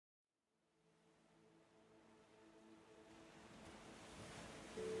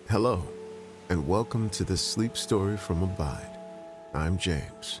Hello, and welcome to the Sleep Story from Abide. I'm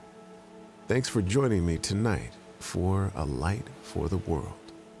James. Thanks for joining me tonight for A Light for the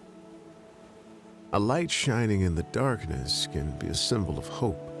World. A light shining in the darkness can be a symbol of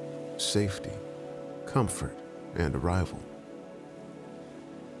hope, safety, comfort, and arrival.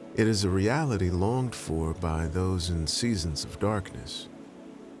 It is a reality longed for by those in seasons of darkness,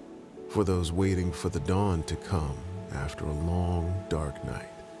 for those waiting for the dawn to come after a long, dark night.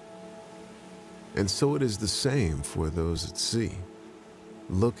 And so it is the same for those at sea,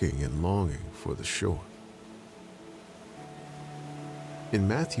 looking and longing for the shore. In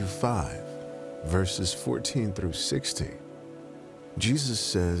Matthew 5, verses 14 through 16, Jesus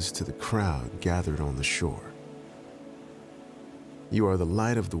says to the crowd gathered on the shore, "You are the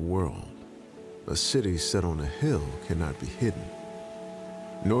light of the world. A city set on a hill cannot be hidden,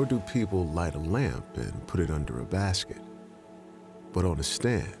 nor do people light a lamp and put it under a basket, but on a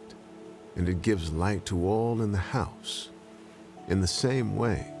stand, and it gives light to all in the house. In the same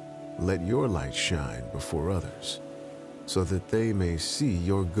way, let your light shine before others, so that they may see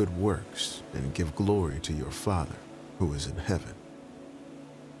your good works and give glory to your Father who is in heaven."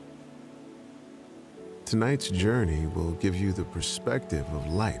 Tonight's journey will give you the perspective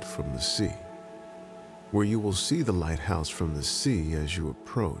of light from the sea, where you will see the lighthouse from the sea as you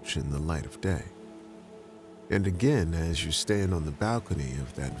approach in the light of day. And again, as you stand on the balcony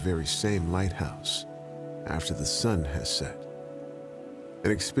of that very same lighthouse after the sun has set.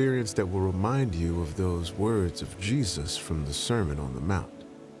 An experience that will remind you of those words of Jesus from the Sermon on the Mount.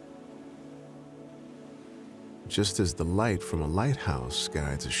 Just as the light from a lighthouse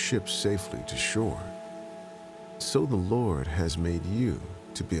guides a ship safely to shore, so the Lord has made you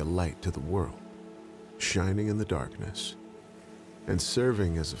to be a light to the world, shining in the darkness, and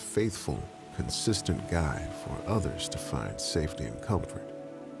serving as a faithful, consistent guide for others to find safety and comfort.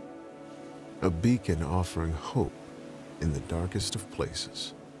 A beacon offering hope in the darkest of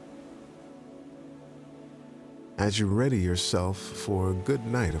places. As you ready yourself for a good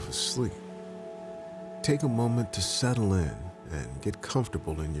night of sleep, take a moment to settle in and get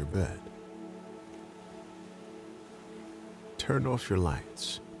comfortable in your bed. Turn off your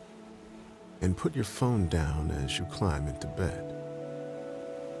lights and put your phone down as you climb into bed.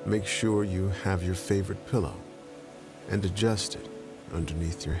 Make sure you have your favorite pillow and adjust it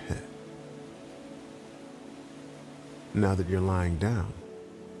underneath your head. Now that you're lying down,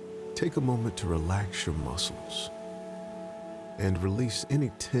 take a moment to relax your muscles and release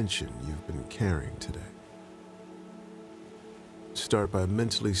any tension you've been carrying today. Start by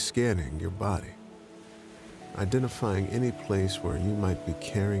mentally scanning your body, identifying any place where you might be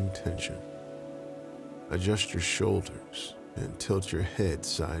carrying tension. Adjust your shoulders and tilt your head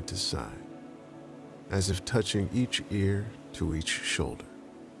side to side, as if touching each ear to each shoulder.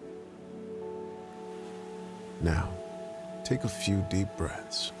 Now, take a few deep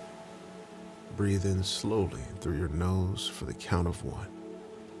breaths. Breathe in slowly through your nose for the count of 1,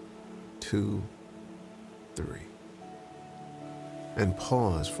 2, 3. And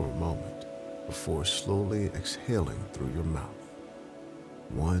pause for a moment before slowly exhaling through your mouth.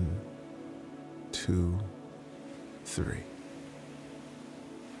 1, 2, 3.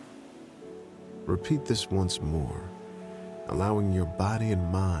 Repeat this once more, allowing your body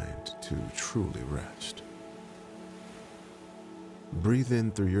and mind to truly rest. Breathe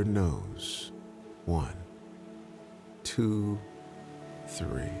in through your nose. 1, 2,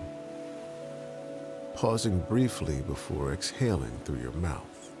 3. Pausing briefly before exhaling through your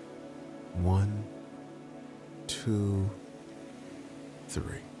mouth. 1, 2, 3.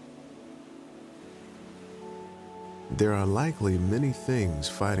 There are likely many things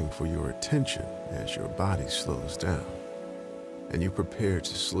fighting for your attention as your body slows down and you prepare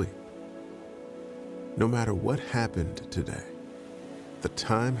to sleep. No matter what happened today, the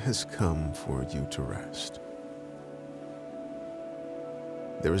time has come for you to rest.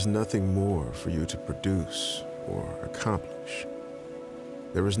 There is nothing more for you to produce or accomplish.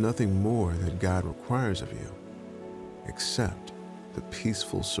 There is nothing more that God requires of you except the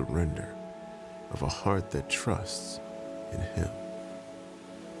peaceful surrender of a heart that trusts in Him.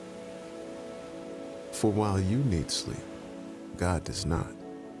 For while you need sleep, God does not.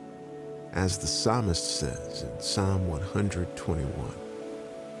 As the psalmist says in Psalm 121,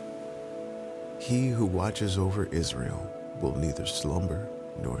 "He who watches over Israel will neither slumber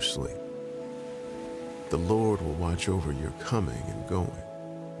nor sleep." The Lord will watch over your coming and going,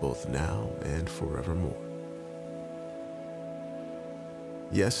 both now and forevermore.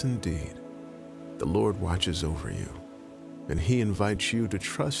 Yes, indeed, the Lord watches over you, and He invites you to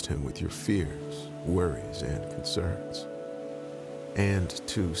trust Him with your fears, worries, and concerns. and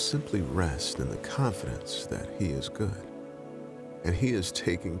to simply rest in the confidence that He is good and He is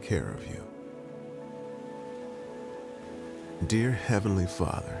taking care of you. Dear Heavenly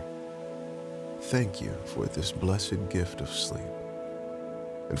Father, thank you for this blessed gift of sleep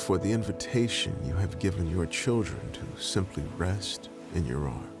and for the invitation you have given your children to simply rest in your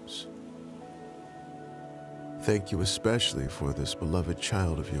arms. Thank you especially for this beloved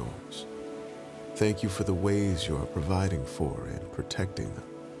child of yours. Thank you for the ways you are providing for and protecting them.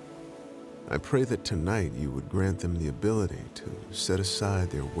 I pray that tonight you would grant them the ability to set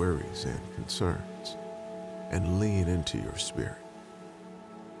aside their worries and concerns and lean into your Spirit.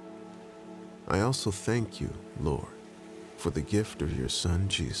 I also thank you, Lord, for the gift of your Son,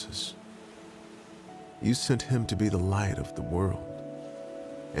 Jesus. You sent him to be the light of the world,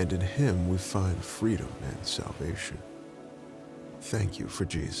 and in him we find freedom and salvation. Thank you for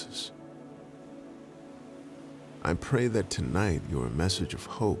Jesus. I pray that tonight your message of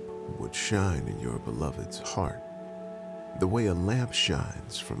hope would shine in your beloved's heart, the way a lamp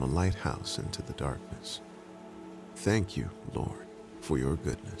shines from a lighthouse into the darkness. Thank you, Lord, for your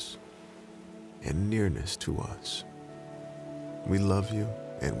goodness and nearness to us. We love you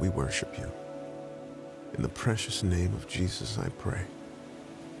and we worship you. In the precious name of Jesus, I pray.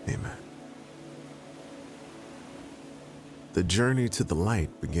 Amen. The journey to the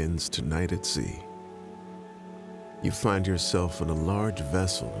light begins tonight at sea. You find yourself in a large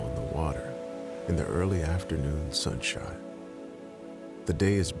vessel on the water in the early afternoon sunshine. The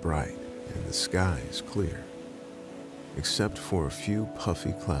day is bright and the sky is clear, except for a few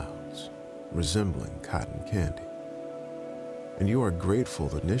puffy clouds resembling cotton candy. And you are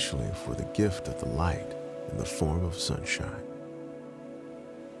grateful initially for the gift of the light in the form of sunshine.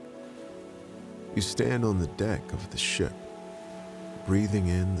 You stand on the deck of the ship, breathing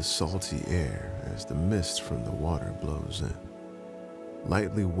in the salty air as the mist from the water blows in,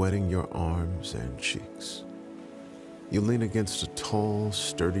 lightly wetting your arms and cheeks. You lean against a tall,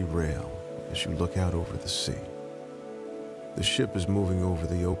 sturdy rail as you look out over the sea. The ship is moving over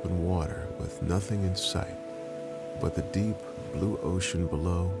the open water with nothing in sight but the deep blue ocean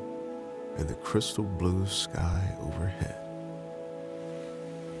below and the crystal blue sky overhead.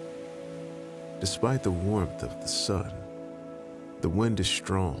 Despite the warmth of the sun, the wind is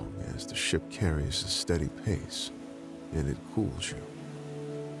strong as the ship carries a steady pace, and it cools you.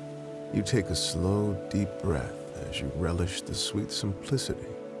 You take a slow, deep breath as you relish the sweet simplicity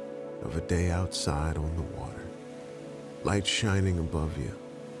of a day outside on the water. Light shining above you,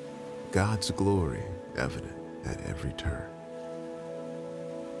 God's glory evident at every turn.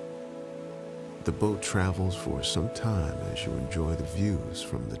 The boat travels for some time as you enjoy the views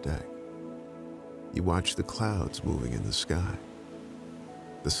from the deck. You watch the clouds moving in the sky,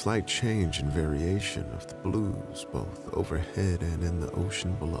 the slight change and variation of the blues both overhead and in the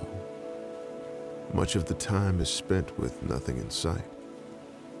ocean below. Much of the time is spent with nothing in sight,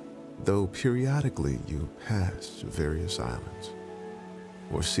 though periodically you pass various islands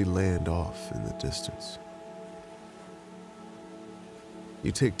or see land off in the distance.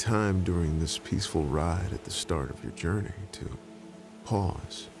 You take time during this peaceful ride at the start of your journey to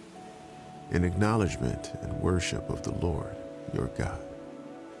pause in acknowledgement and worship of the Lord, your God.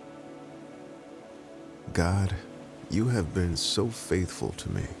 God, you have been so faithful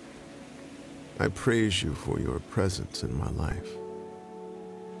to me. I praise you for your presence in my life.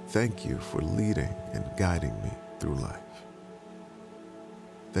 Thank you for leading and guiding me through life.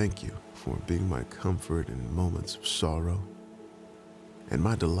 Thank you for being my comfort in moments of sorrow and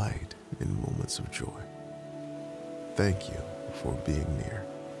my delight in moments of joy. Thank you for being near.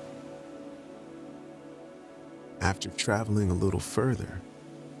 After traveling a little further,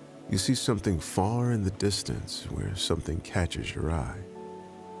 you see something far in the distance where something catches your eye.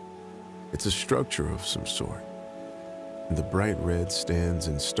 It's a structure of some sort, and the bright red stands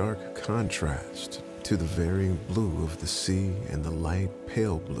in stark contrast to the varying blue of the sea and the light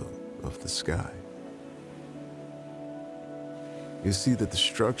pale blue of the sky. You see that the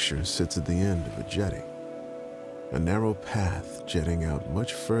structure sits at the end of a jetty, a narrow path jetting out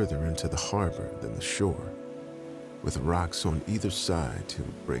much further into the harbor than the shore, with rocks on either side to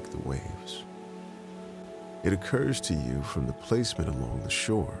break the waves. It occurs to you from the placement along the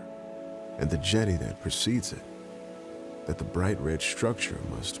shore and the jetty that precedes it that the bright red structure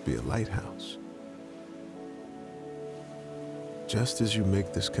must be a lighthouse. Just as you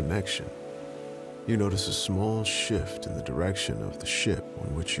make this connection, you notice a small shift in the direction of the ship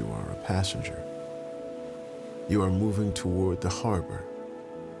on which you are a passenger. You are moving toward the harbor,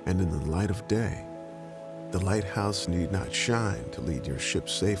 and in the light of day, the lighthouse need not shine to lead your ship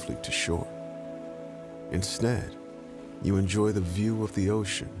safely to shore. Instead, You enjoy the view of the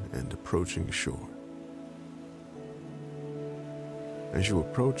ocean and approaching shore. As you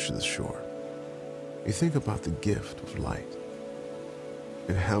approach the shore, you think about the gift of light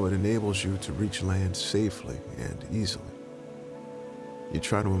and how it enables you to reach land safely and easily. You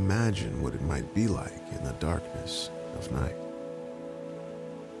try to imagine what it might be like in the darkness of night.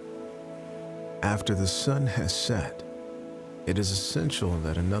 After the sun has set, it is essential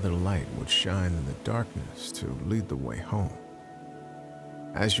that another light would shine in the darkness to lead the way home.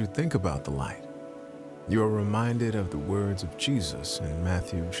 As you think about the light, you are reminded of the words of Jesus in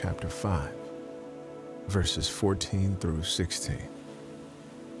Matthew chapter 5, verses 14 through 16.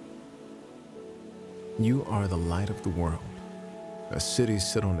 You are the light of the world. A city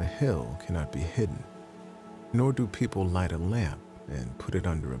set on a hill cannot be hidden, nor do people light a lamp and put it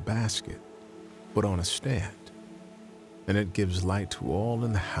under a basket, but on a stand, and it gives light to all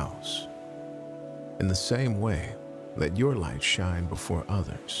in the house. In the same way, let your light shine before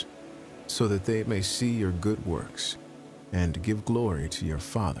others, so that they may see your good works and give glory to your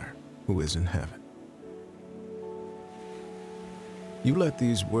Father who is in heaven. You let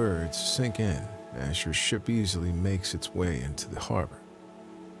these words sink in as your ship easily makes its way into the harbor,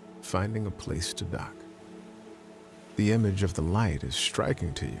 finding a place to dock. The image of the light is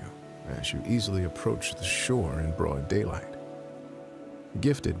striking to you as you easily approach the shore in broad daylight,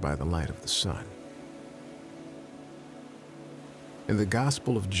 gifted by the light of the sun. In the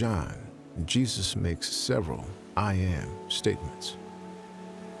Gospel of John, Jesus makes several I am statements.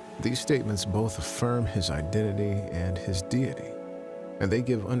 These statements both affirm his identity and his deity, and they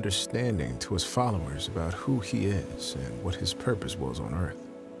give understanding to his followers about who he is and what his purpose was on earth.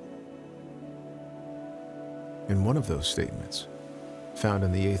 In one of those statements, found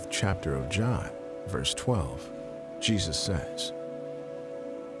in the 8th chapter of John, verse 12, Jesus says,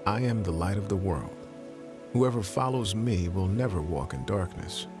 I am the light of the world. Whoever follows me will never walk in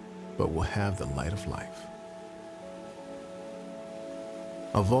darkness, but will have the light of life.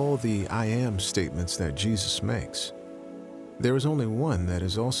 Of all the I am statements that Jesus makes, there is only one that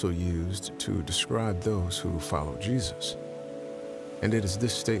is also used to describe those who follow Jesus, and it is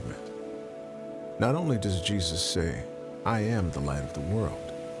this statement. Not only does Jesus say, I am the light of the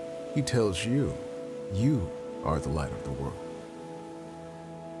world, he tells you, you are the light of the world.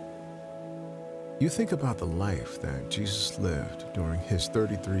 You think about the life that Jesus lived during his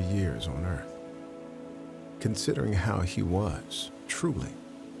 33 years on earth, considering how he was, truly,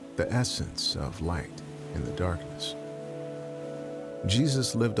 the essence of light in the darkness.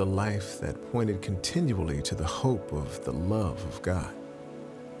 Jesus lived a life that pointed continually to the hope of the love of God,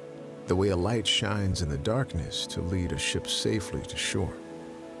 the way a light shines in the darkness to lead a ship safely to shore.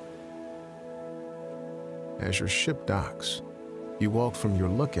 As your ship docks, you walk from your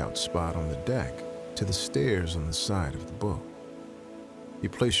lookout spot on the deck to the stairs on the side of the boat. You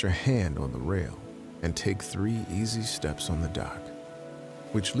place your hand on the rail and take 3 easy steps on the dock,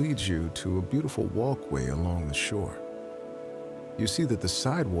 which leads you to a beautiful walkway along the shore. You see that the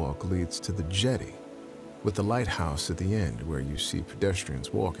sidewalk leads to the jetty, with the lighthouse at the end where you see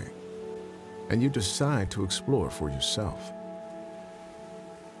pedestrians walking, and you decide to explore for yourself.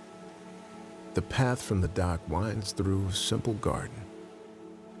 The path from the dock winds through a simple garden,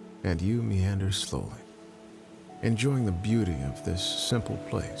 and you meander slowly, enjoying the beauty of this simple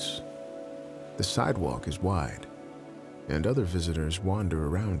place. The sidewalk is wide, and other visitors wander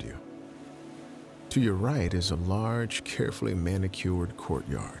around you. To your right is a large, carefully manicured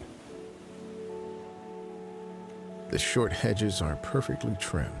courtyard. The short hedges are perfectly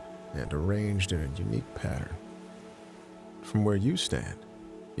trimmed and arranged in a unique pattern. From where you stand,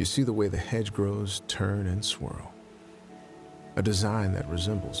 you see the way the hedgerows turn and swirl, a design that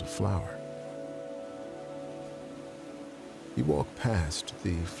resembles a flower. You walk past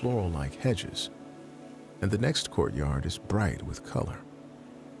the floral-like hedges, and the next courtyard is bright with color,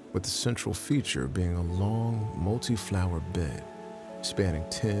 with the central feature being a long, multi-flower bed spanning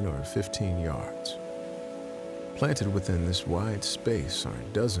 10 or 15 yards. Planted within this wide space are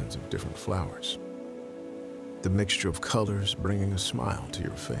dozens of different flowers, the mixture of colors bringing a smile to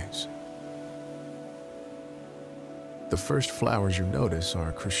your face. The first flowers you notice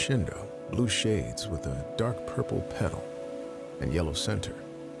are crescendo, blue shades with a dark purple petal and yellow center.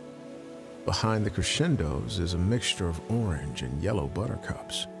 Behind the crescendos is a mixture of orange and yellow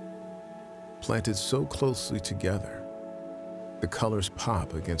buttercups. Planted so closely together, the colors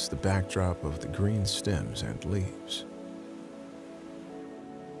pop against the backdrop of the green stems and leaves.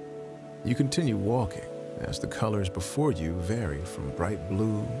 You continue walking as the colors before you vary from bright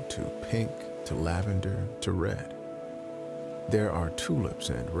blue to pink to lavender to red. There are tulips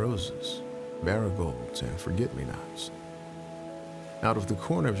and roses, marigolds and forget-me-nots, Out of the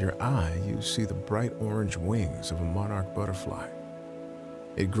corner of your eye, you see the bright orange wings of a monarch butterfly.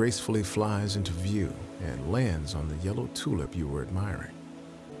 It gracefully flies into view and lands on the yellow tulip you were admiring.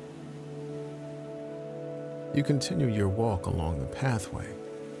 You continue your walk along the pathway,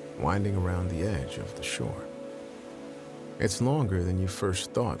 winding around the edge of the shore. It's longer than you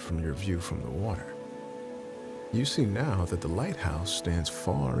first thought from your view from the water. You see now that the lighthouse stands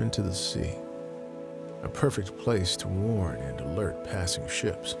far into the sea, a perfect place to warn and alert passing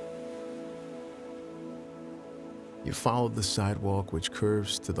ships. You follow the sidewalk, which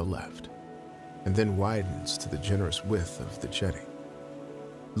curves to the left and then widens to the generous width of the jetty.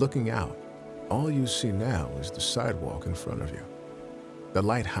 Looking out, all you see now is the sidewalk in front of you, the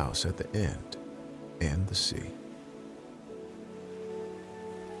lighthouse at the end, and the sea.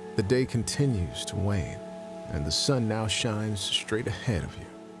 The day continues to wane, and the sun now shines straight ahead of you,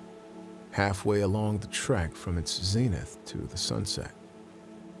 halfway along the track from its zenith to the sunset.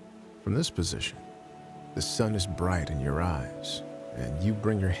 From this position, the sun is bright in your eyes, and you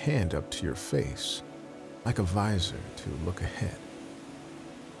bring your hand up to your face like a visor to look ahead.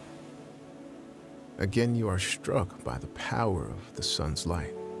 Again, you are struck by the power of the sun's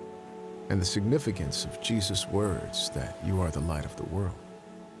light and the significance of Jesus' words that you are the light of the world.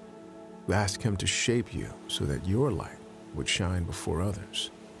 You ask him to shape you so that your light would shine before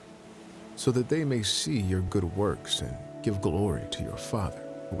others, so that they may see your good works and give glory to your Father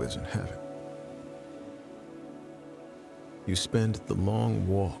who is in heaven. You spend the long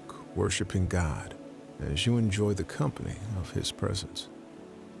walk worshiping God as you enjoy the company of his presence.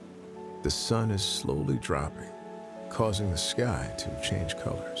 The sun is slowly dropping, causing the sky to change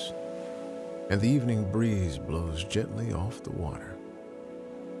colors, and the evening breeze blows gently off the water.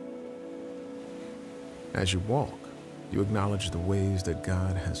 As you walk, you acknowledge the ways that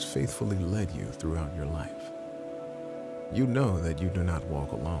God has faithfully led you throughout your life. You know that you do not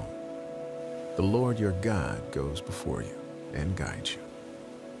walk alone. The Lord your God goes before you and guides you.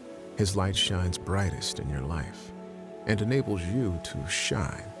 His light shines brightest in your life and enables you to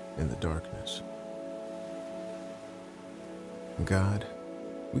shine in the darkness. God,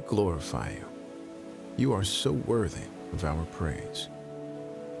 we glorify you. You are so worthy of our praise.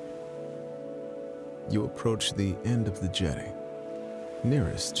 You approach the end of the jetty,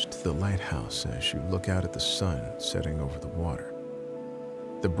 nearest to the lighthouse as you look out at the sun setting over the water.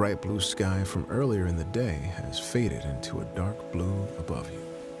 The bright blue sky from earlier in the day has faded into a dark blue above you,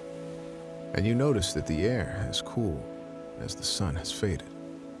 and you notice that the air has cooled as the sun has faded.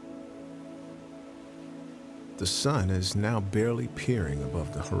 The sun is now barely peering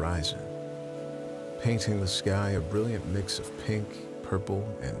above the horizon, painting the sky a brilliant mix of pink, purple,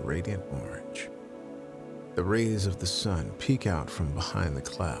 and radiant orange. The rays of the sun peek out from behind the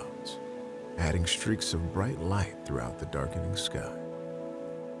clouds, adding streaks of bright light throughout the darkening sky.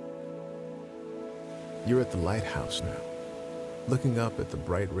 You're at the lighthouse now, looking up at the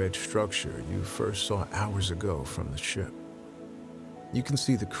bright red structure you first saw hours ago from the ship. You can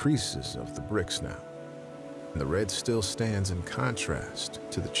see the creases of the bricks now, and the red still stands in contrast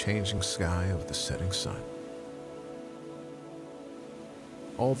to the changing sky of the setting sun.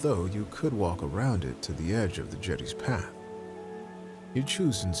 Although you could walk around it to the edge of the jetty's path, you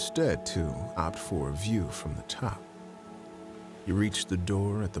choose instead to opt for a view from the top. You reach the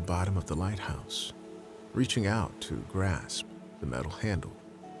door at the bottom of the lighthouse, reaching out to grasp the metal handle,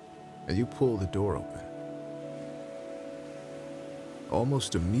 and you pull the door open.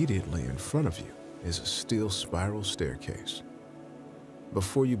 Almost immediately in front of you is a steel spiral staircase.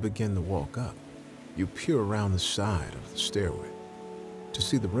 Before you begin the walk up, you peer around the side of the stairway to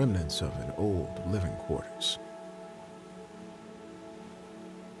see the remnants of an old living quarters.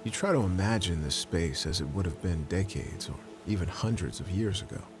 You try to imagine this space as it would have been decades or even hundreds of years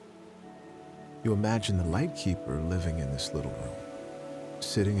ago. You imagine the lightkeeper living in this little room,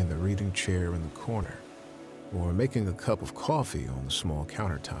 sitting in the reading chair in the corner, or making a cup of coffee on the small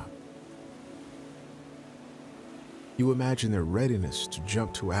countertop. You imagine their readiness to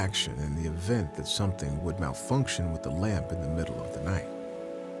jump to action in the event that something would malfunction with the lamp in the middle of the night.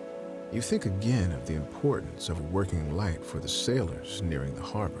 You think again of the importance of a working light for the sailors nearing the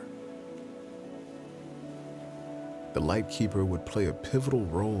harbor. The lightkeeper would play a pivotal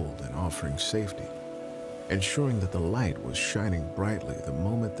role in offering safety, ensuring that the light was shining brightly the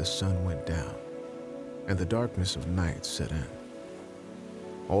moment the sun went down and the darkness of night set in,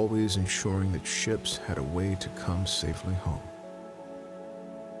 always ensuring that ships had a way to come safely home.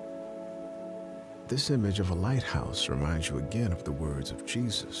 This image of a lighthouse reminds you again of the words of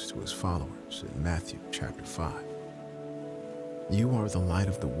Jesus to his followers in Matthew chapter 5. You are the light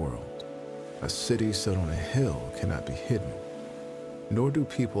of the world. A city set on a hill cannot be hidden. Nor do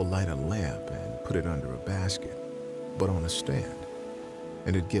people light a lamp and put it under a basket, but on a stand,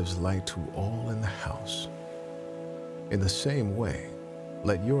 and it gives light to all in the house. In the same way,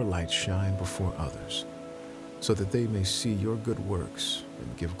 let your light shine before others, so that they may see your good works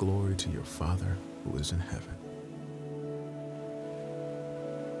and give glory to your Father who is in heaven.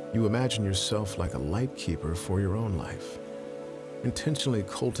 You imagine yourself like a light keeper for your own life, intentionally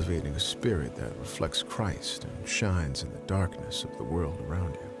cultivating a spirit that reflects Christ and shines in the darkness of the world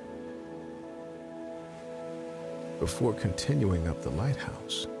around you. Before continuing up the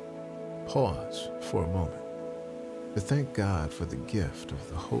lighthouse, pause for a moment to thank God for the gift of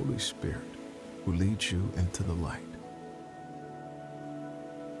the Holy Spirit who leads you into the light.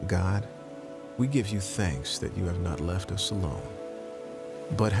 God, we give you thanks that you have not left us alone,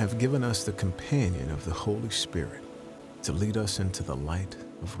 but have given us the companion of the Holy Spirit to lead us into the light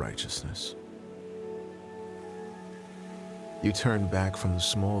of righteousness. You turn back from the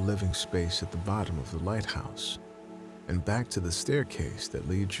small living space at the bottom of the lighthouse and back to the staircase that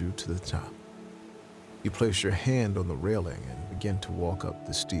leads you to the top. You place your hand on the railing and begin to walk up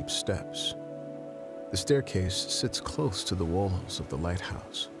the steep steps. The staircase sits close to the walls of the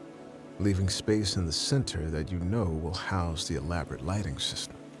lighthouse, leaving space in the center that you know will house the elaborate lighting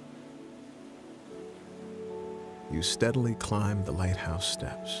system. You steadily climb the lighthouse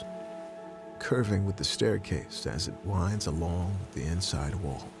steps, curving with the staircase as it winds along the inside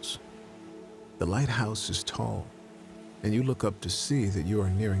walls. The lighthouse is tall, and you look up to see that you are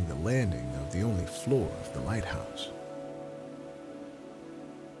nearing the landing of the only floor of the lighthouse.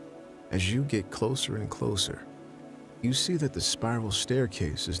 As you get closer and closer, you see that the spiral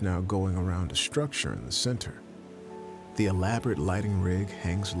staircase is now going around a structure in the center. The elaborate lighting rig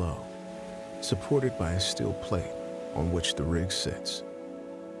hangs low, supported by a steel plate on which the rig sits.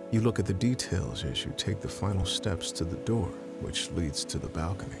 You look at the details as you take the final steps to the door, which leads to the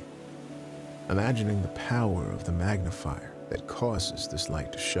balcony, imagining the power of the magnifier that causes this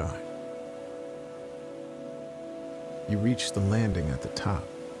light to shine. You reach the landing at the top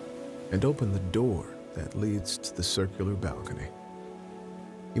and open the door that leads to the circular balcony.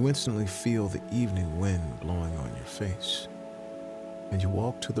 You instantly feel the evening wind blowing on your face, and you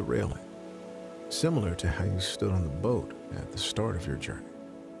walk to the railing, similar to how you stood on the boat at the start of your journey.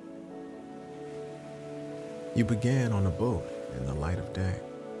 You began on a boat in the light of day,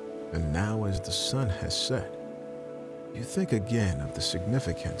 and now as the sun has set, you think again of the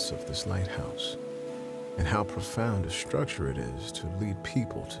significance of this lighthouse and how profound a structure it is to lead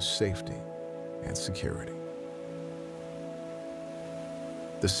people to safety and security.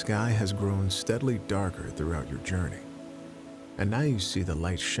 The sky has grown steadily darker throughout your journey, and now you see the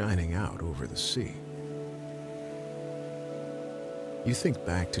light shining out over the sea. You think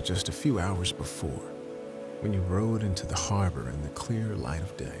back to just a few hours before, when you rode into the harbor in the clear light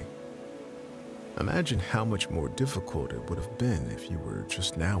of day. Imagine how much more difficult it would have been if you were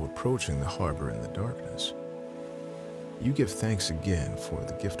just now approaching the harbor in the darkness. You give thanks again for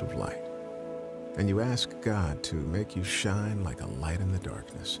the gift of light, and you ask God to make you shine like a light in the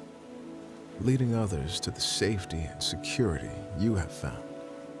darkness, leading others to the safety and security you have found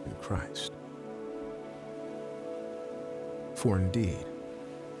in Christ. For indeed,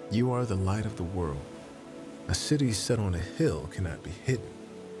 you are the light of the world. A city set on a hill cannot be hidden,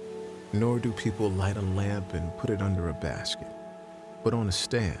 nor do people light a lamp and put it under a basket, but on a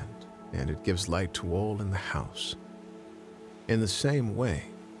stand, and it gives light to all in the house. In the same way,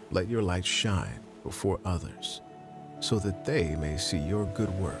 let your light shine before others, so that they may see your good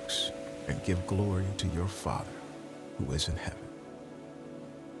works and give glory to your Father who is in heaven.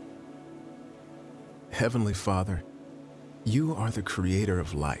 Heavenly Father, you are the creator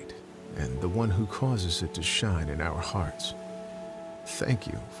of light and the one who causes it to shine in our hearts. Thank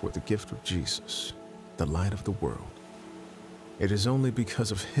you for the gift of Jesus, the light of the world. It is only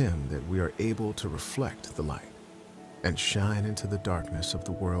because of him that we are able to reflect the light and shine into the darkness of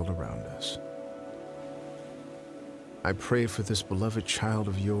the world around us. I pray for this beloved child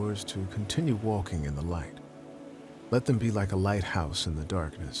of yours to continue walking in the light. Let them be like a lighthouse in the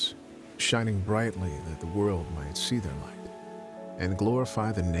darkness, shining brightly that the world might see their light, and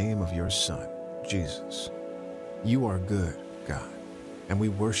glorify the name of your Son, Jesus. You are good, God, and we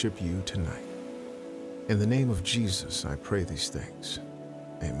worship you tonight. In the name of Jesus, I pray these things.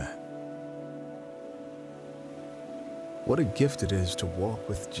 Amen. What a gift it is to walk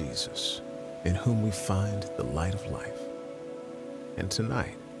with Jesus, in whom we find the light of life. And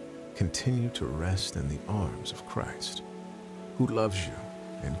tonight, continue to rest in the arms of Christ, who loves you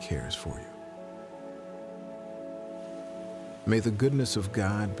and cares for you. May the goodness of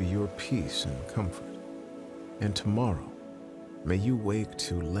God be your peace and comfort. And tomorrow, may you wake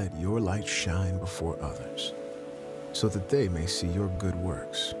to let your light shine before others, so that they may see your good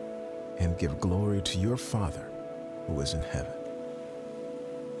works and give glory to your Father who is in heaven.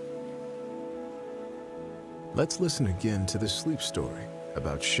 Let's listen again to this sleep story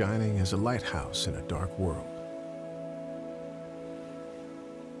about shining as a lighthouse in a dark world.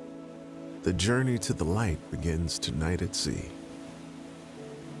 The journey to the light begins tonight at sea.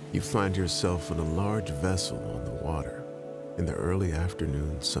 You find yourself in a large vessel on the water in the early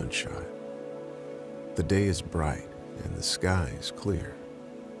afternoon sunshine. The day is bright and the sky is clear,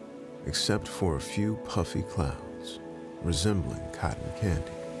 except for a few puffy clouds resembling cotton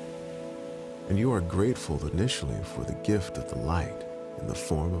candy. And you are grateful initially for the gift of the light in the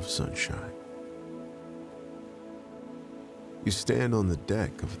form of sunshine. You stand on the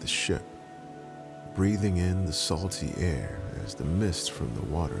deck of the ship, breathing in the salty air as the mist from the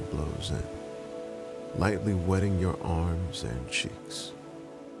water blows in, lightly wetting your arms and cheeks.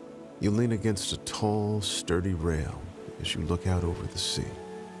 You lean against a tall, sturdy rail as you look out over the sea.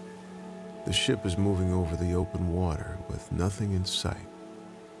 The ship is moving over the open water with nothing in sight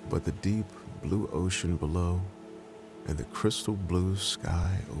but the deep blue ocean below and the crystal blue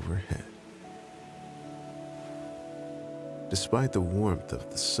sky overhead. Despite the warmth of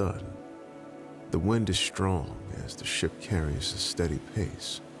the sun, the wind is strong as the ship carries a steady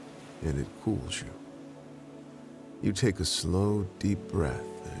pace, and it cools you. You take a slow, deep breath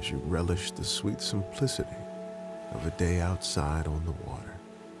as you relish the sweet simplicity of a day outside on the water.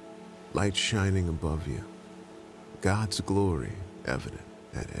 Light shining above you, God's glory evident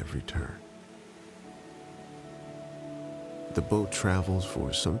at every turn. The boat travels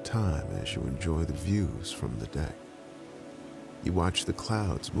for some time as you enjoy the views from the deck. You watch the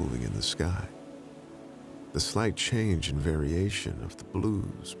clouds moving in the sky, the slight change and variation of the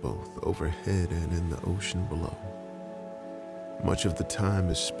blues both overhead and in the ocean below. Much of the time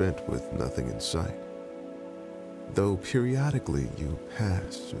is spent with nothing in sight, though periodically you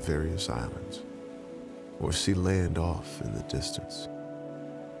pass various islands or see land off in the distance.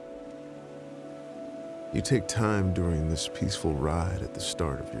 You take time during this peaceful ride at the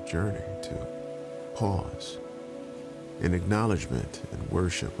start of your journey to pause in acknowledgement and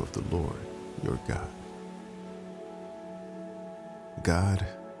worship of the Lord, your God. God,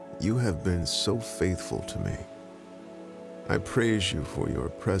 you have been so faithful to me. I praise you for your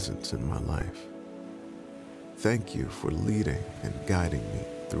presence in my life. Thank you for leading and guiding me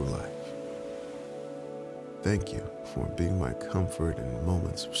through life. Thank you for being my comfort in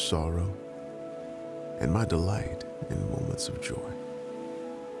moments of sorrow and my delight in moments of joy.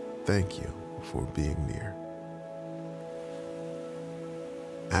 Thank you for being near.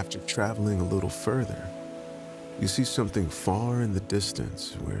 After traveling a little further, you see something far in the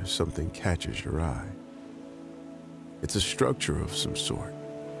distance where something catches your eye. It's a structure of some sort,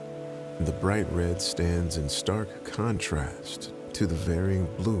 and the bright red stands in stark contrast to the varying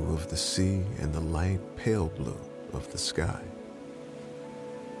blue of the sea and the light pale blue of the sky.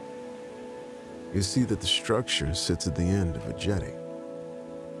 You see that the structure sits at the end of a jetty,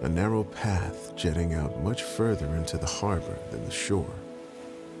 a narrow path jetting out much further into the harbor than the shore,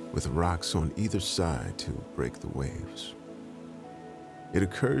 with rocks on either side to break the waves. It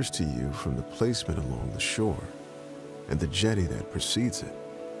occurs to you from the placement along the shore and the jetty that precedes it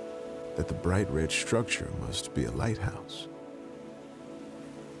that the bright red structure must be a lighthouse.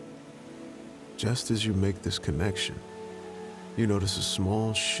 Just as you make this connection, you notice a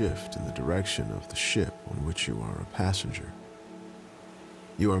small shift in the direction of the ship on which you are a passenger.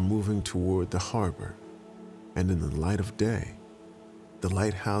 You are moving toward the harbor, and in the light of day, the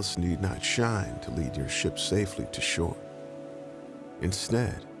lighthouse need not shine to lead your ship safely to shore.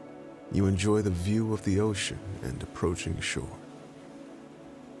 Instead, you enjoy the view of the ocean and approaching shore.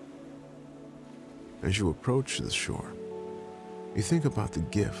 As you approach the shore, you think about the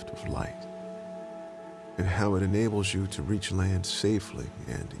gift of light and how it enables you to reach land safely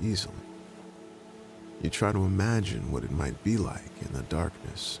and easily. You try to imagine what it might be like in the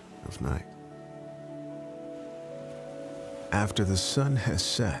darkness of night. After the sun has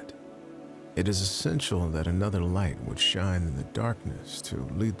set, it is essential that another light would shine in the darkness to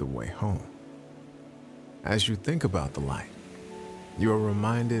lead the way home. As you think about the light, you are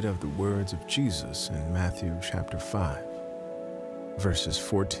reminded of the words of Jesus in Matthew chapter 5, verses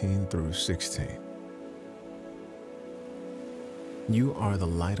 14 through 16. You are the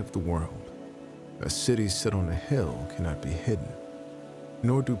light of the world. A city set on a hill cannot be hidden,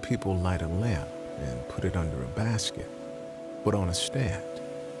 nor do people light a lamp and put it under a basket, but on a stand,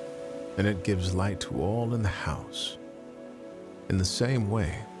 and it gives light to all in the house. In the same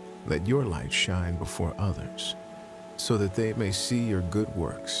way, let your light shine before others, so that they may see your good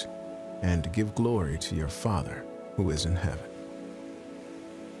works and give glory to your Father who is in heaven.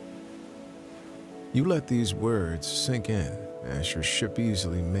 You let these words sink in as your ship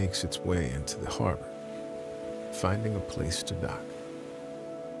easily makes its way into the harbor, finding a place to dock.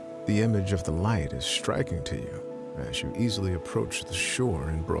 The image of the light is striking to you as you easily approach the shore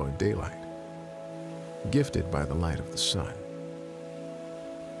in broad daylight, gifted by the light of the sun.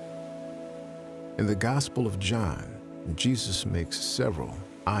 In the Gospel of John, Jesus makes several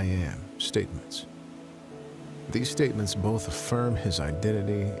 "I am" statements. These statements both affirm his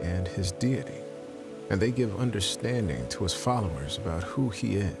identity and his deity, and they give understanding to his followers about who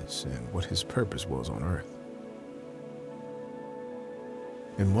he is and what his purpose was on earth.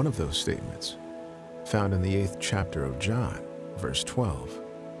 In one of those statements, found in the 8th chapter of John, verse 12,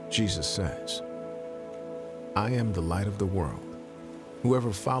 Jesus says, "I am the light of the world.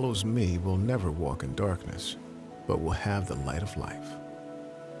 Whoever follows me will never walk in darkness, but will have the light of life."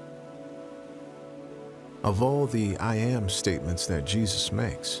 Of all the "I am" statements that Jesus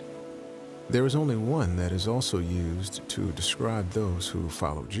makes, there is only one that is also used to describe those who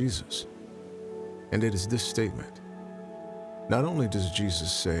follow Jesus, and it is this statement. Not only does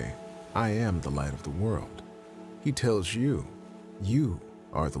Jesus say, "I am the light of the world," he tells you, you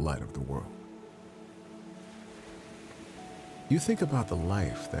are the light of the world. You think about the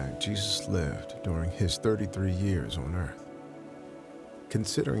life that Jesus lived during his 33 years on earth,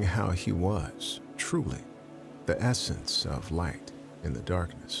 considering how he was, truly, the essence of light in the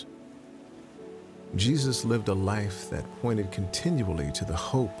darkness. Jesus lived a life that pointed continually to the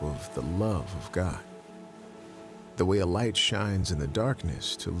hope of the love of God, the way a light shines in the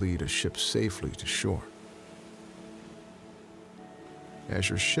darkness to lead a ship safely to shore. As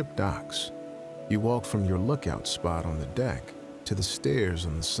your ship docks, you walk from your lookout spot on the deck to the stairs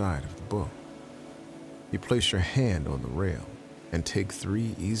on the side of the boat. You place your hand on the rail and take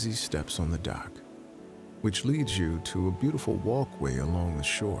 3 easy steps on the dock, which leads you to a beautiful walkway along the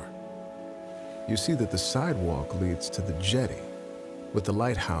shore. You see that the sidewalk leads to the jetty, with the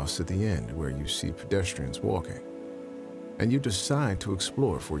lighthouse at the end where you see pedestrians walking, and you decide to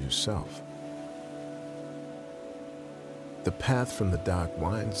explore for yourself. The path from the dock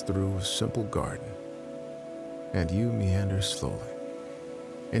winds through a simple garden, and you meander slowly,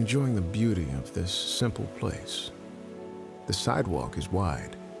 enjoying the beauty of this simple place. The sidewalk is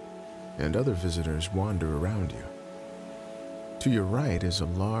wide, and other visitors wander around you. To your right is a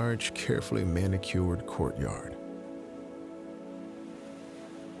large, carefully manicured courtyard.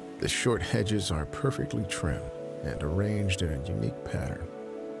 The short hedges are perfectly trimmed and arranged in a unique pattern.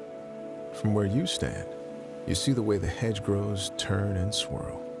 From where you stand, you see the way the hedgerows turn and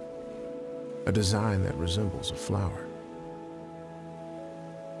swirl, a design that resembles a flower.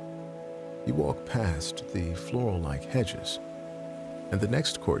 You walk past the floral-like hedges, and the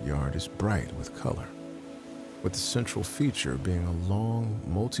next courtyard is bright with color, with the central feature being a long,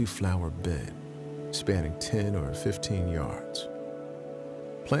 multi-flower bed spanning 10 or 15 yards.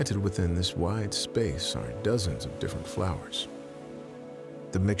 Planted within this wide space are dozens of different flowers,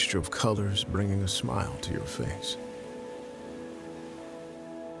 the mixture of colors bringing a smile to your face.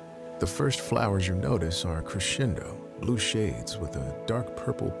 The first flowers you notice are crescendo, blue shades with a dark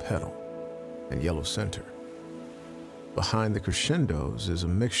purple petal and yellow center. Behind the crescendos is a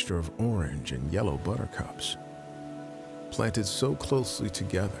mixture of orange and yellow buttercups. Planted so closely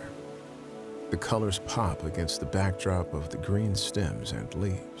together, the colors pop against the backdrop of the green stems and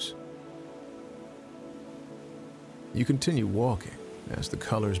leaves. You continue walking as the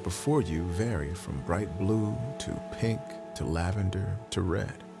colors before you vary from bright blue to pink to lavender to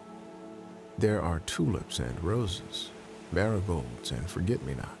red. There are tulips and roses, marigolds and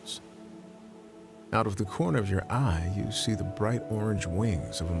forget-me-nots. Out of the corner of your eye, you see the bright orange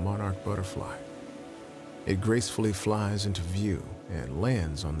wings of a monarch butterfly. It gracefully flies into view and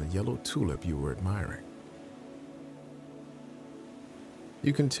lands on the yellow tulip you were admiring.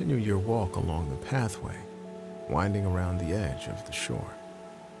 You continue your walk along the pathway, winding around the edge of the shore.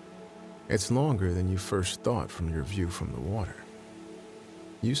 It's longer than you first thought from your view from the water.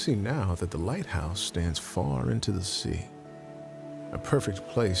 You see now that the lighthouse stands far into the sea, a perfect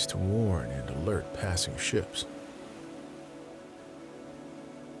place to warn and alert passing ships.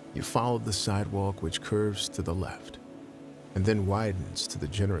 You follow the sidewalk, which curves to the left and then widens to the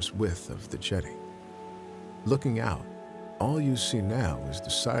generous width of the jetty. Looking out, all you see now is the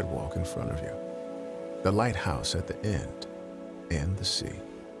sidewalk in front of you, the lighthouse at the end, and the sea.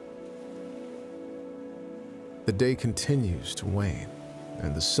 The day continues to wane,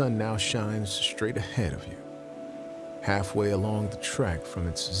 and the sun now shines straight ahead of you, halfway along the trek from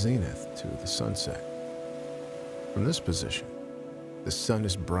its zenith to the sunset. From this position, the sun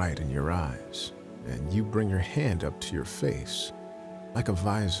is bright in your eyes, and you bring your hand up to your face like a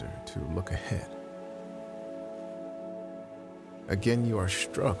visor to look ahead. Again, you are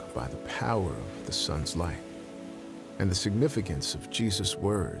struck by the power of the sun's light and the significance of Jesus'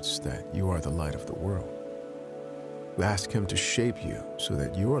 words that you are the light of the world. You ask him to shape you so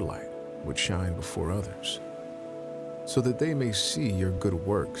that your light would shine before others, so that they may see your good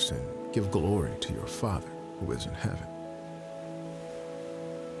works and give glory to your Father who is in heaven.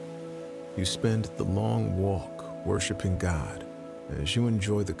 You spend the long walk worshiping God as you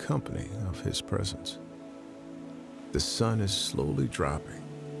enjoy the company of his presence. The sun is slowly dropping,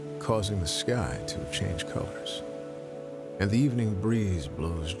 causing the sky to change colors, and the evening breeze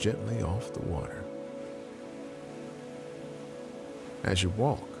blows gently off the water. As you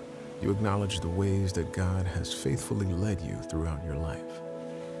walk, you acknowledge the ways that God has faithfully led you throughout your life.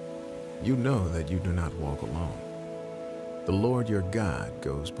 You know that you do not walk alone. The Lord your God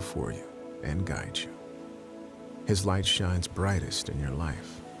goes before you and guides you. His light shines brightest in your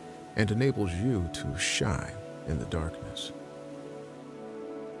life and enables you to shine in the darkness.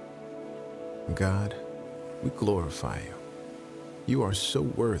 God, we glorify you. You are so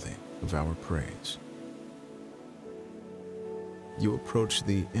worthy of our praise. You approach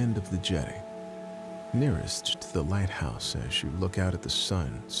the end of the jetty, nearest to the lighthouse as you look out at the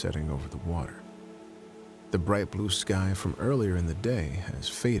sun setting over the water. The bright blue sky from earlier in the day has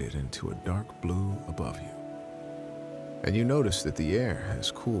faded into a dark blue above you, and you notice that the air has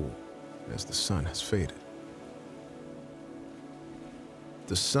cooled as the sun has faded.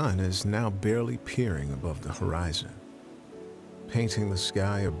 The sun is now barely peering above the horizon, painting the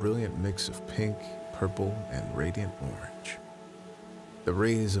sky a brilliant mix of pink, purple, and radiant orange. The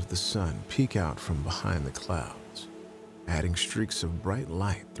rays of the sun peek out from behind the clouds, adding streaks of bright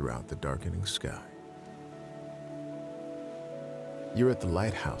light throughout the darkening sky. You're at the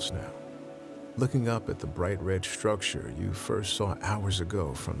lighthouse now, looking up at the bright red structure you first saw hours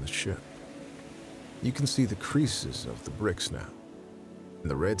ago from the ship. You can see the creases of the bricks now,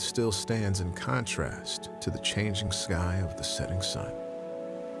 and the red still stands in contrast to the changing sky of the setting sun.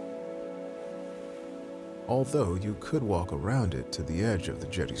 Although you could walk around it to the edge of the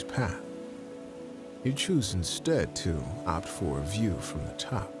jetty's path, you choose instead to opt for a view from the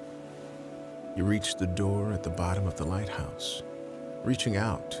top. You reach the door at the bottom of the lighthouse, reaching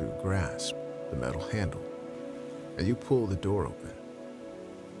out to grasp the metal handle, and you pull the door open.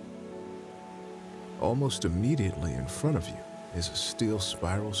 Almost immediately in front of you is a steel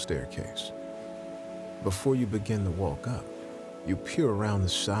spiral staircase. Before you begin the walk up, you peer around the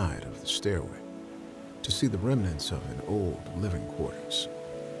side of the stairway to see the remnants of an old living quarters.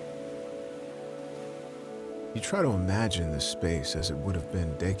 You try to imagine this space as it would have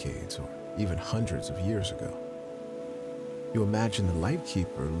been decades or even hundreds of years ago. You imagine the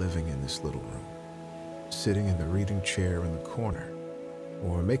lightkeeper living in this little room, sitting in the reading chair in the corner,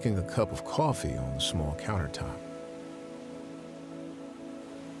 or making a cup of coffee on the small countertop.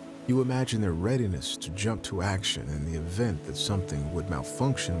 You imagine their readiness to jump to action in the event that something would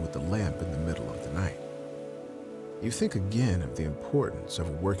malfunction with the lamp in the middle of the night. You think again of the importance of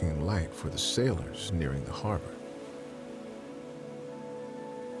a working light for the sailors nearing the harbor.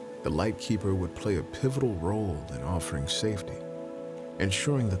 The lightkeeper would play a pivotal role in offering safety,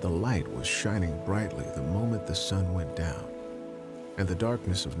 ensuring that the light was shining brightly the moment the sun went down and the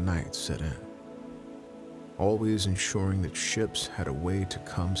darkness of night set in, always ensuring that ships had a way to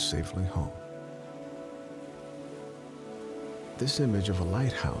come safely home. This image of a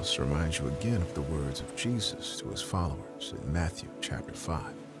lighthouse reminds you again of the words of Jesus to his followers in Matthew chapter 5.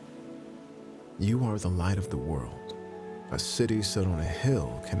 You are the light of the world. A city set on a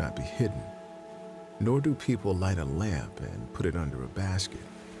hill cannot be hidden, nor do people light a lamp and put it under a basket,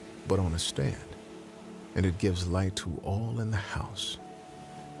 but on a stand, and it gives light to all in the house.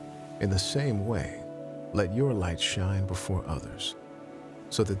 In the same way, let your light shine before others,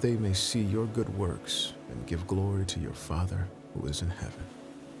 so that they may see your good works and give glory to your Father who is in heaven.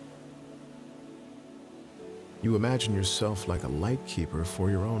 You imagine yourself like a light keeper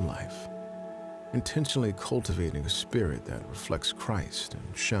for your own life, intentionally cultivating a spirit that reflects Christ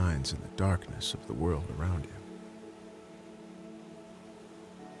and shines in the darkness of the world around you.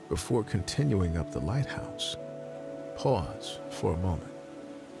 Before continuing up the lighthouse, pause for a moment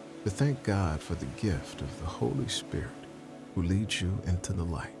to thank God for the gift of the Holy Spirit who leads you into the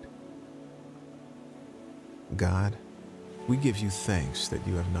light. God, we give you thanks that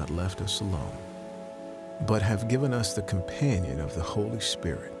you have not left us alone, but have given us the companion of the Holy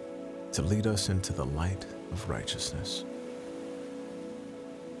Spirit to lead us into the light of righteousness.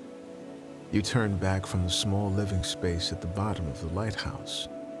 You turn back from the small living space at the bottom of the lighthouse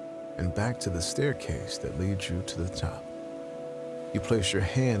and back to the staircase that leads you to the top. You place your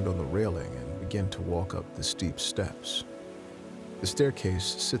hand on the railing and begin to walk up the steep steps. The staircase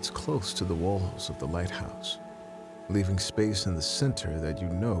sits close to the walls of the lighthouse, leaving space in the center that you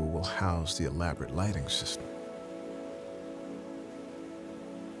know will house the elaborate lighting system.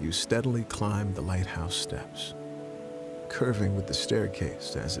 You steadily climb the lighthouse steps, curving with the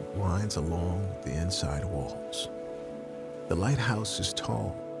staircase as it winds along the inside walls. The lighthouse is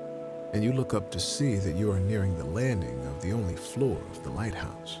tall, and you look up to see that you are nearing the landing of the only floor of the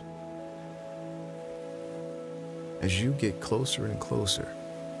lighthouse. As you get closer and closer,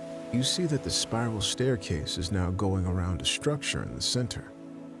 you see that the spiral staircase is now going around a structure in the center.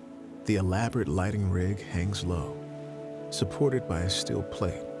 The elaborate lighting rig hangs low, supported by a steel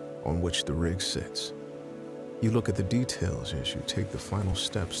plate on which the rig sits. You look at the details as you take the final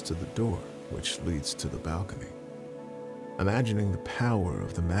steps to the door, which leads to the balcony, imagining the power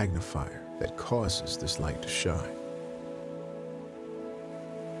of the magnifier that causes this light to shine.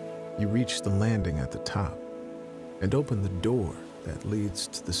 You reach the landing at the top and open the door that leads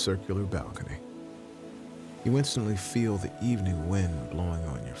to the circular balcony. You instantly feel the evening wind blowing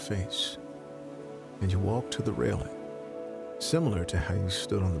on your face, and you walk to the railing, similar to how you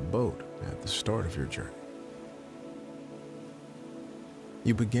stood on the boat at the start of your journey.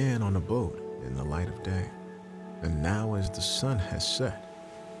 You began on a boat in the light of day, and now as the sun has set,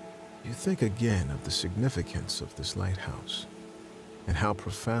 you think again of the significance of this lighthouse and how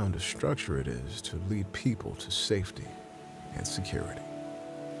profound a structure it is to lead people to safety and security.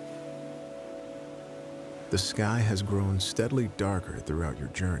 The sky has grown steadily darker throughout your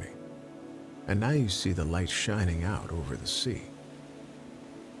journey, and now you see the light shining out over the sea.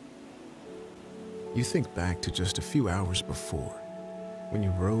 You think back to just a few hours before, when you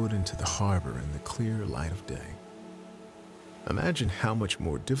rode into the harbor in the clear light of day. Imagine how much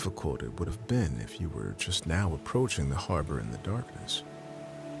more difficult it would have been if you were just now approaching the harbor in the darkness.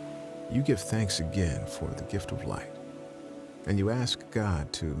 You give thanks again for the gift of light, and you ask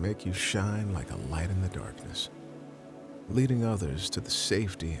God to make you shine like a light in the darkness, leading others to the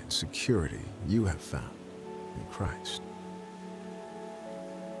safety and security you have found in Christ.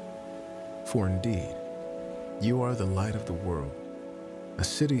 For indeed, you are the light of the world. A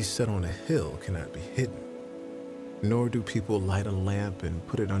city set on a hill cannot be hidden, nor do people light a lamp and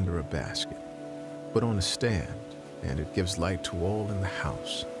put it under a basket, but on a stand, and it gives light to all in the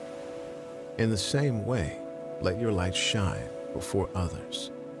house. In the same way, let your light shine before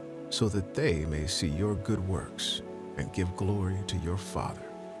others, so that they may see your good works and give glory to your Father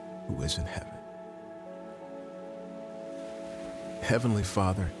who is in heaven. Heavenly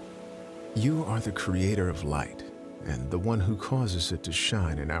Father, you are the creator of light and the one who causes it to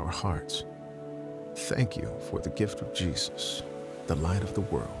shine in our hearts. Thank you for the gift of Jesus, the light of the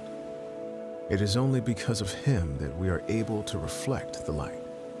world. It is only because of him that we are able to reflect the light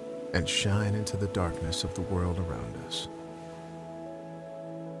and shine into the darkness of the world around us.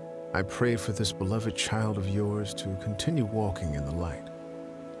 I pray for this beloved child of yours to continue walking in the light.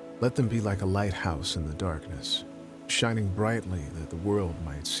 Let them be like a lighthouse in the darkness, shining brightly that the world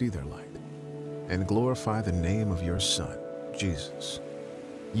might see their light and glorify the name of your Son, Jesus.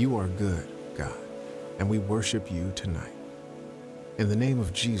 You are good, God, and we worship you tonight. In the name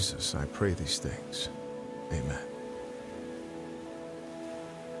of Jesus, I pray these things. Amen.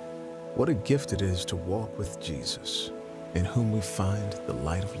 What a gift it is to walk with Jesus, in whom we find the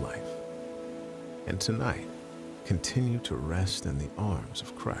light of life. And tonight, continue to rest in the arms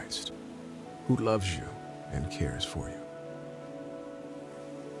of Christ, who loves you and cares for you.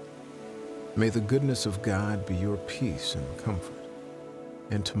 May the goodness of God be your peace and comfort.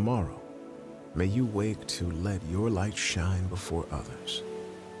 And tomorrow, may you wake to let your light shine before others,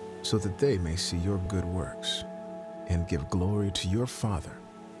 so that they may see your good works and give glory to your Father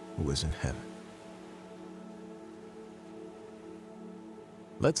who is in heaven.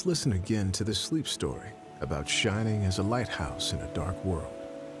 Let's listen again to this sleep story about shining as a lighthouse in a dark world.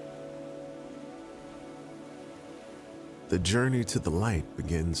 The journey to the light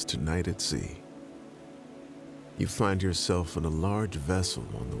begins tonight at sea. You find yourself in a large vessel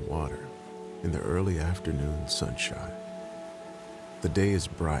on the water in the early afternoon sunshine. The day is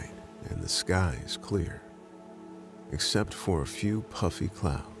bright and the sky is clear, except for a few puffy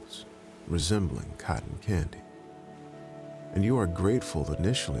clouds resembling cotton candy. And you are grateful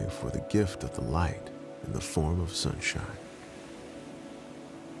initially for the gift of the light in the form of sunshine.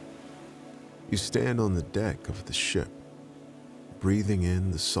 You stand on the deck of the ship, breathing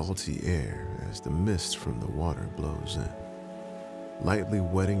in the salty air as the mist from the water blows in. lightly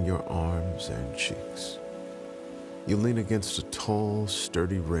wetting your arms and cheeks. You lean against a tall,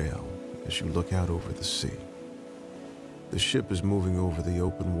 sturdy rail as you look out over the sea. The ship is moving over the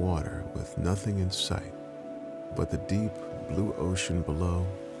open water with nothing in sight but the deep blue ocean below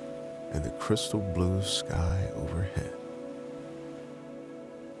and the crystal blue sky overhead.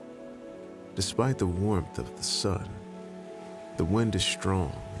 Despite the warmth of the sun, the wind is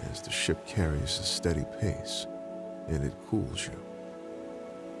strong as the ship carries a steady pace, and it cools you.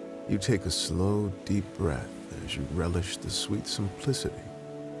 You take a slow, deep breath as you relish the sweet simplicity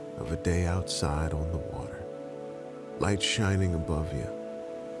of a day outside on the water. Light shining above you,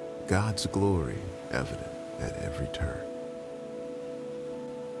 God's glory evident at every turn.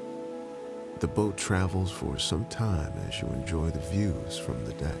 The boat travels for some time as you enjoy the views from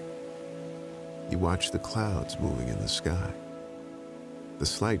the deck. You watch the clouds moving in the sky, the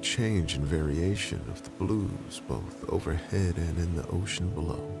slight change and variation of the blues both overhead and in the ocean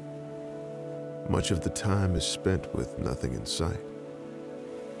below. Much of the time is spent with nothing in sight,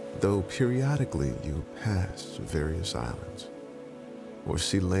 though periodically you pass various islands or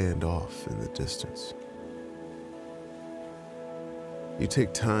see land off in the distance. You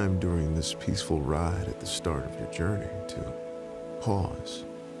take time during this peaceful ride at the start of your journey to pause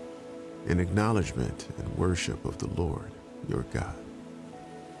in acknowledgement and worship of the Lord, your God.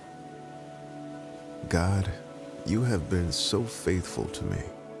 God, you have been so faithful to me.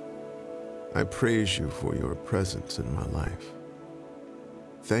 I praise you for your presence in my life.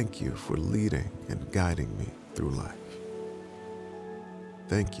 Thank you for leading and guiding me through life.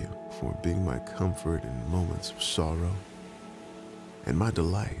 Thank you for being my comfort in moments of sorrow and my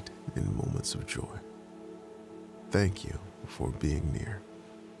delight in moments of joy. Thank you for being near.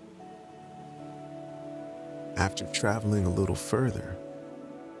 After traveling a little further,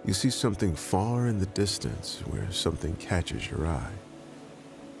 you see something far in the distance where something catches your eye.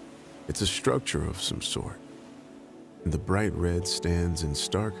 It's a structure of some sort, and the bright red stands in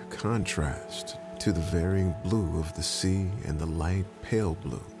stark contrast to the varying blue of the sea and the light pale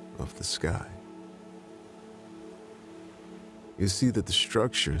blue of the sky. You see that the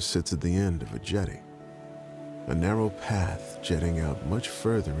structure sits at the end of a jetty, a narrow path jetting out much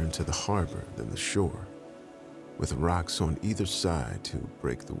further into the harbor than the shore, with rocks on either side to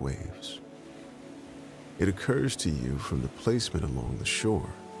break the waves. It occurs to you from the placement along the shore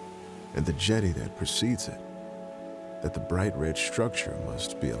and the jetty that precedes it that the bright red structure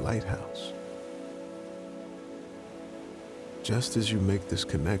must be a lighthouse. Just as you make this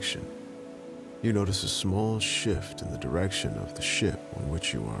connection, you notice a small shift in the direction of the ship on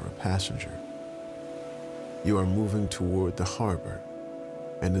which you are a passenger. You are moving toward the harbor,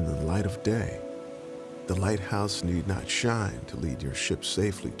 and in the light of day, the lighthouse need not shine to lead your ship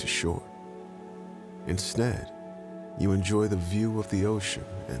safely to shore. Instead, you enjoy the view of the ocean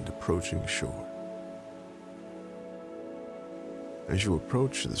and approaching shore. As you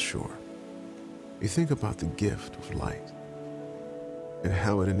approach the shore, you think about the gift of light and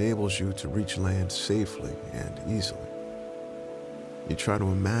how it enables you to reach land safely and easily. You try to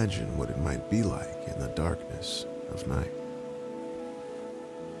imagine what it might be like in the darkness of night.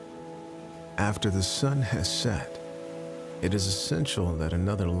 After the sun has set, it is essential that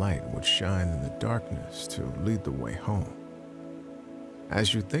another light would shine in the darkness to lead the way home.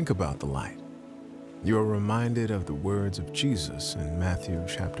 As you think about the light, you are reminded of the words of Jesus in Matthew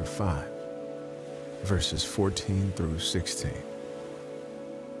chapter 5, verses 14 through 16.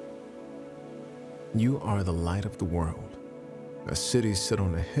 You are the light of the world. A city set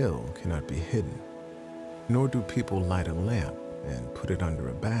on a hill cannot be hidden, nor do people light a lamp and put it under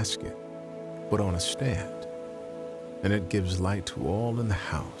a basket, but on a stand, and it gives light to all in the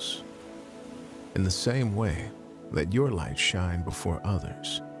house. In the same way, let your light shine before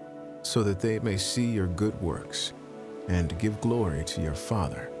others, so that they may see your good works and give glory to your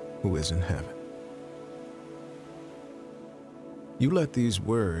Father who is in heaven. You let these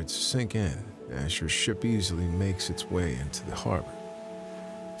words sink in as your ship easily makes its way into the harbor,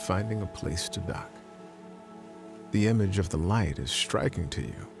 finding a place to dock. The image of the light is striking to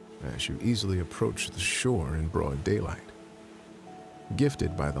you as you easily approach the shore in broad daylight,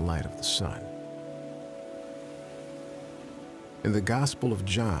 gifted by the light of the sun. In the Gospel of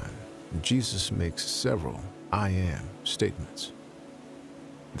John, Jesus makes several "I am" statements.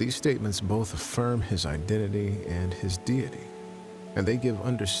 These statements both affirm his identity and his deity, and they give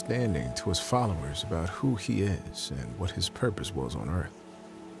understanding to his followers about who he is and what his purpose was on earth.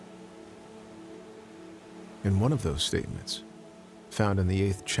 In one of those statements, found in the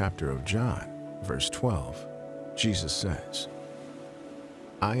 8th chapter of John, verse 12, Jesus says,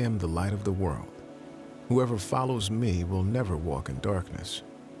 "I am the light of the world. Whoever follows me will never walk in darkness,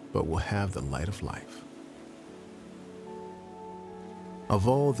 but will have the light of life. Of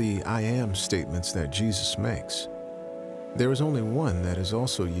all the I am statements that Jesus makes, there is only one that is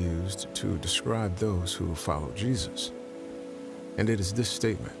also used to describe those who follow Jesus, and it is this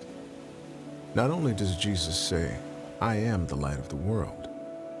statement. Not only does Jesus say, I am the light of the world,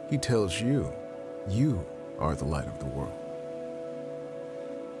 he tells you, you are the light of the world.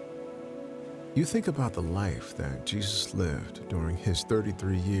 You think about the life that Jesus lived during his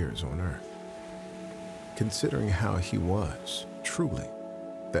 33 years on earth, considering how he was, truly,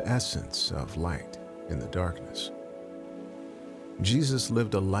 the essence of light in the darkness. Jesus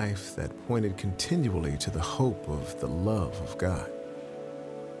lived a life that pointed continually to the hope of the love of God,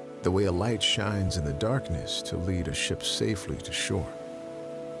 the way a light shines in the darkness to lead a ship safely to shore.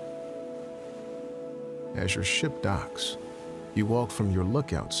 As your ship docks, you walk from your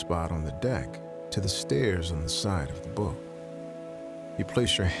lookout spot on the deck to the stairs on the side of the boat. You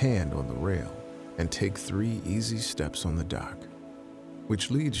place your hand on the rail and take 3 easy steps on the dock,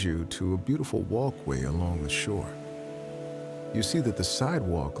 which leads you to a beautiful walkway along the shore. You see that the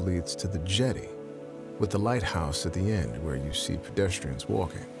sidewalk leads to the jetty, with the lighthouse at the end where you see pedestrians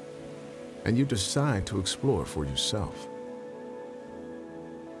walking, and you decide to explore for yourself.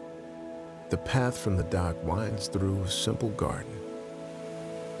 The path from the dock winds through a simple garden,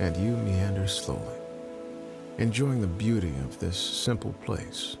 and you meander slowly, enjoying the beauty of this simple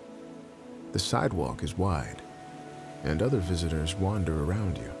place. The sidewalk is wide, and other visitors wander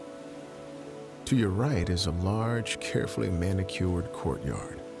around you. To your right is a large, carefully manicured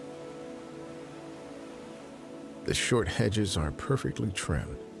courtyard. The short hedges are perfectly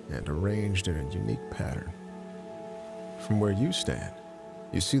trimmed and arranged in a unique pattern. From where you stand,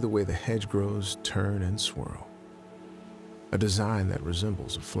 you see the way the hedgerows turn and swirl, a design that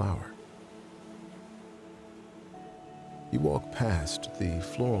resembles a flower. You walk past the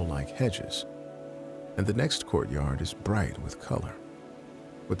floral-like hedges, and the next courtyard is bright with color,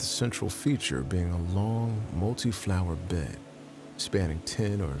 with the central feature being a long, multi-flower bed spanning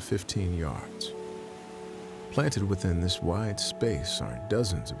 10 or 15 yards. Planted within this wide space are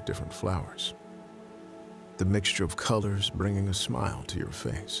dozens of different flowers, the mixture of colors bringing a smile to your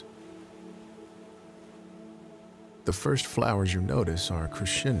face. The first flowers you notice are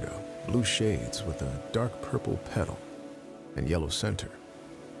crescendo, blue shades with a dark purple petal and yellow center.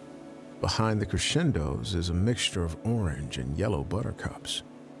 Behind the crescendos is a mixture of orange and yellow buttercups.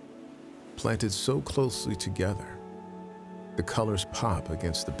 Planted so closely together, the colors pop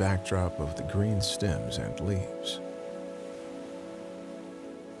against the backdrop of the green stems and leaves.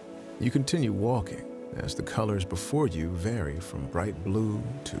 You continue walking as the colors before you vary from bright blue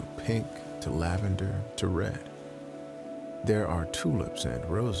to pink to lavender to red. There are tulips and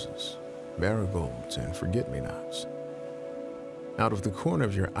roses, marigolds and forget-me-nots. Out of the corner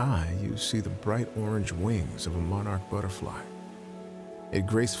of your eye, you see the bright orange wings of a monarch butterfly. It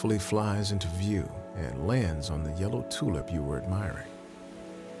gracefully flies into view and lands on the yellow tulip you were admiring.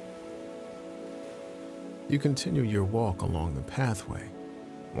 You continue your walk along the pathway,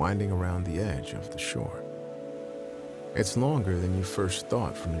 winding around the edge of the shore. It's longer than you first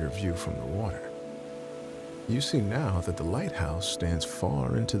thought from your view from the water. You see now that the lighthouse stands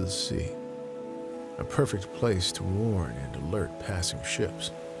far into the sea, a perfect place to warn and alert passing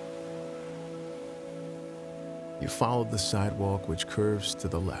ships. You follow the sidewalk, which curves to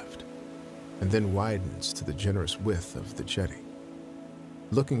the left and then widens to the generous width of the jetty.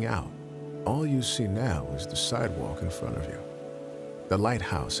 Looking out, all you see now is the sidewalk in front of you, the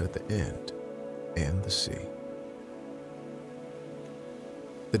lighthouse at the end, and the sea.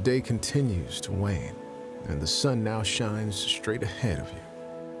 The day continues to wane, and the sun now shines straight ahead of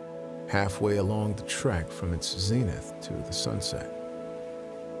you, halfway along the track from its zenith to the sunset.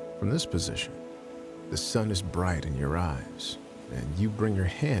 From this position, the sun is bright in your eyes, and you bring your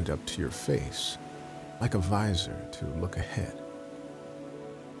hand up to your face like a visor to look ahead.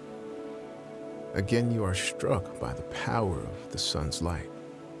 Again, you are struck by the power of the sun's light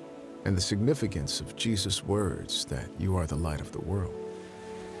and the significance of Jesus' words that you are the light of the world.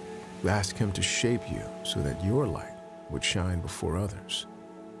 You ask him to shape you so that your light would shine before others,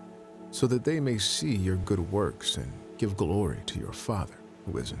 so that they may see your good works and give glory to your Father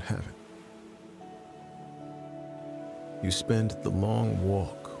who is in heaven. You spend the long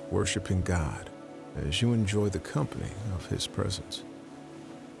walk worshiping God as you enjoy the company of his presence.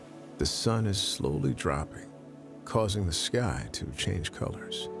 The sun is slowly dropping, causing the sky to change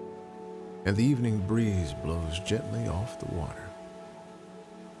colors, and the evening breeze blows gently off the water.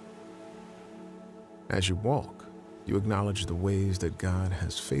 As you walk, You acknowledge the ways that God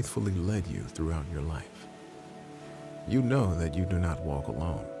has faithfully led you throughout your life. You know that you do not walk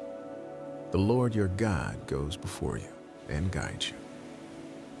alone. The Lord your God goes before you and guides you.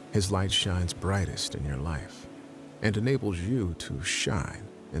 His light shines brightest in your life and enables you to shine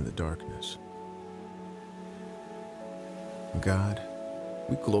in the darkness. God,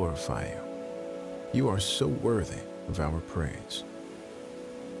 we glorify you. You are so worthy of our praise.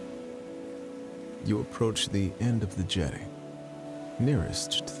 You approach the end of the jetty,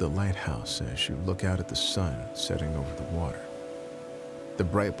 nearest to the lighthouse as you look out at the sun setting over the water. The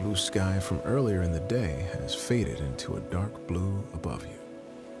bright blue sky from earlier in the day has faded into a dark blue above you.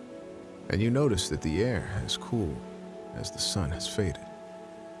 And you notice that the air has cooled as the sun has faded.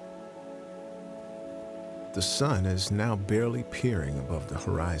 The sun is now barely peering above the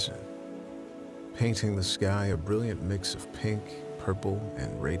horizon, painting the sky a brilliant mix of pink, purple,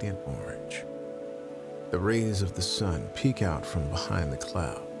 and radiant orange. The rays of the sun peek out from behind the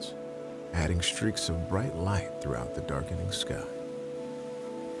clouds, adding streaks of bright light throughout the darkening sky.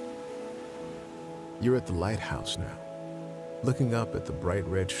 You're at the lighthouse now, looking up at the bright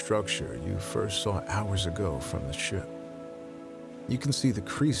red structure you first saw hours ago from the ship. You can see the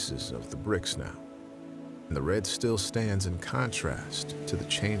creases of the bricks now, and the red still stands in contrast to the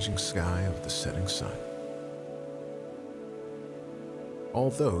changing sky of the setting sun.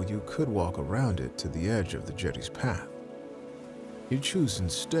 Although you could walk around it to the edge of the jetty's path, you choose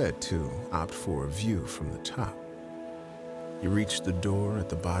instead to opt for a view from the top. You reach the door at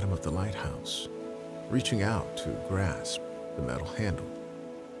the bottom of the lighthouse, reaching out to grasp the metal handle,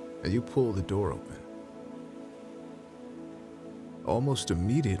 and you pull the door open. Almost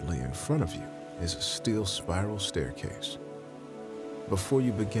immediately in front of you is a steel spiral staircase. Before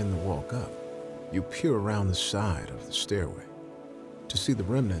you begin the walk up, you peer around the side of the stairway to see the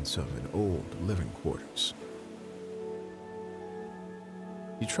remnants of an old living quarters.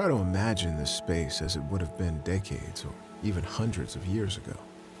 You try to imagine this space as it would have been decades or even hundreds of years ago.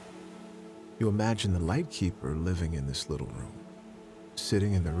 You imagine the lightkeeper living in this little room,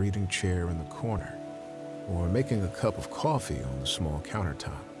 sitting in the reading chair in the corner, or making a cup of coffee on the small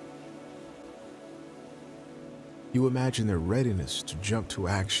countertop. You imagine their readiness to jump to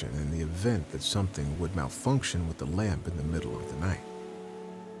action in the event that something would malfunction with the lamp in the middle of the night.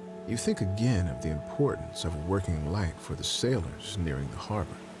 You think again of the importance of a working light for the sailors nearing the harbor.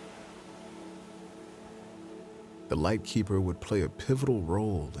 The lightkeeper would play a pivotal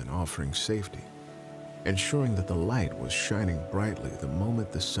role in offering safety, ensuring that the light was shining brightly the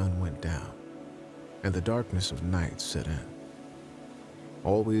moment the sun went down and the darkness of night set in,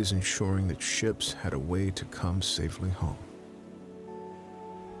 always ensuring that ships had a way to come safely home.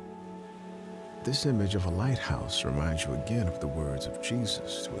 This image of a lighthouse reminds you again of the words of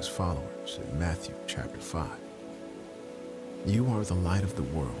Jesus to his followers in Matthew chapter 5. You are the light of the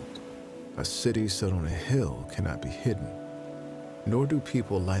world. A city set on a hill cannot be hidden, nor do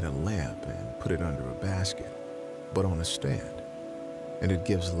people light a lamp and put it under a basket, but on a stand, and it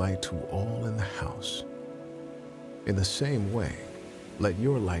gives light to all in the house. In the same way, let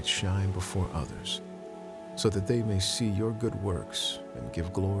your light shine before others, so that they may see your good works and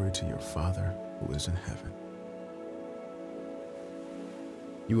give glory to your Father who is in heaven.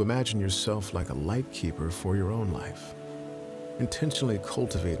 You imagine yourself like a light keeper for your own life, intentionally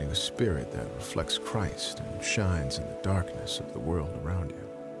cultivating a spirit that reflects Christ and shines in the darkness of the world around you.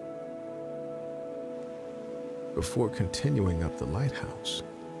 Before continuing up the lighthouse,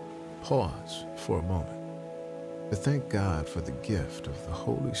 pause for a moment to thank God for the gift of the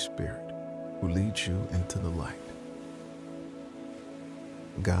Holy Spirit who leads you into the light.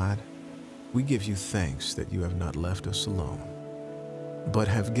 God, we give you thanks that you have not left us alone, but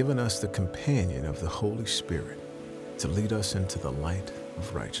have given us the companion of the Holy Spirit to lead us into the light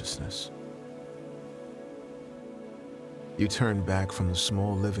of righteousness. You turn back from the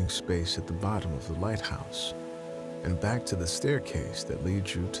small living space at the bottom of the lighthouse and back to the staircase that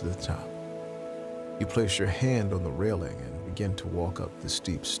leads you to the top. You place your hand on the railing and begin to walk up the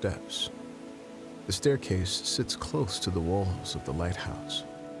steep steps. The staircase sits close to the walls of the lighthouse,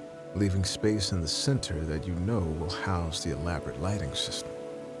 leaving space in the center that you know will house the elaborate lighting system.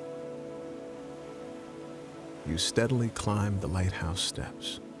 You steadily climb the lighthouse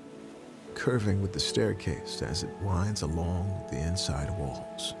steps, curving with the staircase as it winds along the inside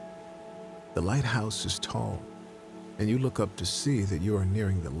walls. The lighthouse is tall, and you look up to see that you are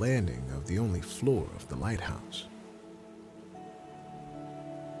nearing the landing of the only floor of the lighthouse.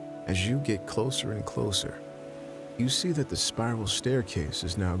 As you get closer and closer, you see that the spiral staircase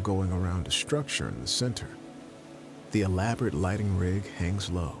is now going around a structure in the center. The elaborate lighting rig hangs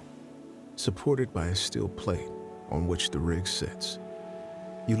low, supported by a steel plate on which the rig sits.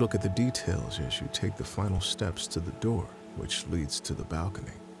 You look at the details as you take the final steps to the door, which leads to the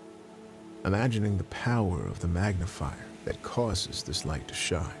balcony, imagining the power of the magnifier that causes this light to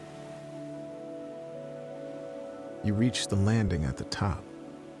shine. You reach the landing at the top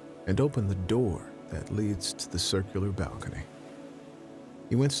and open the door that leads to the circular balcony.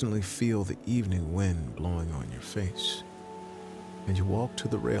 You instantly feel the evening wind blowing on your face, and you walk to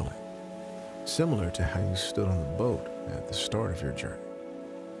the railing, similar to how you stood on the boat at the start of your journey.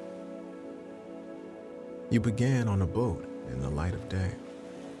 You began on a boat in the light of day,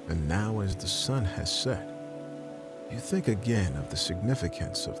 and now as the sun has set, you think again of the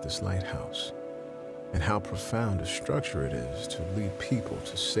significance of this lighthouse and how profound a structure it is to lead people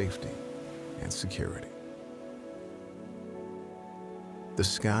to safety and security. The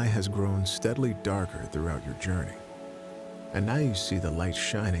sky has grown steadily darker throughout your journey, and now you see the light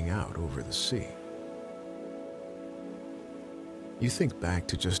shining out over the sea. You think back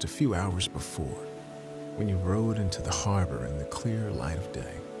to just a few hours before, when you rode into the harbor in the clear light of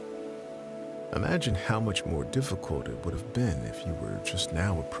day. Imagine how much more difficult it would have been if you were just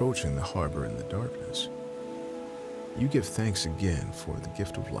now approaching the harbor in the darkness. You give thanks again for the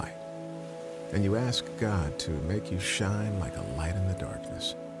gift of light, and you ask God to make you shine like a light in the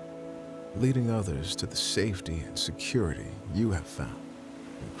darkness, leading others to the safety and security you have found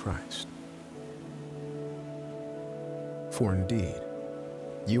in Christ. For indeed,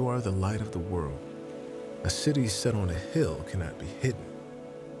 you are the light of the world. A city set on a hill cannot be hidden,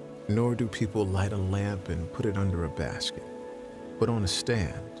 nor do people light a lamp and put it under a basket, but on a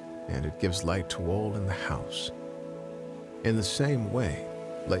stand, and it gives light to all in the house. In the same way,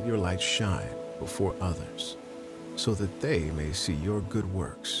 let your light shine before others, so that they may see your good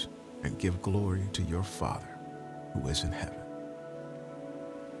works and give glory to your Father who is in heaven.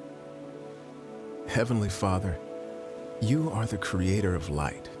 Heavenly Father, you are the creator of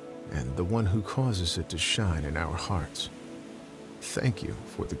light and the one who causes it to shine in our hearts. Thank you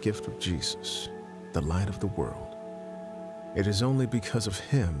for the gift of Jesus, the light of the world. It is only because of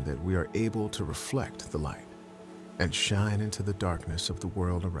him that we are able to reflect the light and shine into the darkness of the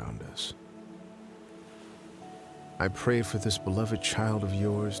world around us. I pray for this beloved child of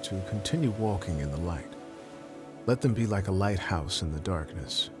yours to continue walking in the light. Let them be like a lighthouse in the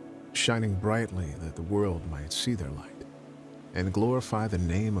darkness, shining brightly that the world might see their light, and glorify the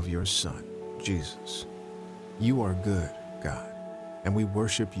name of your Son, Jesus. You are good, God, and we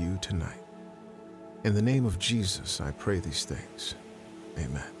worship you tonight. In the name of Jesus, I pray these things.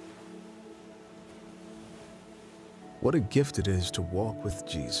 Amen. What a gift it is to walk with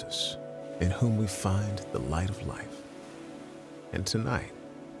Jesus, in whom we find the light of life. And tonight,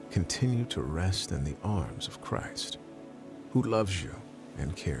 continue to rest in the arms of Christ, who loves you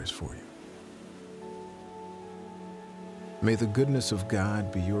and cares for you. May the goodness of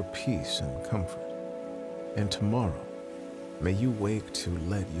God be your peace and comfort. And tomorrow, may you wake to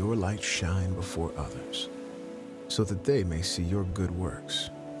let your light shine before others, so that they may see your good works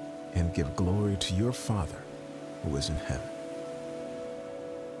and give glory to your Father who is in heaven.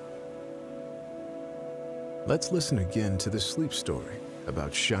 Let's listen again to this sleep story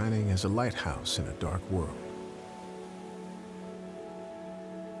about shining as a lighthouse in a dark world.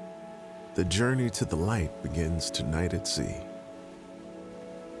 The journey to the light begins tonight at sea.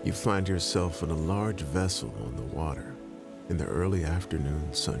 You find yourself in a large vessel on the water in the early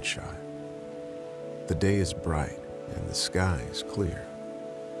afternoon sunshine. The day is bright and the sky is clear,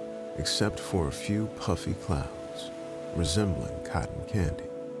 except for a few puffy clouds resembling cotton candy.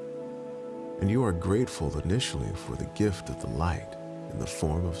 And you are grateful initially for the gift of the light in the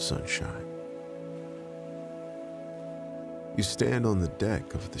form of sunshine. You stand on the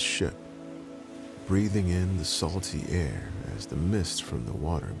deck of the ship, breathing in the salty air as the mist from the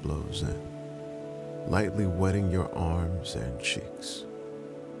water blows in, lightly wetting your arms and cheeks.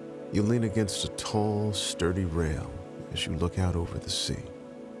 You lean against a tall, sturdy rail as you look out over the sea.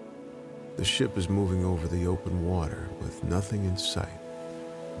 The ship is moving over the open water with nothing in sight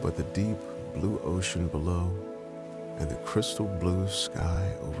but the deep blue ocean below and the crystal blue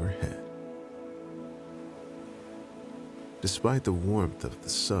sky overhead. Despite the warmth of the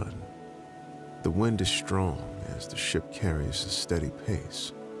sun, the wind is strong as the ship carries a steady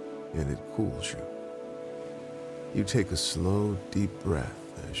pace, and it cools you. You take a slow, deep breath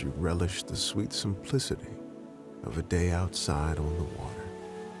as you relish the sweet simplicity of a day outside on the water,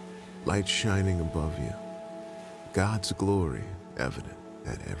 light shining above you, God's glory evident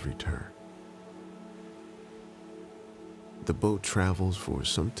at every turn. The boat travels for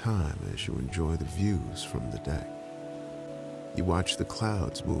some time as you enjoy the views from the deck. You watch the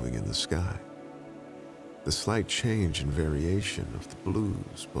clouds moving in the sky, the slight change and variation of the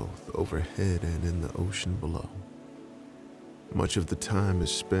blues both overhead and in the ocean below. Much of the time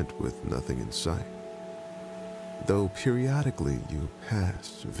is spent with nothing in sight, though periodically you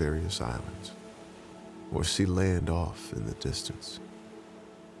pass various islands or see land off in the distance.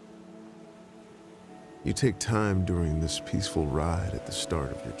 You take time during this peaceful ride at the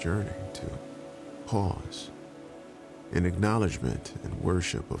start of your journey to pause in acknowledgement and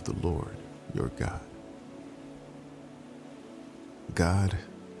worship of the Lord, your God. God,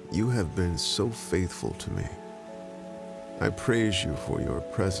 you have been so faithful to me. I praise you for your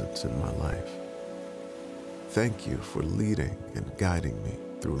presence in my life. Thank you for leading and guiding me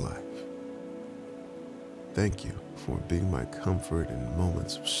through life. Thank you for being my comfort in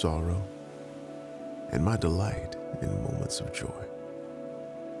moments of sorrow and my delight in moments of joy.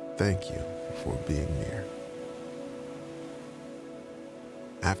 Thank you for being near.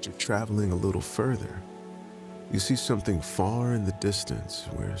 After traveling a little further, you see something far in the distance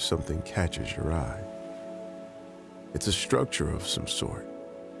where something catches your eye. It's a structure of some sort,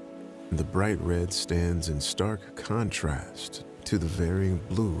 and the bright red stands in stark contrast to the varying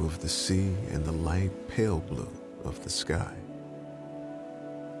blue of the sea and the light pale blue of the sky.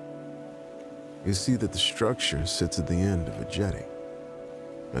 You see that the structure sits at the end of a jetty,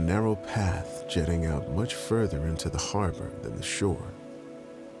 a narrow path jetting out much further into the harbor than the shore,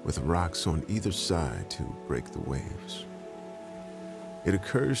 with rocks on either side to break the waves. It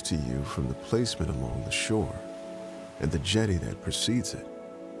occurs to you from the placement along the shore and the jetty that precedes it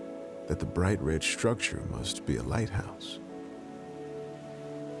that the bright red structure must be a lighthouse.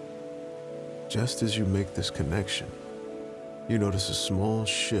 Just as you make this connection, you notice a small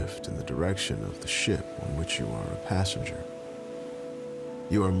shift in the direction of the ship on which you are a passenger.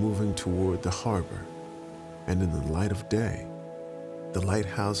 You are moving toward the harbor, and in the light of day, the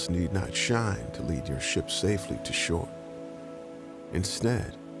lighthouse need not shine to lead your ship safely to shore.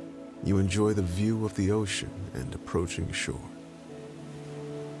 Instead, you enjoy the view of the ocean and approaching shore.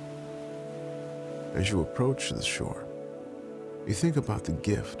 As you approach the shore, you think about the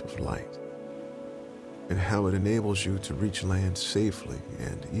gift of light and how it enables you to reach land safely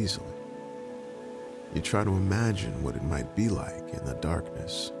and easily. You try to imagine what it might be like in the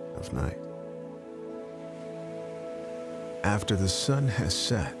darkness of night. After the sun has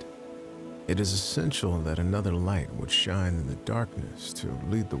set, it is essential that another light would shine in the darkness to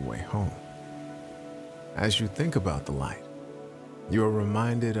lead the way home. As you think about the light, you are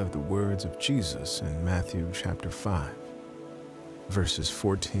reminded of the words of Jesus in Matthew chapter 5, verses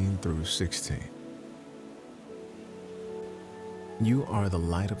 14 through 16. You are the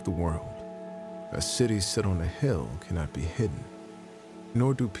light of the world. A city set on a hill cannot be hidden,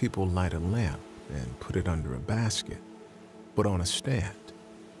 nor do people light a lamp and put it under a basket, but on a stand,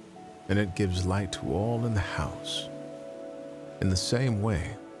 and it gives light to all in the house. In the same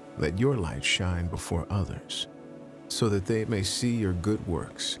way, let your light shine before others, so that they may see your good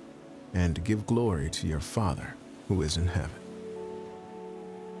works and give glory to your Father who is in heaven.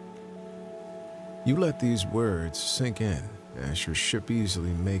 You let these words sink in as your ship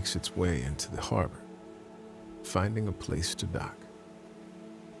easily makes its way into the harbor, finding a place to dock.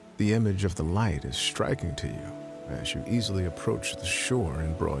 The image of the light is striking to you as you easily approach the shore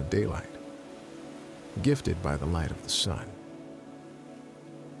in broad daylight, gifted by the light of the sun.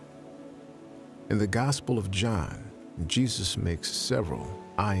 In the Gospel of John, Jesus makes several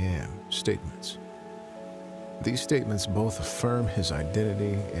I am statements. These statements both affirm his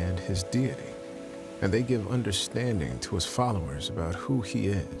identity and his deity, and they give understanding to his followers about who he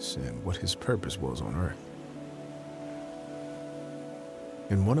is and what his purpose was on earth.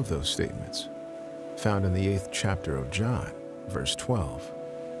 In one of those statements, found in the 8th chapter of John, verse 12,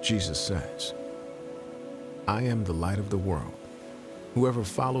 Jesus says, I am the light of the world. Whoever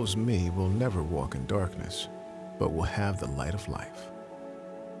follows me will never walk in darkness, but will have the light of life.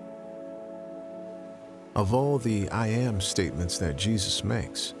 Of all the I am statements that Jesus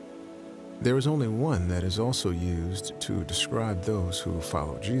makes, there is only one that is also used to describe those who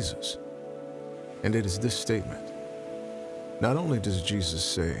follow Jesus, and it is this statement. Not only does Jesus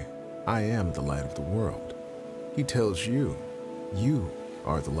say, I am the light of the world, he tells you, you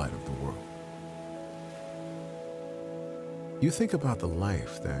are the light of the world. You think about the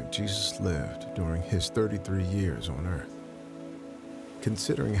life that Jesus lived during his 33 years on earth,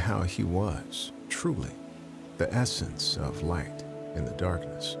 considering how he was, truly, the essence of light in the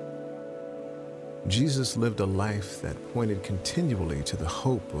darkness. Jesus lived a life that pointed continually to the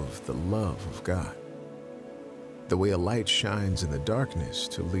hope of the love of God, the way a light shines in the darkness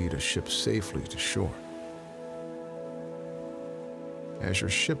to lead a ship safely to shore. As your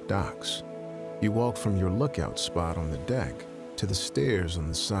ship docks, You walk from your lookout spot on the deck to the stairs on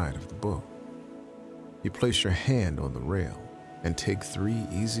the side of the boat. You place your hand on the rail and take 3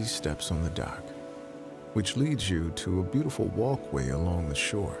 easy steps on the dock, which leads you to a beautiful walkway along the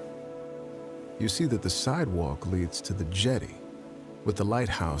shore. You see that the sidewalk leads to the jetty, with the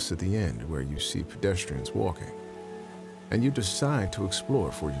lighthouse at the end where you see pedestrians walking, and you decide to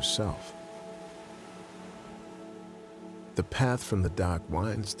explore for yourself. The path from the dock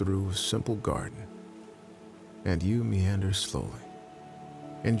winds through a simple garden, and you meander slowly,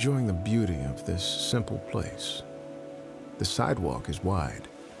 enjoying the beauty of this simple place. The sidewalk is wide,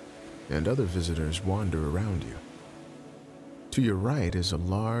 and other visitors wander around you. To your right is a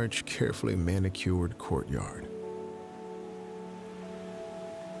large, carefully manicured courtyard.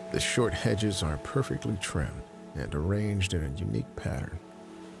 The short hedges are perfectly trimmed and arranged in a unique pattern.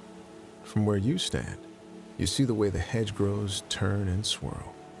 From where you stand, you see the way the hedgerows turn and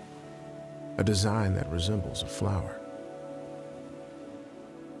swirl, a design that resembles a flower.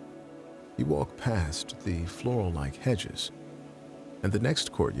 You walk past the floral-like hedges, and the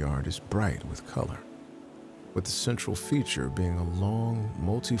next courtyard is bright with color, with the central feature being a long,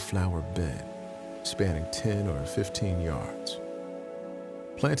 multi-flower bed spanning 10 or 15 yards.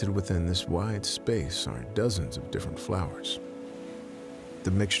 Planted within this wide space are dozens of different flowers,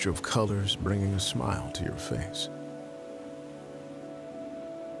 the mixture of colors bringing a smile to your face.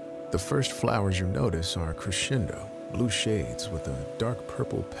 The first flowers you notice are crescendo, blue shades with a dark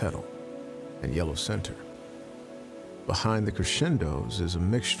purple petal and yellow center. Behind the crescendos is a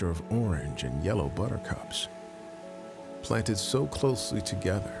mixture of orange and yellow buttercups. Planted so closely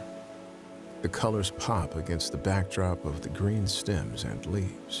together, the colors pop against the backdrop of the green stems and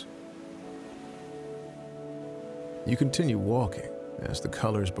leaves. You continue walking as the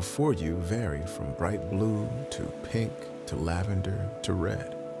colors before you vary from bright blue to pink to lavender to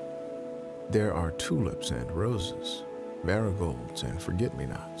red. There are tulips and roses, marigolds and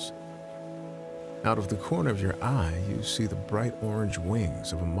forget-me-nots. Out of the corner of your eye, you see the bright orange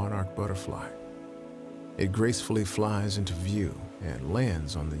wings of a monarch butterfly. It gracefully flies into view and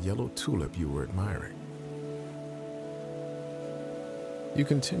lands on the yellow tulip you were admiring. You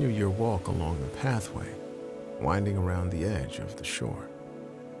continue your walk along the pathway, winding around the edge of the shore.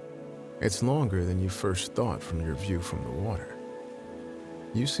 It's longer than you first thought from your view from the water.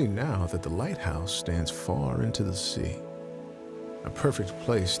 You see now that the lighthouse stands far into the sea, a perfect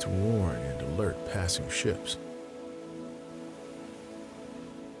place to warn and alert passing ships.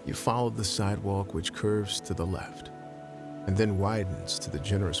 You follow the sidewalk, which curves to the left and then widens to the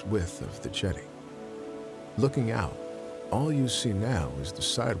generous width of the jetty. Looking out, all you see now is the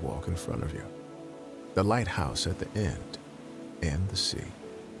sidewalk in front of you, the lighthouse at the end, and the sea.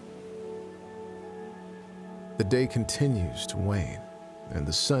 The day continues to wane, and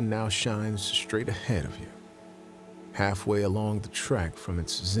the sun now shines straight ahead of you, halfway along the track from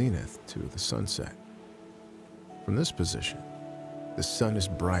its zenith to the sunset. From this position, the sun is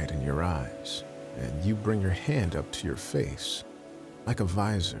bright in your eyes, and you bring your hand up to your face, like a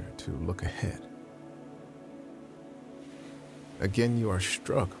visor to look ahead. Again, you are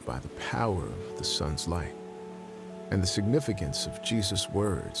struck by the power of the sun's light and the significance of Jesus'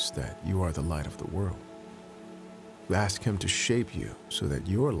 words that you are the light of the world. You ask him to shape you so that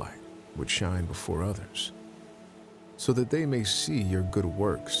your light would shine before others, so that they may see your good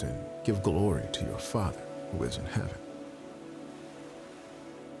works and give glory to your Father who is in heaven.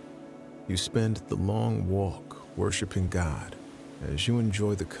 You spend the long walk worshiping God as you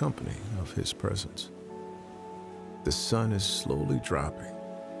enjoy the company of his presence. The sun is slowly dropping,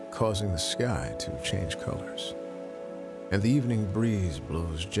 causing the sky to change colors, and the evening breeze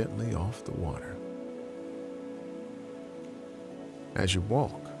blows gently off the water. As you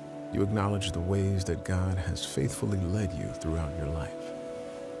walk, you acknowledge the ways that God has faithfully led you throughout your life.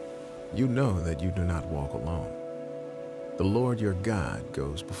 You know that you do not walk alone. The Lord your God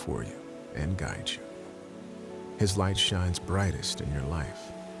goes before you and guides you. His light shines brightest in your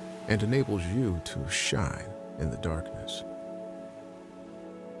life and enables you to shine in the darkness.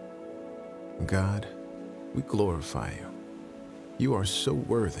 God, we glorify you. You are so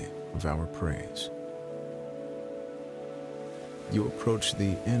worthy of our praise. You approach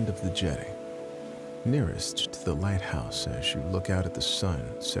the end of the jetty, nearest to the lighthouse as you look out at the sun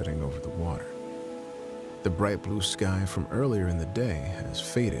setting over the water. The bright blue sky from earlier in the day has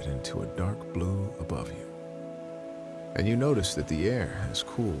faded into a dark blue above you, and you notice that the air has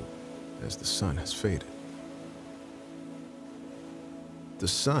cooled as the sun has faded. The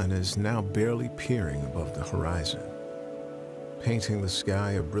sun is now barely peering above the horizon, painting the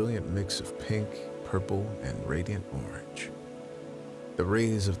sky a brilliant mix of pink, purple, and radiant orange. The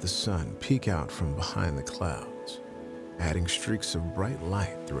rays of the sun peek out from behind the clouds, adding streaks of bright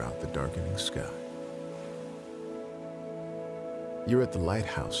light throughout the darkening sky. You're at the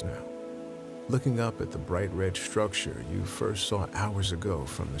lighthouse now, looking up at the bright red structure you first saw hours ago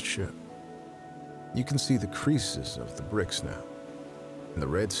from the ship. You can see the creases of the bricks now, and the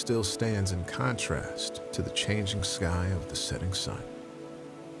red still stands in contrast to the changing sky of the setting sun.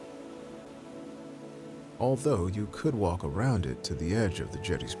 Although you could walk around it to the edge of the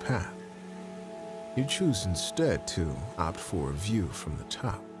jetty's path, you choose instead to opt for a view from the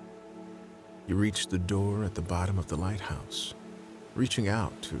top. You reach the door at the bottom of the lighthouse, reaching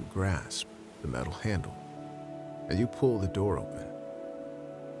out to grasp the metal handle, and you pull the door open.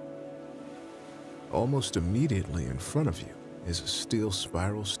 Almost immediately in front of you is a steel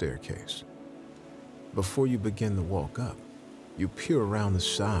spiral staircase. Before you begin the walk up, you peer around the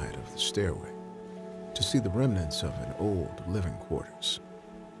side of the stairway to see the remnants of an old living quarters.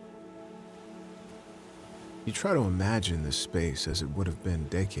 You try to imagine this space as it would have been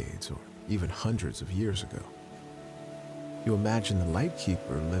decades or even hundreds of years ago. You imagine the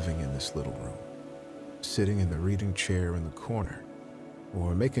lightkeeper living in this little room, sitting in the reading chair in the corner,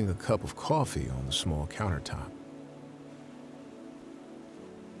 or making a cup of coffee on the small countertop.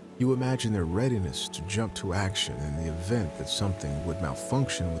 You imagine their readiness to jump to action in the event that something would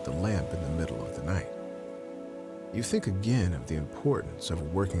malfunction with the lamp in the middle of the night. You think again of the importance of a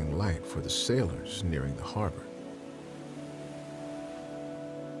working light for the sailors nearing the harbor.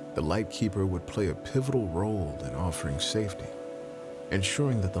 The lightkeeper would play a pivotal role in offering safety,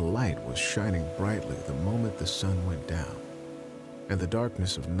 ensuring that the light was shining brightly the moment the sun went down and the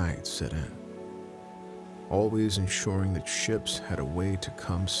darkness of night set in, always ensuring that ships had a way to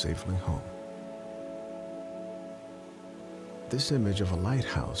come safely home. This image of a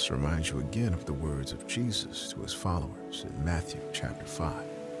lighthouse reminds you again of the words of Jesus to his followers in Matthew chapter 5.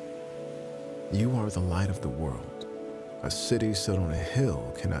 You are the light of the world. A city set on a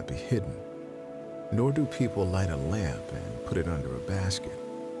hill cannot be hidden, nor do people light a lamp and put it under a basket,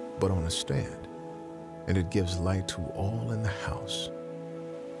 but on a stand, and it gives light to all in the house.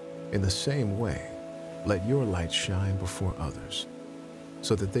 In the same way, let your light shine before others,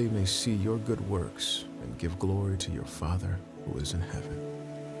 so that they may see your good works and give glory to your Father who is in heaven.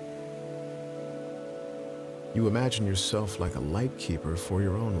 You imagine yourself like a light keeper for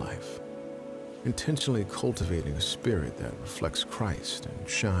your own life, intentionally cultivating a spirit that reflects Christ and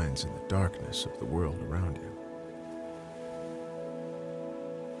shines in the darkness of the world around you.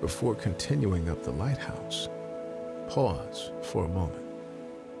 Before continuing up the lighthouse, pause for a moment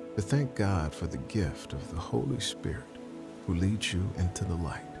to thank God for the gift of the Holy Spirit who leads you into the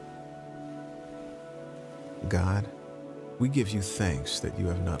light. God, we give you thanks that you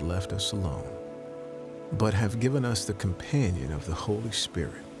have not left us alone, but have given us the companion of the Holy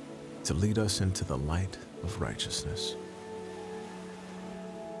Spirit to lead us into the light of righteousness.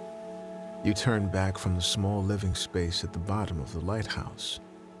 You turn back from the small living space at the bottom of the lighthouse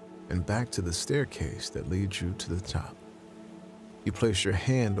and back to the staircase that leads you to the top. You place your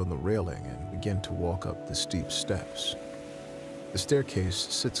hand on the railing and begin to walk up the steep steps. The staircase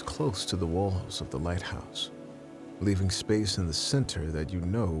sits close to the walls of the lighthouse, leaving space in the center that you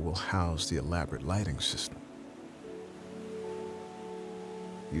know will house the elaborate lighting system.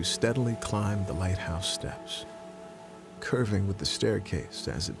 You steadily climb the lighthouse steps, curving with the staircase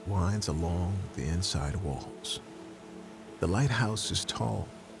as it winds along the inside walls. The lighthouse is tall,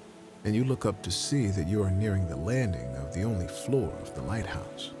 and you look up to see that you are nearing the landing of the only floor of the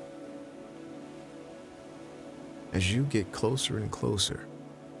lighthouse. As you get closer and closer,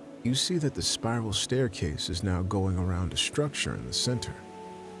 you see that the spiral staircase is now going around a structure in the center.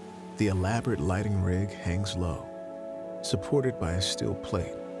 The elaborate lighting rig hangs low, supported by a steel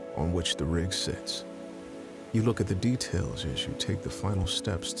plate on which the rig sits. You look at the details as you take the final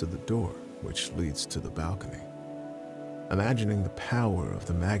steps to the door, which leads to the balcony, imagining the power of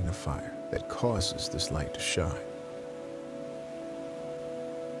the magnifier that causes this light to shine.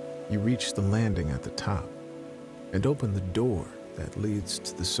 You reach the landing at the top and open the door that leads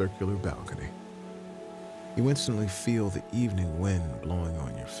to the circular balcony. You instantly feel the evening wind blowing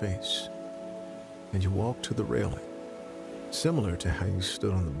on your face, and you walk to the railing, similar to how you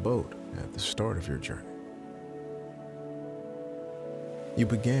stood on the boat at the start of your journey. You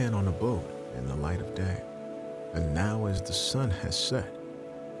began on a boat in the light of day, and now as the sun has set,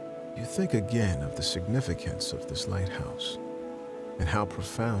 you think again of the significance of this lighthouse and how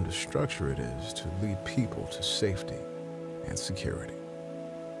profound a structure it is to lead people to safety and security.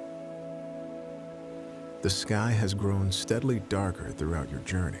 The sky has grown steadily darker throughout your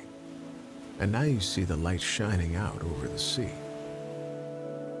journey, and now you see the light shining out over the sea,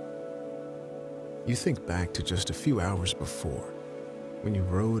 You think back to just a few hours before, when you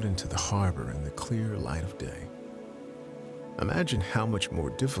rode into the harbor in the clear light of day. Imagine how much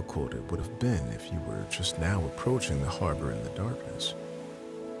more difficult it would have been if you were just now approaching the harbor in the darkness.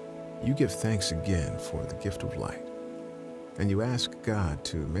 You give thanks again for the gift of light, and you ask God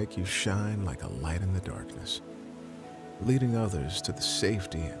to make you shine like a light in the darkness, leading others to the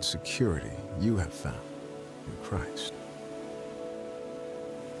safety and security you have found in Christ.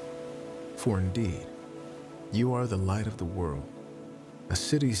 For indeed, you are the light of the world. A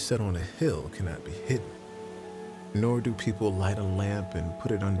city set on a hill cannot be hidden, nor do people light a lamp and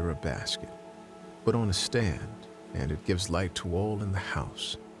put it under a basket, but on a stand, and it gives light to all in the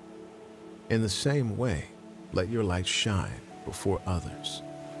house. In the same way, let your light shine before others,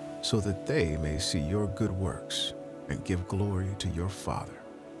 so that they may see your good works and give glory to your Father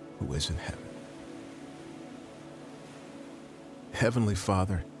who is in heaven. Heavenly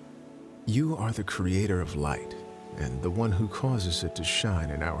Father, you are the creator of light and the one who causes it to shine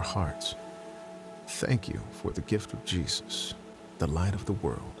in our hearts. Thank you for the gift of Jesus, the light of the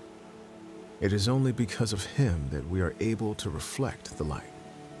world. It is only because of him that we are able to reflect the light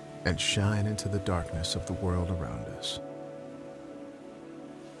and shine into the darkness of the world around us.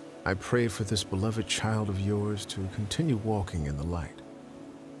 I pray for this beloved child of yours to continue walking in the light.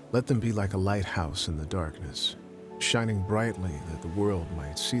 Let them be like a lighthouse in the darkness, shining brightly that the world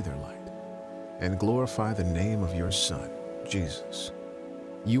might see their light and glorify the name of your Son, Jesus.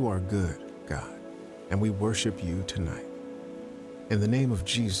 You are good, God, and we worship you tonight. In the name of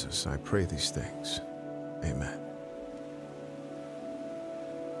Jesus, I pray these things. Amen.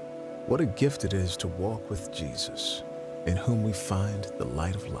 What a gift it is to walk with Jesus, in whom we find the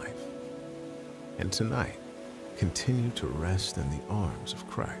light of life. And tonight, continue to rest in the arms of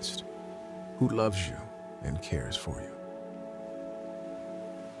Christ, who loves you and cares for you.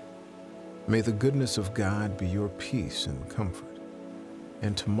 May the goodness of God be your peace and comfort.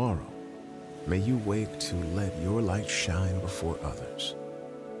 And tomorrow, may you wake to let your light shine before others,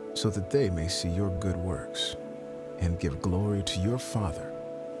 so that they may see your good works and give glory to your Father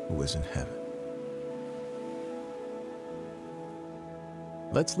who is in heaven.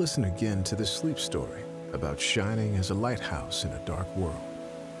 Let's listen again to this sleep story about shining as a lighthouse in a dark world.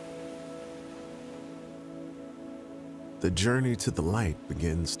 The journey to the light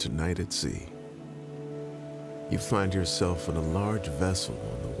begins tonight at sea. You find yourself in a large vessel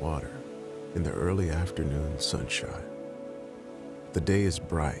on the water in the early afternoon sunshine. The day is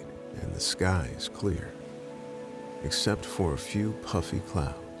bright and the sky is clear, except for a few puffy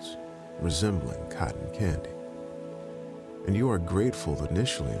clouds resembling cotton candy. And you are grateful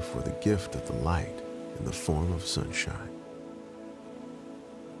initially for the gift of the light in the form of sunshine.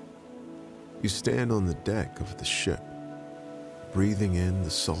 You stand on the deck of the ship, breathing in the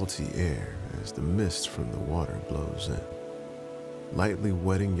salty air as the mist from the water blows in, lightly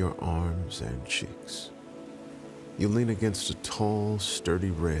wetting your arms and cheeks. You lean against a tall,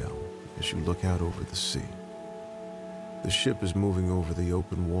 sturdy rail as you look out over the sea. The ship is moving over the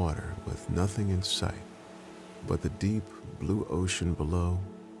open water with nothing in sight but the deep blue ocean below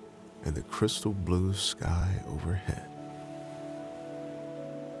and the crystal blue sky overhead.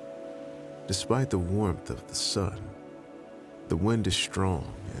 Despite the warmth of the sun, the wind is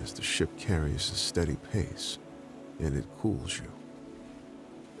strong as the ship carries a steady pace, and it cools you.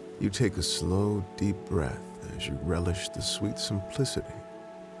 You take a slow, deep breath as you relish the sweet simplicity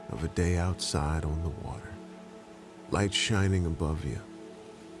of a day outside on the water. Light shining above you,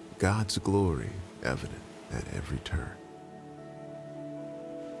 God's glory evident at every turn.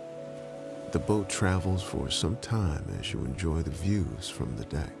 The boat travels for some time as you enjoy the views from the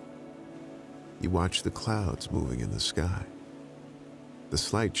deck. You watch the clouds moving in the sky, the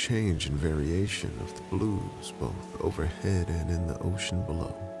slight change and variation of the blues both overhead and in the ocean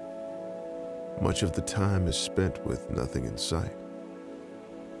below. Much of the time is spent with nothing in sight,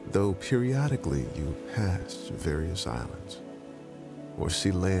 though periodically you pass various islands or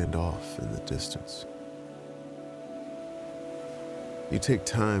see land off in the distance. You take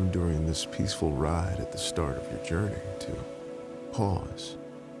time during this peaceful ride at the start of your journey to pause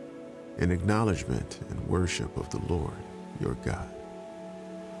in acknowledgement and worship of the Lord, your God.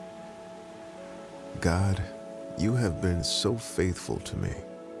 God, you have been so faithful to me.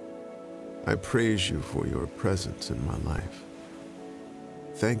 I praise you for your presence in my life.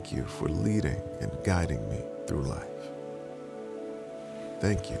 Thank you for leading and guiding me through life.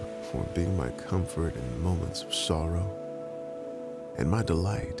 Thank you for being my comfort in moments of sorrow and my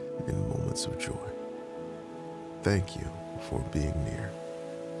delight in moments of joy. Thank you for being near.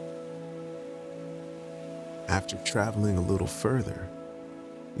 After traveling a little further,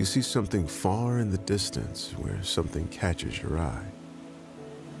 you You see something far in the distance where something catches your eye.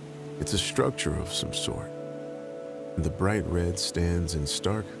 It's a structure of some sort, and the bright red stands in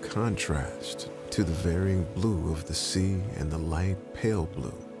stark contrast to the varying blue of the sea and the light pale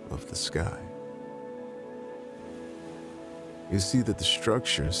blue of the sky. You see that the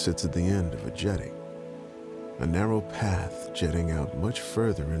structure sits at the end of a jetty, a narrow path jetting out much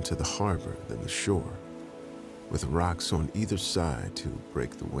further into the harbor than the shore, with rocks on either side to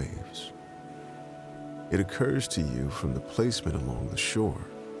break the waves. It occurs to you from the placement along the shore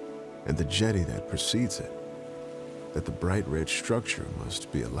and the jetty that precedes it that the bright red structure must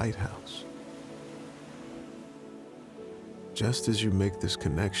be a lighthouse. Just as you make this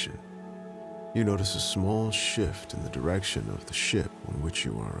connection, you notice a small shift in the direction of the ship on which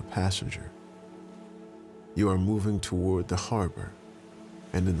you are a passenger. You are moving toward the harbor,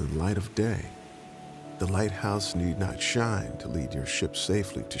 and in the light of day, the lighthouse need not shine to lead your ship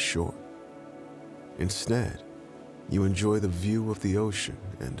safely to shore. Instead, you enjoy the view of the ocean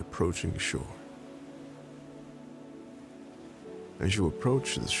and approaching shore. As you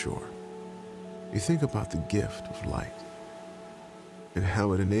approach the shore, you think about the gift of light and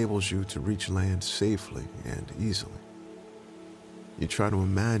how it enables you to reach land safely and easily. You try to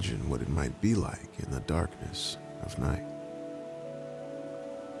imagine what it might be like in the darkness of night.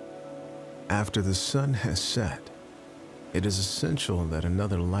 After the sun has set, it is essential that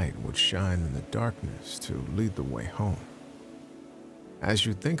another light would shine in the darkness to lead the way home. As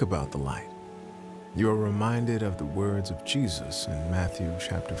you think about the light, you are reminded of the words of Jesus in Matthew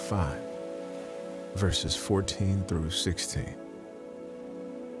chapter 5, verses 14 through 16.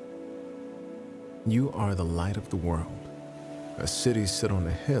 You are the light of the world. A city set on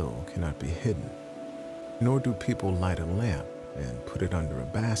a hill cannot be hidden, nor do people light a lamp and put it under a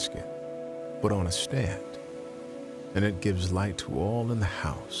basket, but on a stand, and it gives light to all in the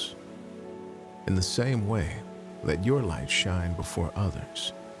house. In the same way, let your light shine before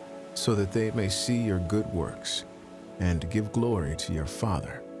others, so that they may see your good works and give glory to your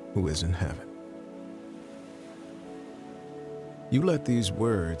Father who is in heaven. You let these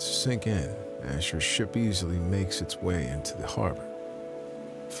words sink in as your ship easily makes its way into the harbor,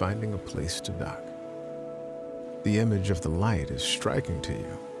 finding a place to dock. The image of the light is striking to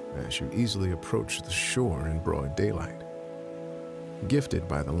you as you easily approach the shore in broad daylight, gifted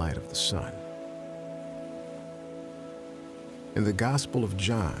by the light of the sun. In the Gospel of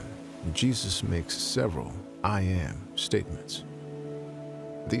John, Jesus makes several "I am" statements.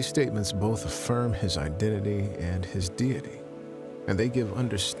 These statements both affirm his identity and his deity, and they give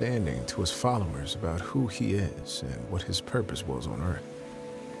understanding to his followers about who he is and what his purpose was on earth.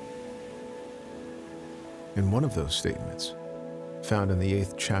 In one of those statements, found in the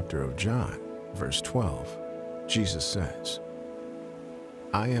 8th chapter of John, verse 12, Jesus says,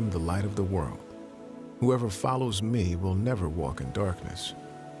 "I am the light of the world. Whoever follows me will never walk in darkness,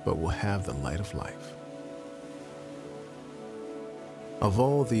 but will have the light of life." Of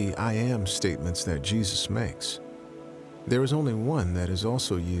all the "I am" statements that Jesus makes, there is only one that is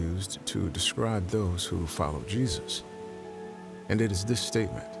also used to describe those who follow Jesus, and it is this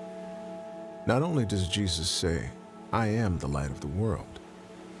statement. Not only does Jesus say, "I am the light of the world,"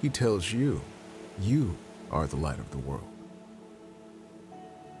 he tells you, you are the light of the world.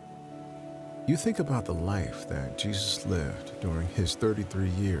 You think about the life that Jesus lived during his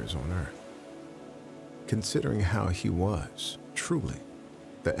 33 years on earth, considering how he was, truly,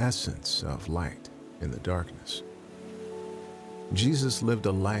 the essence of light in the darkness. Jesus lived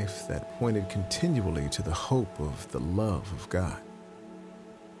a life that pointed continually to the hope of the love of God,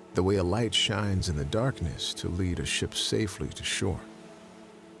 the way a light shines in the darkness to lead a ship safely to shore.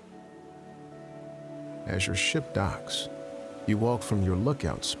 As your ship docks, you walk from your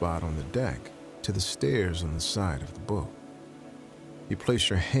lookout spot on the deck to the stairs on the side of the boat. You place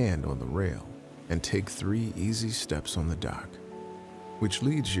your hand on the rail and take 3 easy steps on the dock, which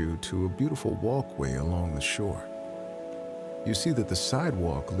leads you to a beautiful walkway along the shore. You see that the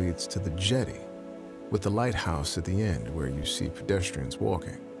sidewalk leads to the jetty, with the lighthouse at the end where you see pedestrians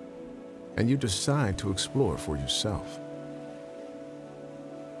walking, and you decide to explore for yourself.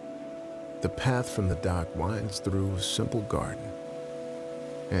 The path from the dock winds through a simple garden,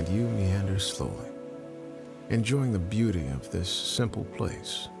 and you meander slowly, enjoying the beauty of this simple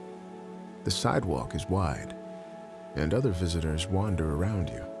place. The sidewalk is wide, and other visitors wander around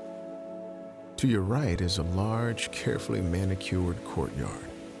you. To your right is a large, carefully manicured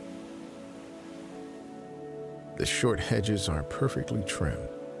courtyard. The short hedges are perfectly trimmed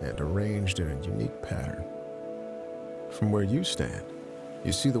and arranged in a unique pattern. From where you stand,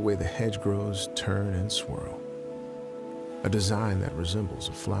 you see the way the hedgerows turn and swirl. a design that resembles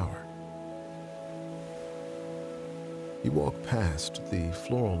a flower. You walk past the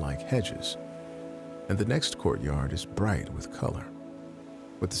floral-like hedges, and the next courtyard is bright with color,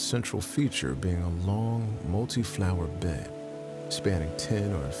 with the central feature being a long, multi-flower bed spanning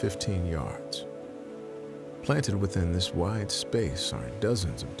 10 or 15 yards. Planted within this wide space are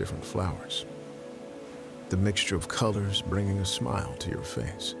dozens of different flowers, the mixture of colors bringing a smile to your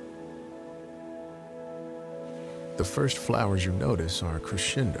face. The first flowers you notice are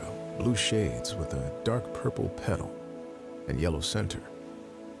crescendo, blue shades with a dark purple petal and yellow center.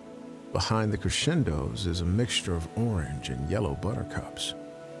 Behind the crescendos is a mixture of orange and yellow buttercups.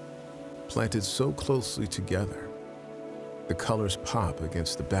 Planted so closely together, the colors pop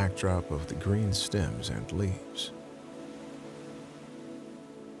against the backdrop of the green stems and leaves.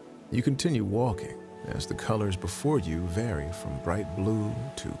 You continue walking as the colors before you vary from bright blue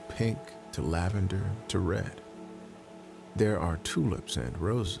to pink to lavender to red. There are tulips and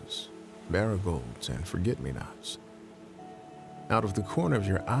roses, marigolds and forget-me-nots. Out of the corner of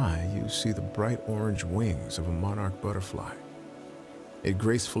your eye, you see the bright orange wings of a monarch butterfly. It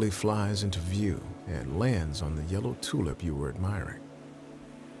gracefully flies into view and lands on the yellow tulip you were admiring.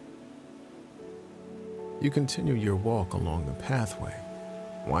 You continue your walk along the pathway,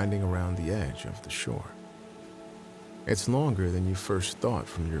 winding around the edge of the shore. It's longer than you first thought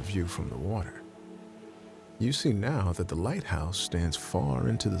from your view from the water. You see now that the lighthouse stands far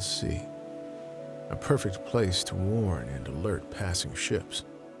into the sea, a perfect place to warn and alert passing ships.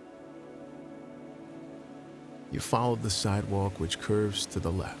 You follow the sidewalk which curves to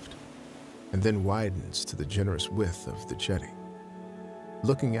the left and then widens to the generous width of the jetty.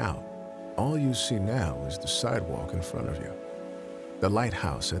 Looking out, all you see now is the sidewalk in front of you, the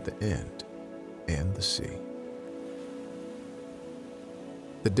lighthouse at the end, and the sea.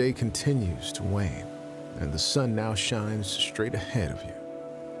 The day continues to wane, and the sun now shines straight ahead of you,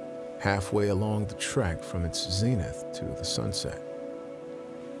 halfway along the trek from its zenith to the sunset.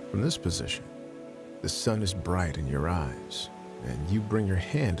 From this position, the sun is bright in your eyes, and you bring your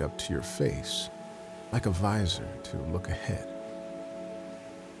hand up to your face like a visor to look ahead.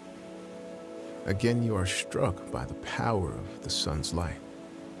 Again, you are struck by the power of the sun's light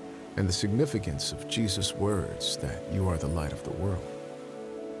and the significance of Jesus' words that you are the light of the world.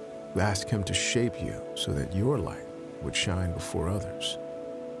 You ask him to shape you so that your light would shine before others,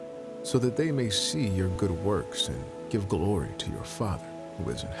 so that they may see your good works and give glory to your Father who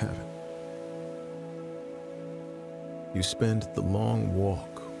is in heaven. You spend the long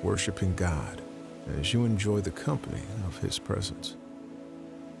walk worshiping God as you enjoy the company of his presence.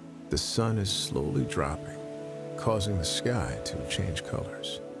 The sun is slowly dropping, causing the sky to change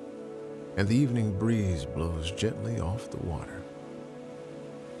colors, and the evening breeze blows gently off the water.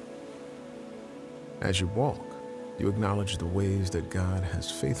 As you walk, you acknowledge the ways that God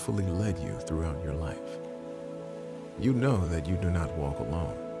has faithfully led you throughout your life. You know that you do not walk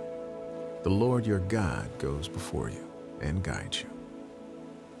alone. The Lord your God goes before you and guides you.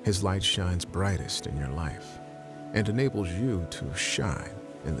 His light shines brightest in your life and enables you to shine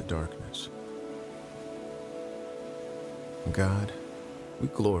in the darkness. God, we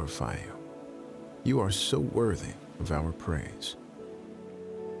glorify you. You are so worthy of our praise.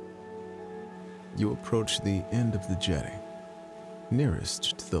 You approach the end of the jetty,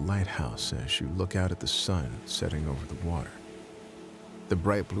 nearest to the lighthouse as you look out at the sun setting over the water. The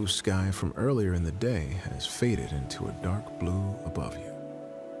bright blue sky from earlier in the day has faded into a dark blue above you,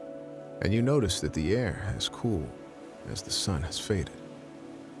 and you notice that the air has cooled as the sun has faded.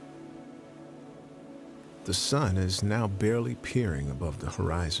 The sun is now barely peering above the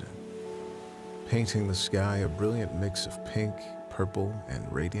horizon, painting the sky a brilliant mix of pink, purple, and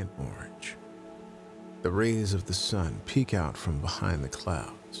radiant orange. The rays of the sun peek out from behind the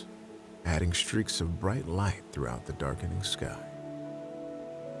clouds, adding streaks of bright light throughout the darkening sky.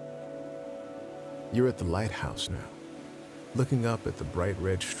 You're at the lighthouse now, looking up at the bright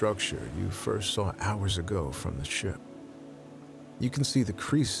red structure you first saw hours ago from the ship. You can see the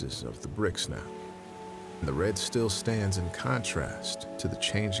creases of the bricks now, and the red still stands in contrast to the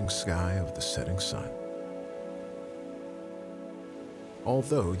changing sky of the setting sun.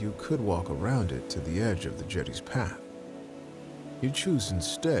 Although you could walk around it to the edge of the jetty's path, you choose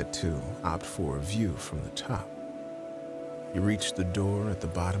instead to opt for a view from the top. You reach the door at the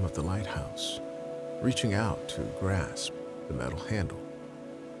bottom of the lighthouse, reaching out to grasp the metal handle,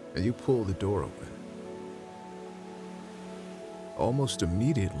 and you pull the door open. Almost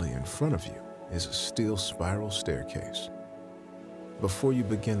immediately in front of you is a steel spiral staircase. Before you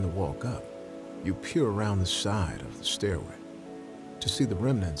begin the walk up, you peer around the side of the stairway to see the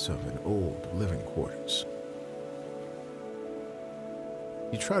remnants of an old living quarters.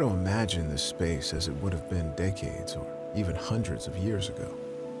 You try to imagine this space as it would have been decades or even hundreds of years ago.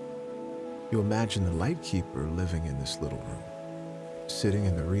 You imagine the light keeper living in this little room, sitting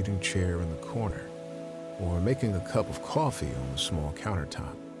in the reading chair in the corner, or making a cup of coffee on the small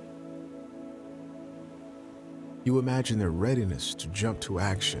countertop. You imagine their readiness to jump to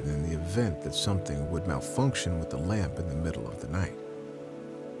action in the event that something would malfunction with the lamp in the middle of the night.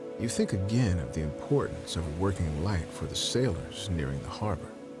 You think again of the importance of a working light for the sailors nearing the harbor.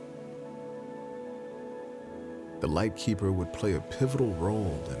 The light keeper would play a pivotal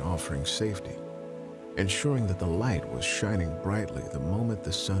role in offering safety, ensuring that the light was shining brightly the moment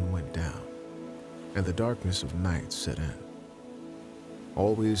the sun went down and the darkness of night set in,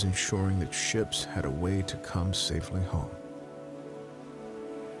 always ensuring that ships had a way to come safely home.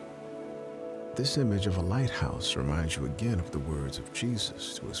 This image of a lighthouse reminds you again of the words of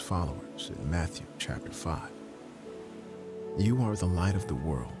Jesus to his followers in Matthew chapter 5. You are the light of the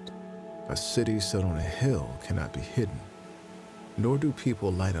world. A city set on a hill cannot be hidden, nor do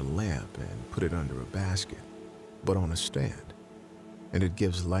people light a lamp and put it under a basket, but on a stand, and it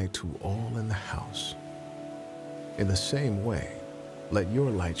gives light to all in the house. In the same way, let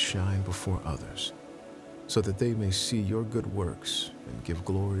your light shine before others, so that they may see your good works and give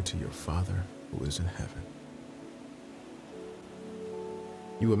glory to your Father who is in heaven.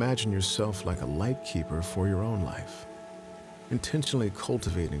 You imagine yourself like a light keeper for your own life, intentionally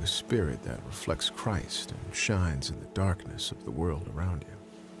cultivating a spirit that reflects Christ and shines in the darkness of the world around you.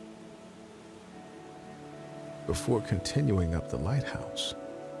 Before continuing up the lighthouse,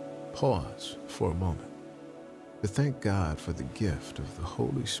 pause for a moment to thank God for the gift of the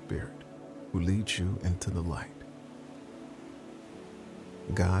Holy Spirit who leads you into the light.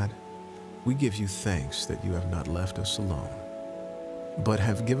 God, we give you thanks that you have not left us alone, but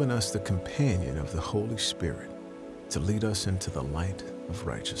have given us the companion of the Holy Spirit to lead us into the light of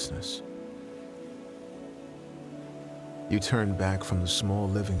righteousness. You turn back from the small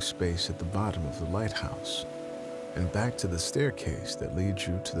living space at the bottom of the lighthouse and back to the staircase that leads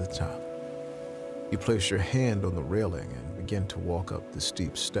you to the top. You place your hand on the railing and begin to walk up the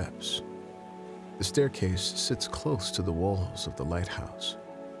steep steps. The staircase sits close to the walls of the lighthouse,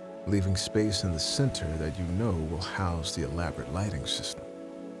 leaving space in the center that you know will house the elaborate lighting system.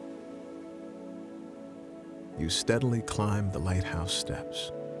 You steadily climb the lighthouse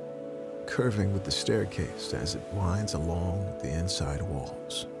steps, curving with the staircase as it winds along the inside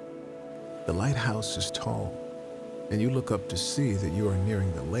walls. The lighthouse is tall, and you look up to see that you are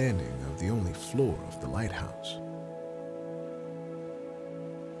nearing the landing of the only floor of the lighthouse.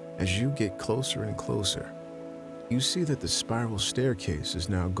 As you get closer and closer, you see that the spiral staircase is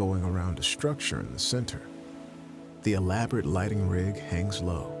now going around a structure in the center. The elaborate lighting rig hangs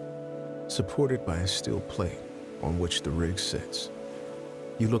low, supported by a steel plate on which the rig sits.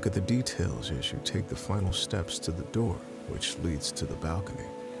 You look at the details as you take the final steps to the door, which leads to the balcony,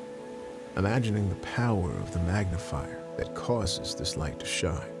 imagining the power of the magnifier that causes this light to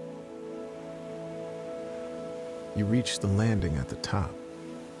shine. You reach the landing at the top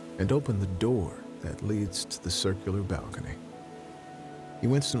and open the door that leads to the circular balcony.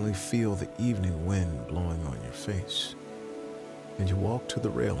 You instantly feel the evening wind blowing on your face, and you walk to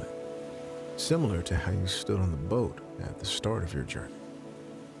the railing, similar to how you stood on the boat at the start of your journey.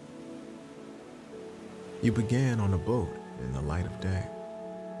 You began on a boat in the light of day,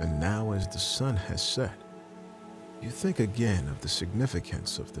 and now as the sun has set, you think again of the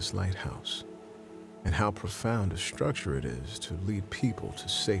significance of this lighthouse and how profound a structure it is to lead people to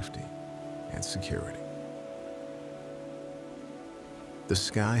safety and security. The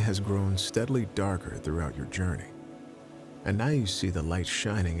sky has grown steadily darker throughout your journey, and now you see the light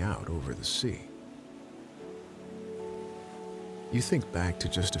shining out over the sea. You think back to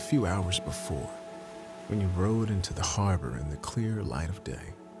just a few hours before, when you rode into the harbor in the clear light of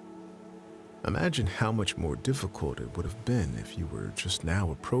day. Imagine how much more difficult it would have been if you were just now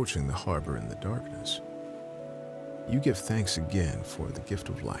approaching the harbor in the darkness. You give thanks again for the gift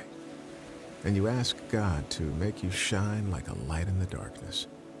of light, and you ask God to make you shine like a light in the darkness,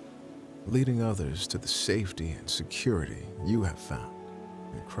 leading others to the safety and security you have found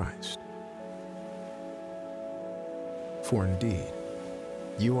in Christ. For indeed,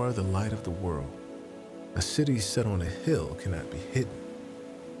 you are the light of the world. A city set on a hill cannot be hidden,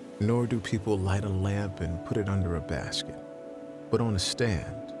 nor do people light a lamp and put it under a basket, but on a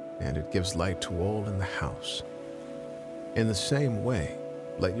stand, and it gives light to all in the house. In the same way,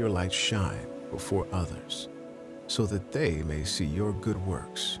 let your light shine before others, so that they may see your good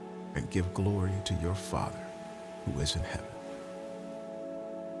works and give glory to your Father who is in heaven.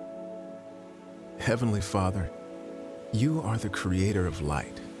 Heavenly Father, You are the creator of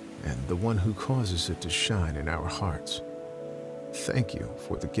light and the one who causes it to shine in our hearts. Thank you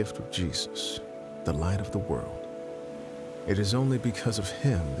for the gift of Jesus, the light of the world. It is only because of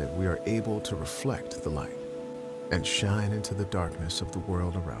him that we are able to reflect the light and shine into the darkness of the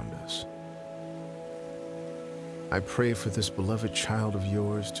world around us. I pray for this beloved child of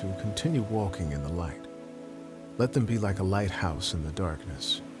yours to continue walking in the light. Let them be like a lighthouse in the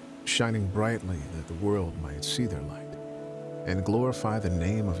darkness, shining brightly that the world might see their light, and glorify the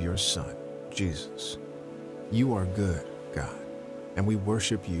name of your Son, Jesus. You are good, God, and we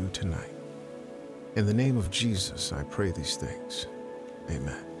worship you tonight. In the name of Jesus, I pray these things.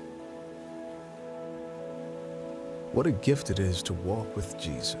 Amen. What a gift it is to walk with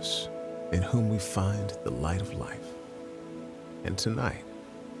Jesus, in whom we find the light of life. And tonight,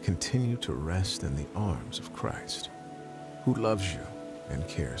 continue to rest in the arms of Christ, who loves you and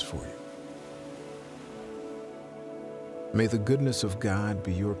cares for you. May the goodness of God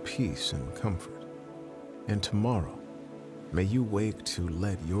be your peace and comfort. And tomorrow, may you wake to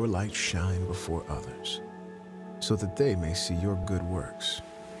let your light shine before others, so that they may see your good works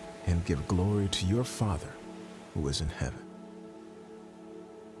and give glory to your Father who is in heaven.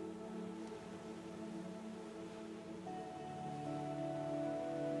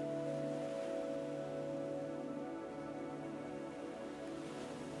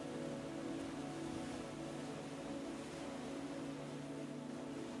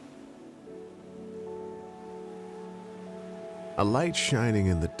 A light shining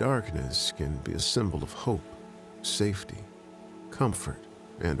in the darkness can be a symbol of hope, safety, comfort,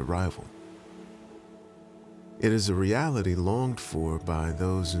 and arrival. It is a reality longed for by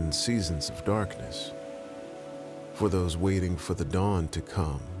those in seasons of darkness, for those waiting for the dawn to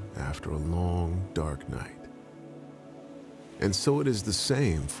come after a long, dark night. And so it is the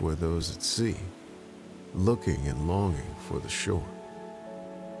same for those at sea, looking and longing for the shore.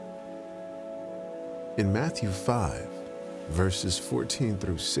 In Matthew 5, verses 14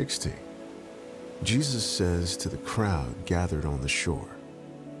 through 16, Jesus says to the crowd gathered on the shore,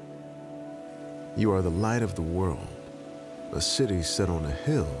 "You are the light of the world. A city set on a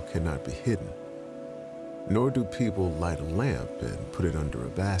hill cannot be hidden. Nor do people light a lamp and put it under a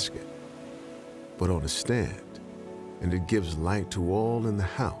basket, but on a stand, and it gives light to all in the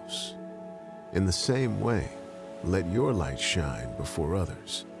house. In the same way, let your light shine before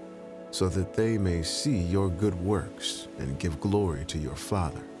others, so that they may see your good works and give glory to your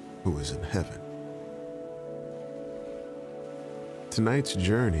Father who is in heaven." Tonight's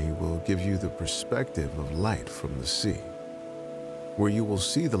journey will give you the perspective of light from the sea, where you will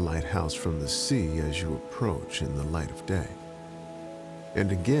see the lighthouse from the sea as you approach in the light of day.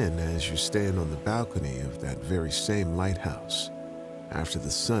 And again as you stand on the balcony of that very same lighthouse after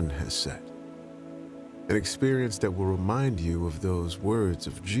the sun has set. An experience that will remind you of those words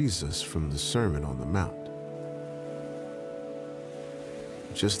of Jesus from the Sermon on the Mount.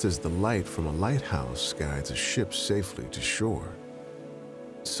 Just as the light from a lighthouse guides a ship safely to shore,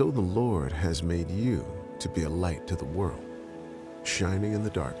 so the Lord has made you to be a light to the world, shining in the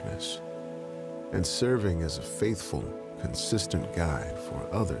darkness, and serving as a faithful, consistent guide for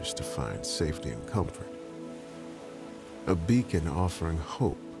others to find safety and comfort. A beacon offering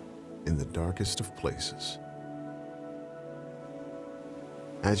hope in the darkest of places.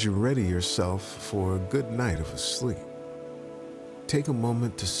 As you ready yourself for a good night of sleep, take a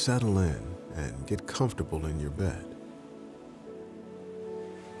moment to settle in and get comfortable in your bed.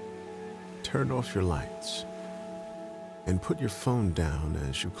 Turn off your lights and put your phone down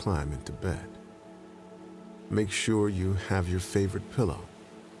as you climb into bed. Make sure you have your favorite pillow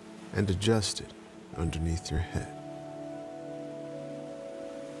and adjust it underneath your head.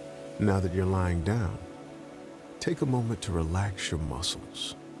 Now that you're lying down, take a moment to relax your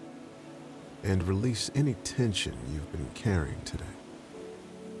muscles and release any tension you've been carrying today.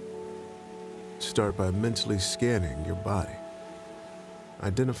 Start by mentally scanning your body,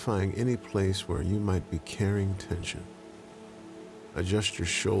 identifying any place where you might be carrying tension. Adjust your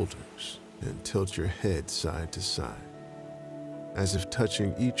shoulders and tilt your head side to side, as if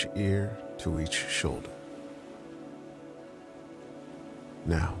touching each ear to each shoulder.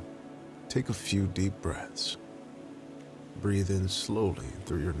 Now, take a few deep breaths. Breathe in slowly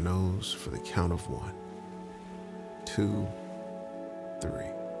through your nose for the count of 1, 2, 3.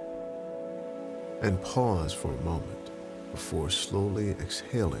 And pause for a moment before slowly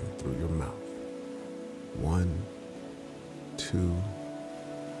exhaling through your mouth. 1, 2,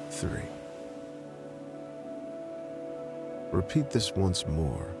 3. Repeat this once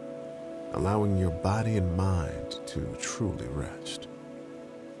more, allowing your body and mind to truly rest.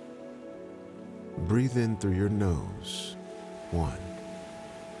 Breathe in through your nose. 1,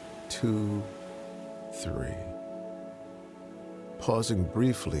 2, 3. Pausing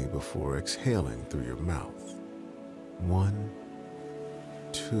briefly before exhaling through your mouth. 1,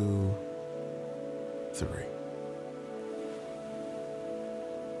 2, 3.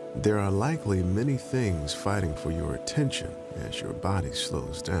 There are likely many things fighting for your attention as your body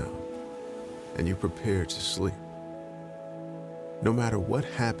slows down and you prepare to sleep. No matter what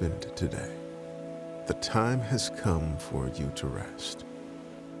happened today, the time has come for you to rest.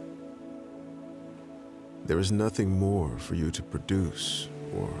 There is nothing more for you to produce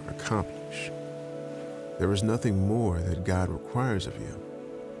or accomplish. There is nothing more that God requires of you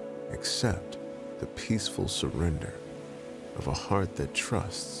except the peaceful surrender of a heart that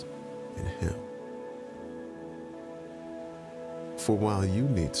trusts in Him. For while you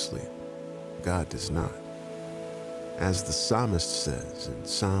need sleep, God does not. As the psalmist says in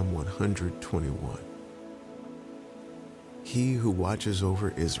Psalm 121, He who watches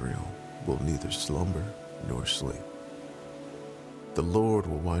over Israel will neither slumber nor sleep. The Lord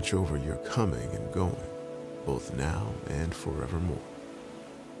will watch over your coming and going, both now and forevermore.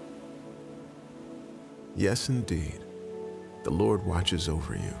 Yes, indeed, the Lord watches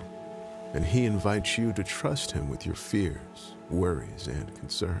over you, and He invites you to trust Him with your fears, worries, and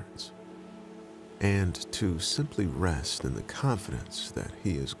concerns, and to simply rest in the confidence that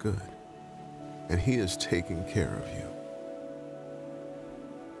He is good, and He is taking care of you.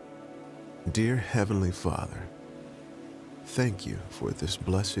 Dear Heavenly Father, thank you for this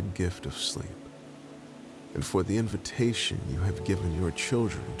blessed gift of sleep, and for the invitation you have given your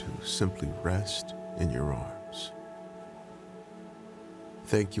children to simply rest in your arms.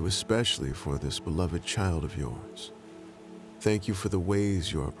 Thank you especially for this beloved child of yours. Thank you for the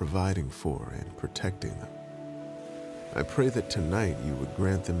ways you are providing for and protecting them. I pray that tonight you would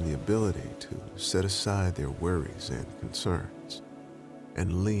grant them the ability to set aside their worries and concerns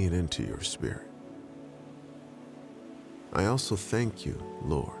and lean into your Spirit. I also thank you,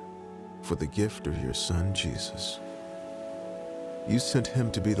 Lord, for the gift of your Son, Jesus. You sent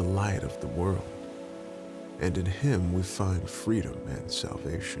Him to be the light of the world, and in Him we find freedom and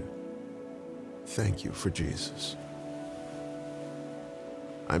salvation. Thank you for Jesus.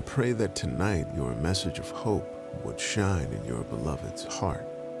 I pray that tonight your message of hope would shine in your beloved's heart,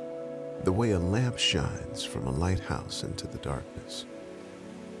 the way a lamp shines from a lighthouse into the darkness.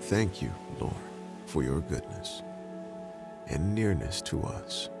 Thank you, Lord, for your goodness and nearness to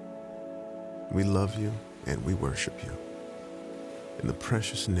us. We love you and we worship you. In the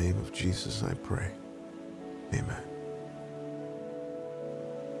precious name of Jesus I pray. Amen.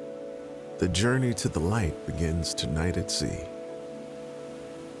 The journey to the light begins tonight at sea.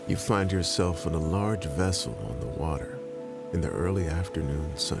 You find yourself in a large vessel on the water in the early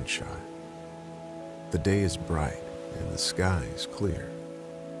afternoon sunshine. The day is bright and the sky is clear,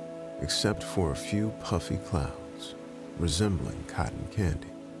 except for a few puffy clouds resembling cotton candy.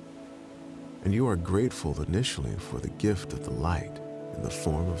 And you are grateful initially for the gift of the light in the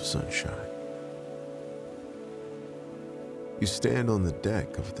form of sunshine. You stand on the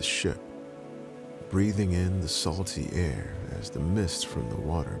deck of the ship, breathing in the salty air as the mist from the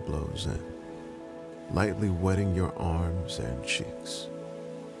water blows in, lightly wetting your arms and cheeks.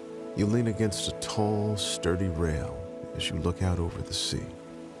 You lean against a tall, sturdy rail as you look out over the sea.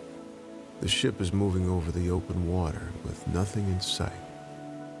 The ship is moving over the open water with nothing in sight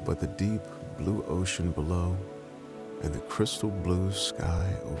but the deep blue ocean below and the crystal blue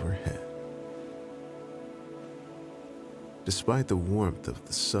sky overhead. Despite the warmth of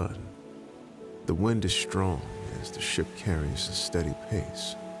the sun, the wind is strong as the ship carries a steady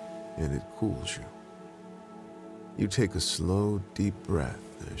pace, and it cools you. You take a slow, deep breath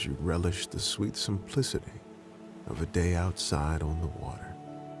as you relish the sweet simplicity of a day outside on the water.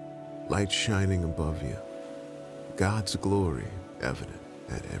 Light shining above you, God's glory evident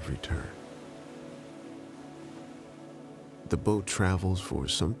at every turn. The boat travels for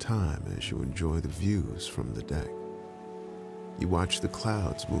some time as you enjoy the views from the deck. You watch the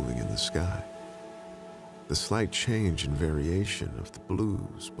clouds moving in the sky, the slight change and variation of the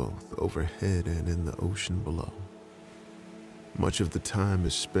blues both overhead and in the ocean below. Much of the time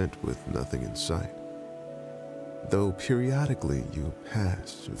is spent with nothing in sight, though periodically you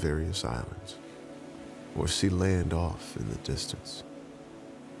pass various islands or see land off in the distance.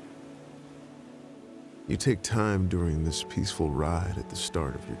 You take time during this peaceful ride at the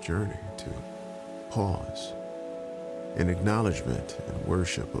start of your journey to pause in acknowledgement and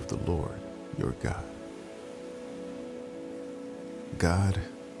worship of the Lord, your God. God,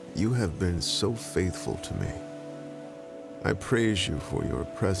 you have been so faithful to me. I praise you for your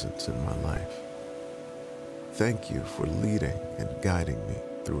presence in my life Thank you for leading and guiding me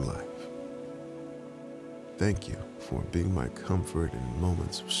through life. Thank you for being my comfort in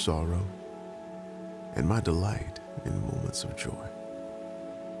moments of sorrow and my delight in moments of joy.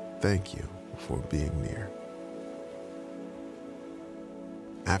 Thank you for being near.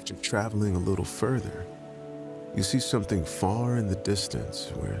 After traveling a little further, you see something far in the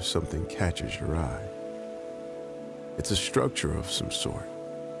distance where something catches your eye. It's a structure of some sort,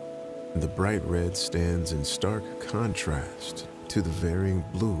 and the bright red stands in stark contrast to the varying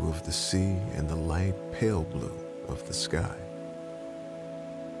blue of the sea and the light pale blue of the sky.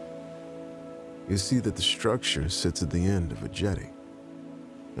 You see that the structure sits at the end of a jetty,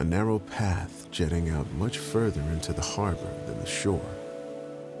 a narrow path jetting out much further into the harbor than the shore,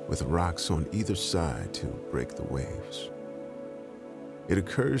 with rocks on either side to break the waves. It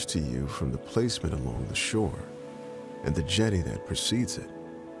occurs to you from the placement along the shore and the jetty that precedes it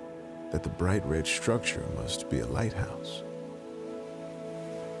that the bright red structure must be a lighthouse.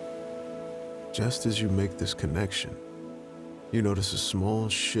 Just as you make this connection, you notice a small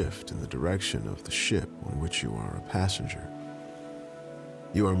shift in the direction of the ship on which you are a passenger.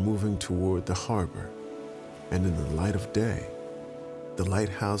 You are moving toward the harbor, and in the light of day, the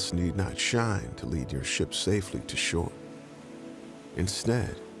lighthouse need not shine to lead your ship safely to shore.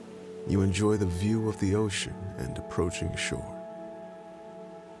 Instead, you enjoy the view of the ocean and approaching shore.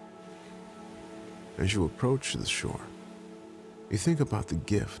 As you approach the shore, you think about the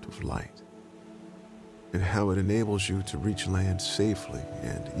gift of light and how it enables you to reach land safely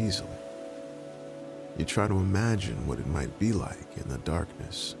and easily. You try to imagine what it might be like in the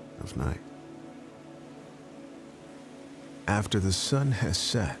darkness of night. After the sun has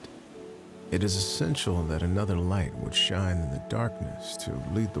set, it is essential that another light would shine in the darkness to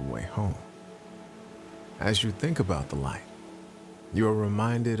lead the way home. As you think about the light, you are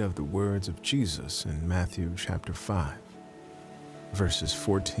reminded of the words of Jesus in Matthew chapter 5, verses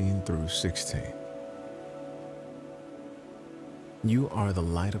 14 through 16. You are the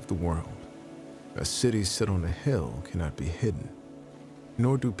light of the world. A city set on a hill cannot be hidden,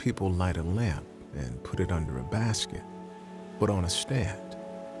 nor do people light a lamp and put it under a basket, but on a stand,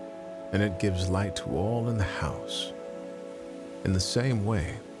 and it gives light to all in the house. In the same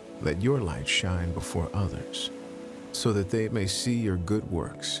way, let your light shine before others, so that they may see your good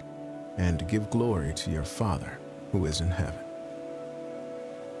works and give glory to your Father who is in heaven.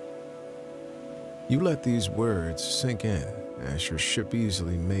 You let these words sink in as your ship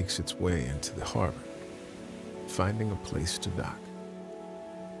easily makes its way into the harbor, finding a place to dock.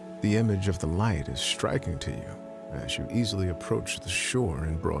 The image of the light is striking to you as you easily approach the shore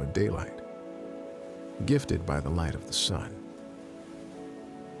in broad daylight, gifted by the light of the sun.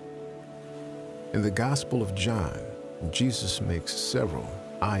 In the Gospel of John, Jesus makes several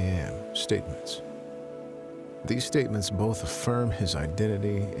I am statements. These statements both affirm his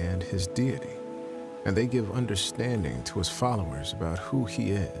identity and his deity, and they give understanding to his followers about who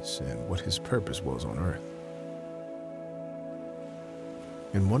he is and what his purpose was on earth.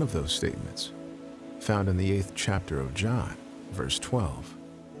 In one of those statements, found in the 8th chapter of John, verse 12,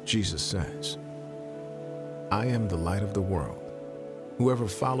 Jesus says, I am the light of the world. Whoever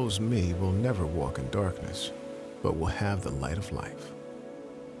follows me will never walk in darkness, but will have the light of life.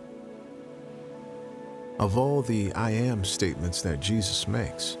 Of all the I am statements that Jesus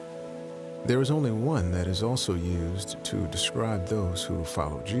makes, there is only one that is also used to describe those who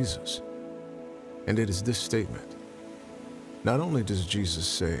follow Jesus, and it is this statement. Not only does Jesus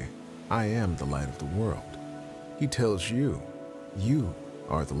say, I am the light of the world, he tells you, you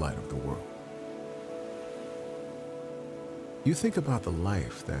are the light of the world. You think about the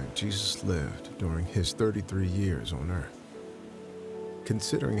life that Jesus lived during his 33 years on earth,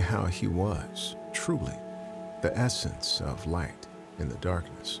 considering how he was, truly, the essence of light in the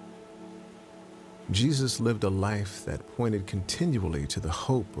darkness. Jesus lived a life that pointed continually to the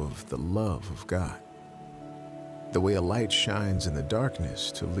hope of the love of God, the way a light shines in the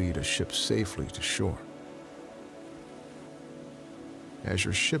darkness to lead a ship safely to shore. As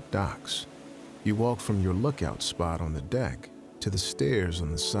your ship docks, you walk from your lookout spot on the deck to the stairs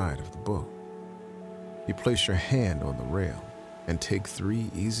on the side of the boat. You place your hand on the rail and take 3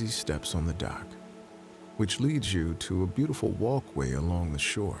 easy steps on the dock, which leads you to a beautiful walkway along the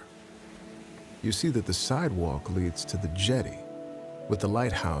shore. You see that the sidewalk leads to the jetty, with the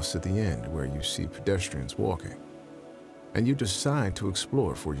lighthouse at the end where you see pedestrians walking, and you decide to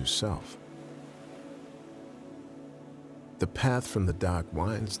explore for yourself. The path from the dock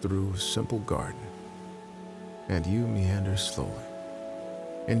winds through a simple garden, and you meander slowly,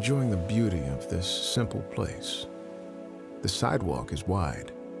 enjoying the beauty of this simple place. The sidewalk is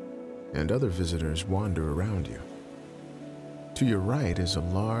wide, and other visitors wander around you. To your right is a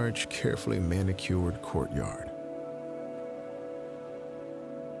large, carefully manicured courtyard.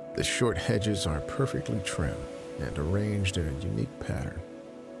 The short hedges are perfectly trimmed and arranged in a unique pattern.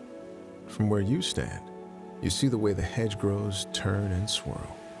 From where you stand, you see the way the hedgerows turn and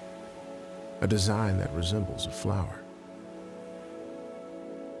swirl, a design that resembles a flower.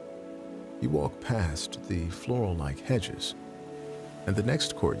 You walk past the floral-like hedges, and the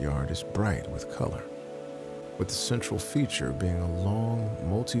next courtyard is bright with color, with the central feature being a long,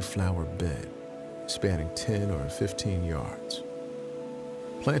 multi-flower bed spanning 10 or 15 yards.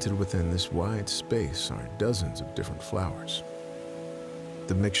 Planted within this wide space are dozens of different flowers,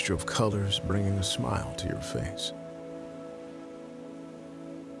 the mixture of colors bringing a smile to your face.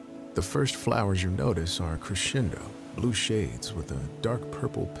 The first flowers you notice are crescendo, blue shades with a dark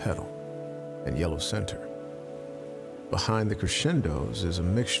purple petal and yellow center. Behind the crescendos is a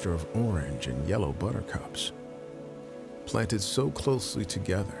mixture of orange and yellow buttercups. Planted so closely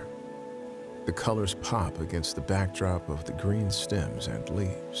together, the colors pop against the backdrop of the green stems and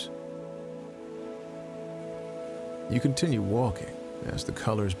leaves. You continue walking as the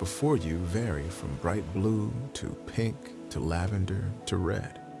colors before you vary from bright blue to pink to lavender to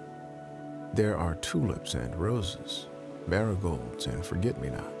red. There are tulips and roses, marigolds and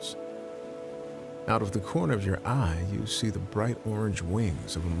forget-me-nots. Out of the corner of your eye, you see the bright orange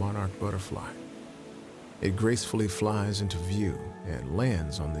wings of a monarch butterfly. It gracefully flies into view and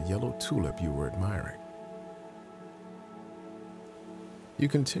lands on the yellow tulip you were admiring. You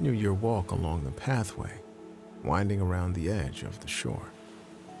continue your walk along the pathway, winding around the edge of the shore.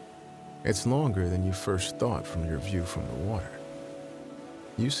 It's longer than you first thought from your view from the water.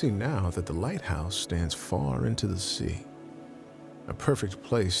 You see now that the lighthouse stands far into the sea, a perfect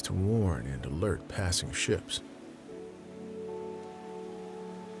place to warn and alert passing ships.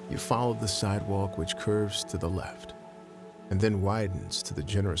 You follow the sidewalk, which curves to the left and then widens to the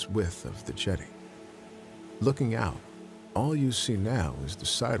generous width of the jetty. Looking out, all you see now is the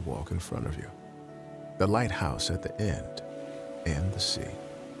sidewalk in front of you, the lighthouse at the end, and the sea.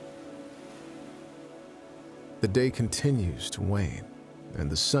 The day continues to wane, and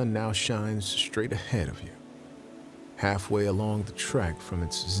the sun now shines straight ahead of you, halfway along the trek from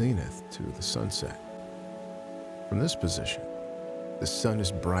its zenith to the sunset. From this position, the sun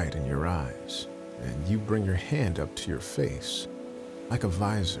is bright in your eyes, and you bring your hand up to your face like a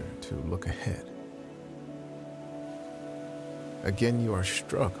visor to look ahead. Again, you are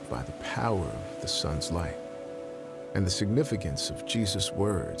struck by the power of the sun's light and the significance of Jesus'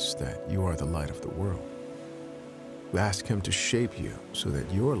 words that you are the light of the world. You ask him to shape you so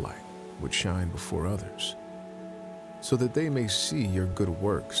that your light would shine before others, so that they may see your good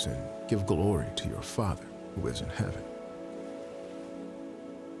works and give glory to your Father who is in heaven.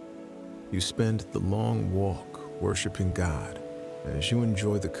 You spend the long walk worshiping God as you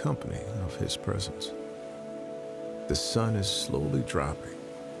enjoy the company of his presence. The sun is slowly dropping,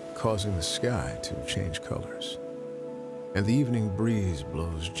 causing the sky to change colors, and the evening breeze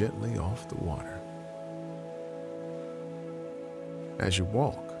blows gently off the water. As you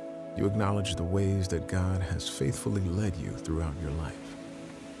walk, you acknowledge the ways that God has faithfully led you throughout your life.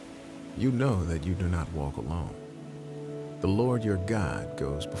 You know that you do not walk alone. The Lord your God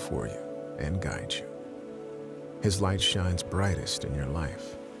goes before you and guides you. His light shines brightest in your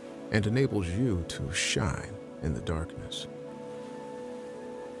life and enables you to shine in the darkness.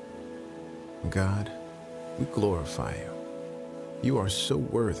 God, we glorify you. You are so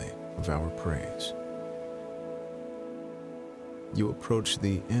worthy of our praise. You approach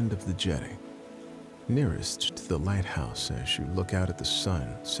the end of the jetty, nearest to the lighthouse as you look out at the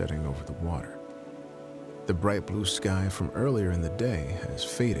sun setting over the water. The bright blue sky from earlier in the day has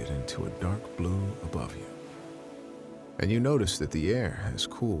faded into a dark blue above you, and you notice that the air has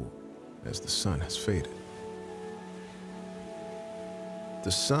cooled as the sun has faded.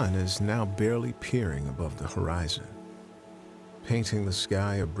 The sun is now barely peering above the horizon, painting the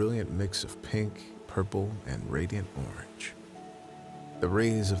sky a brilliant mix of pink, purple, and radiant orange. The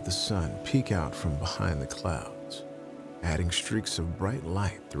rays of the sun peek out from behind the clouds, adding streaks of bright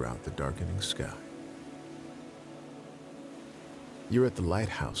light throughout the darkening sky. You're at the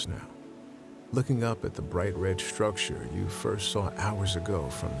lighthouse now, looking up at the bright red structure you first saw hours ago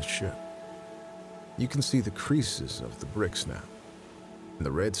from the ship. You can see the creases of the bricks now, and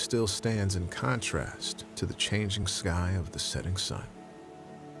the red still stands in contrast to the changing sky of the setting sun.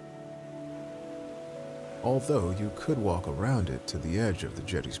 Although you could walk around it to the edge of the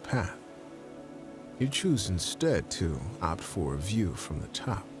jetty's path, you choose instead to opt for a view from the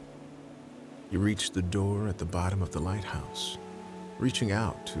top. You reach the door at the bottom of the lighthouse, reaching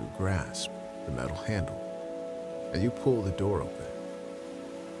out to grasp the metal handle, and you pull the door open.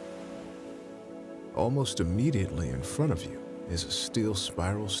 Almost immediately in front of you is a steel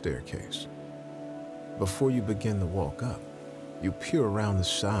spiral staircase. Before you begin the walk up, you peer around the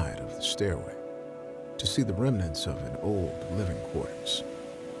side of the stairway to see the remnants of an old living quarters.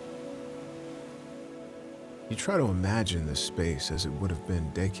 You try to imagine this space as it would have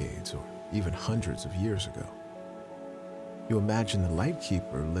been decades or even hundreds of years ago. You imagine the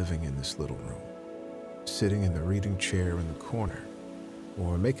lightkeeper living in this little room, sitting in the reading chair in the corner,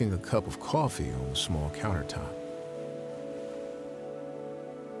 or making a cup of coffee on the small countertop.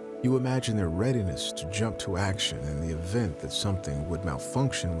 You imagine their readiness to jump to action in the event that something would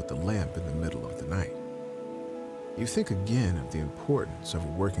malfunction with the lamp in the middle of the night. You think again of the importance of a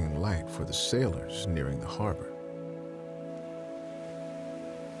working light for the sailors nearing the harbor.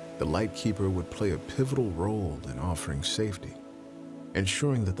 The lightkeeper would play a pivotal role in offering safety,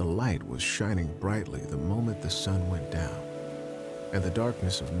 ensuring that the light was shining brightly the moment the sun went down and the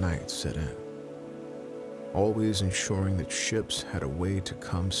darkness of night set in, always ensuring that ships had a way to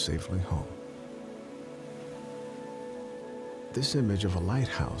come safely home. This image of a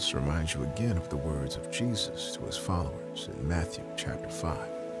lighthouse reminds you again of the words of Jesus to his followers in Matthew chapter 5.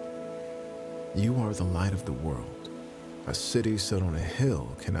 You are the light of the world. A city set on a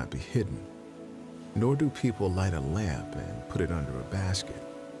hill cannot be hidden, nor do people light a lamp and put it under a basket,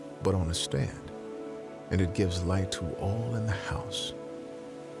 but on a stand, and it gives light to all in the house.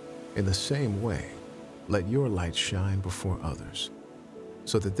 In the same way, let your light shine before others,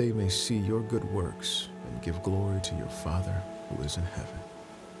 so that they may see your good works and give glory to your Father who is in heaven.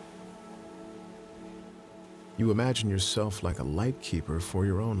 You imagine yourself like a light keeper for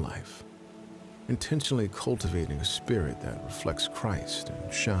your own life, intentionally cultivating a spirit that reflects Christ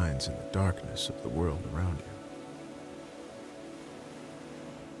and shines in the darkness of the world around you.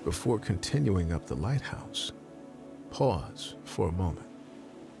 Before continuing up the lighthouse, pause for a moment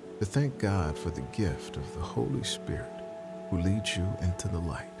to thank God for the gift of the Holy Spirit who leads you into the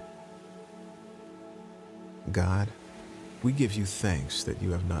light. God, we give you thanks that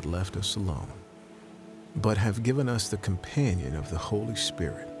you have not left us alone, but have given us the companion of the Holy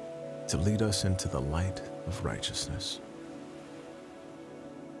Spirit to lead us into the light of righteousness.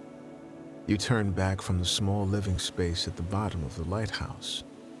 You turn back from the small living space at the bottom of the lighthouse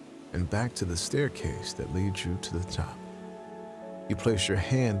and back to the staircase that leads you to the top. You place your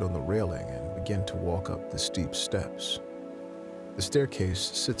hand on the railing and begin to walk up the steep steps. The staircase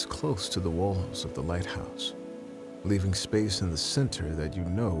sits close to the walls of the lighthouse, leaving space in the center that you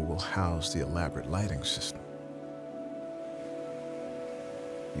know will house the elaborate lighting system.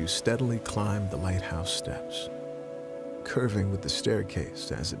 You steadily climb the lighthouse steps, curving with the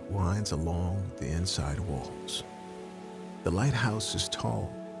staircase as it winds along the inside walls. The lighthouse is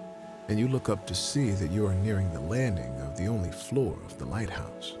tall, and you look up to see that you are nearing the landing of the only floor of the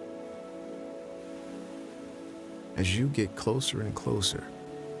lighthouse. As you get closer and closer,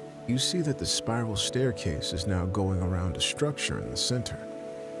 you see that the spiral staircase is now going around a structure in the center.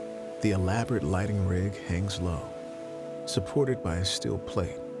 The elaborate lighting rig hangs low, supported by a steel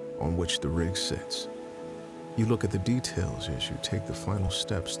plate on which the rig sits. You look at the details as you take the final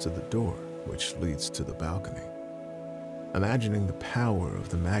steps to the door, which leads to the balcony, imagining the power of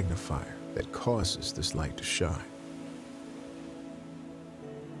the magnifier that causes this light to shine.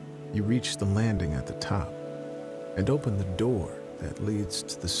 You reach the landing at the top and open the door that leads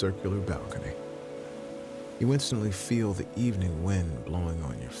to the circular balcony. You instantly feel the evening wind blowing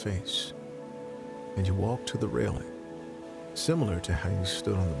on your face, and you walk to the railing, similar to how you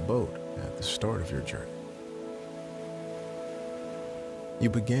stood on the boat at the start of your journey. You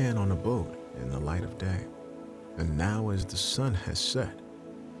began on a boat in the light of day, and now as the sun has set,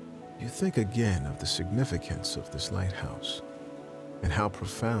 you think again of the significance of this lighthouse and how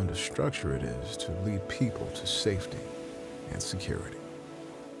profound a structure it is to lead people to safety and security.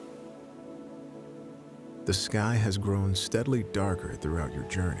 The sky has grown steadily darker throughout your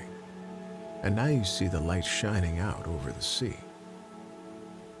journey, and now you see the light shining out over the sea.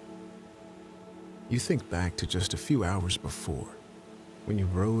 You think back to just a few hours before, when you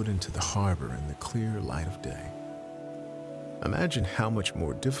rode into the harbor in the clear light of day. Imagine how much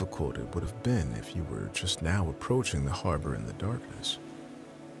more difficult it would have been if you were just now approaching the harbor in the darkness.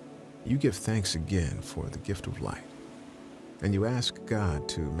 You give thanks again for the gift of light, and you ask God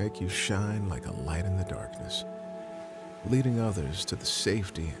to make you shine like a light in the darkness, leading others to the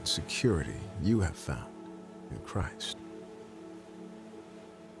safety and security you have found in Christ.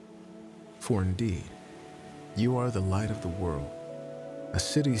 For indeed, you are the light of the world. A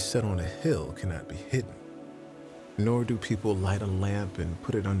city set on a hill cannot be hidden, Nor do people light a lamp and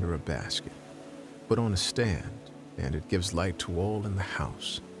put it under a basket, but on a stand, and it gives light to all in the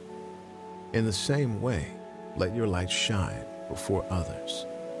house. In the same way, let your light shine before others,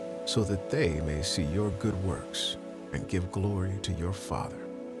 so that they may see your good works and give glory to your Father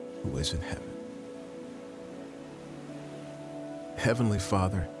who is in heaven. Heavenly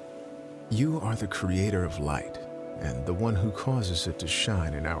Father, you are the creator of light and the one who causes it to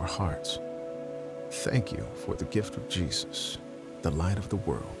shine in our hearts. Thank you for the gift of Jesus, the light of the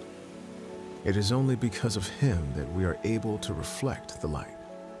world. It is only because of him that we are able to reflect the light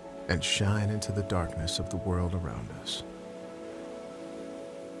and shine into the darkness of the world around us.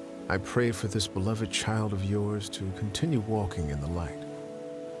 I pray for this beloved child of yours to continue walking in the light.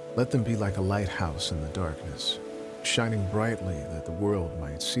 Let them be like a lighthouse in the darkness, shining brightly that the world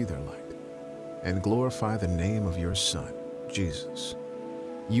might see their light, and glorify the name of your Son, Jesus.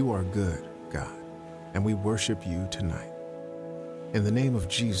 You are good, God, and we worship you tonight. In the name of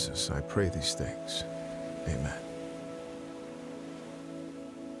Jesus, I pray these things. Amen.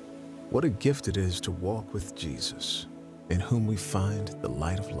 What a gift it is to walk with Jesus, in whom we find the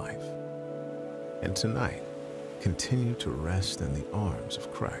light of life. And tonight, continue to rest in the arms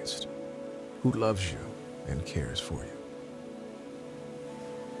of Christ, who loves you and cares for you.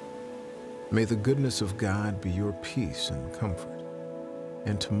 May the goodness of God be your peace and comfort.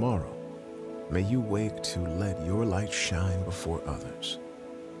 And tomorrow, may you wake to let your light shine before others,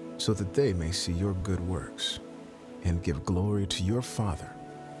 so that they may see your good works and give glory to your Father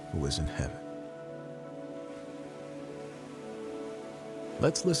who is in heaven.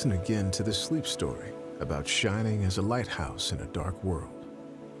 Let's listen again to the sleep story about shining as a lighthouse in a dark world.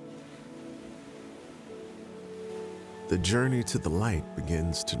 The journey to the light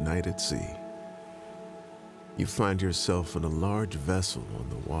begins tonight at sea. You find yourself in a large vessel on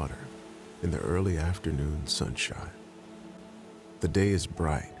the water in the early afternoon sunshine. The day is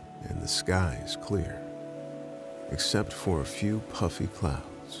bright and the sky is clear, except for a few puffy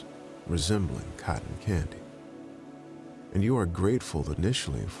clouds resembling cotton candy. And you are grateful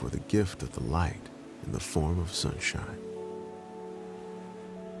initially for the gift of the light in the form of sunshine.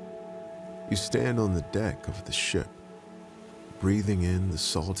 You stand on the deck of the ship, breathing in the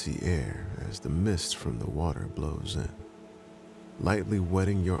salty air as the mist from the water blows in, lightly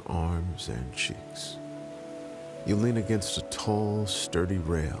wetting your arms and cheeks. You lean against a tall, sturdy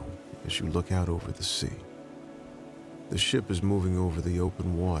rail as you look out over the sea. The ship is moving over the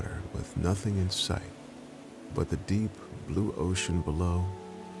open water with nothing in sight but the deep blue ocean below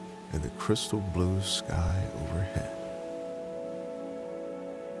and the crystal blue sky overhead.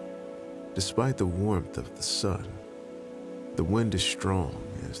 Despite the warmth of the sun, the wind is strong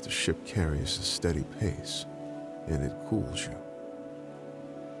as the ship carries a steady pace, and it cools you.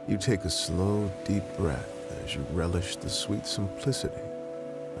 You take a slow, deep breath as you relish the sweet simplicity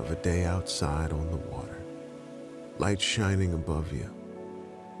of a day outside on the water. Light shining above you,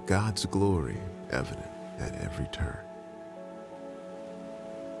 God's glory evident at every turn.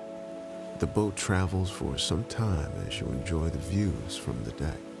 The boat travels for some time as you enjoy the views from the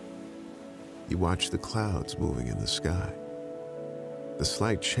deck. You watch the clouds moving in the sky, the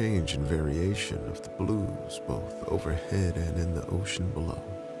slight change and variation of the blues both overhead and in the ocean below.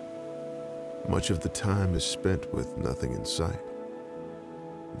 Much of the time is spent with nothing in sight,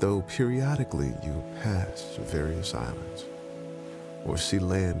 though periodically you pass various islands or see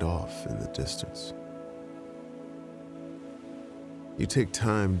land off in the distance. You take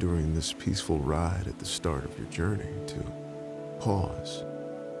time during this peaceful ride at the start of your journey to pause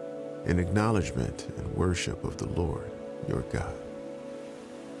in acknowledgement and worship of the Lord, your God.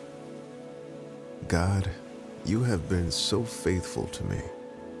 God, you have been so faithful to me.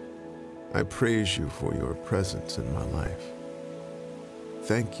 I praise you for your presence in my life.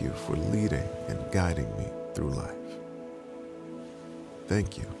 Thank you for leading and guiding me through life.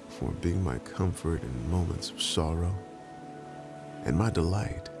 Thank you for being my comfort in moments of sorrow and my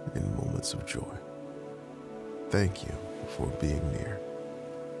delight in moments of joy. Thank you for being near.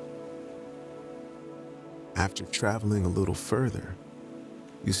 After traveling a little further,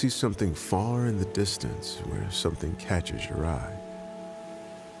 you see something far in the distance where something catches your eye.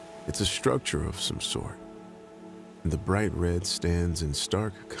 It's a structure of some sort, and the bright red stands in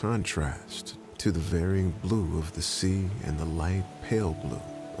stark contrast to the varying blue of the sea and the light pale blue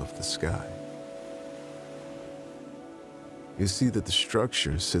of the sky. You see that the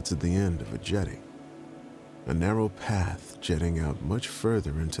structure sits at the end of a jetty, a narrow path jetting out much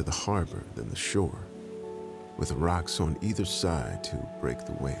further into the harbor than the shore, with rocks on either side to break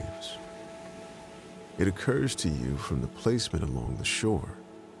the waves. It occurs to you from the placement along the shore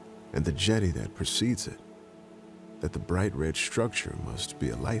and the jetty that precedes it that the bright red structure must be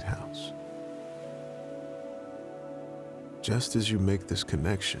a lighthouse. Just as you make this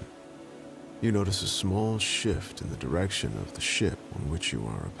connection, you notice a small shift in the direction of the ship on which you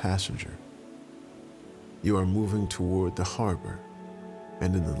are a passenger. You are moving toward the harbor,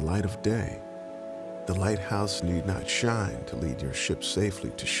 and in the light of day, the lighthouse need not shine to lead your ship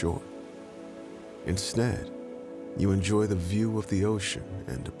safely to shore. Instead, you enjoy the view of the ocean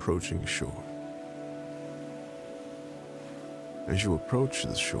and approaching shore. As you approach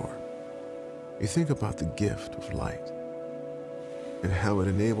the shore, you think about the gift of light and how it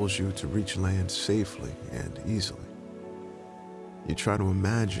enables you to reach land safely and easily. You try to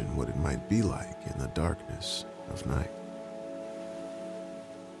imagine what it might be like in the darkness of night.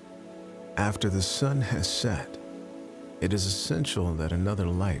 After the sun has set, it is essential that another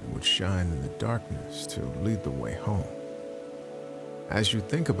light would shine in the darkness to lead the way home. As you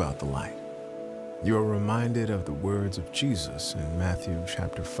think about the light, you are reminded of the words of Jesus in Matthew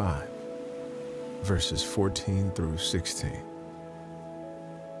chapter 5, verses 14 through 16.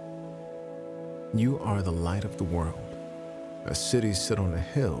 You are the light of the world. A city set on a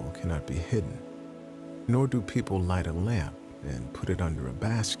hill cannot be hidden, nor do people light a lamp and put it under a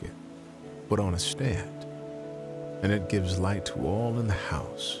basket, but on a stand, and it gives light to all in the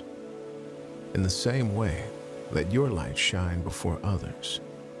house. In the same way, let your light shine before others,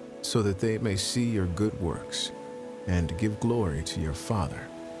 so that they may see your good works and give glory to your Father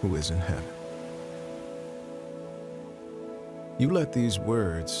who is in heaven. You let these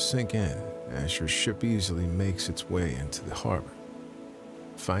words sink in as your ship easily makes its way into the harbor,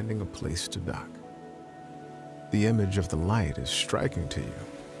 finding a place to dock. The image of the light is striking to you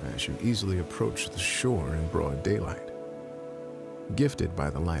as you easily approach the shore in broad daylight, gifted by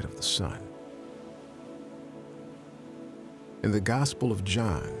the light of the sun. In the Gospel of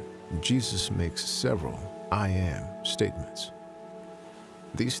John, Jesus makes several "I am" statements.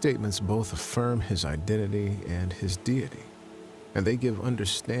 These statements both affirm his identity and his deity, and they give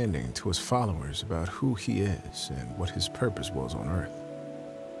understanding to his followers about who he is and what his purpose was on earth.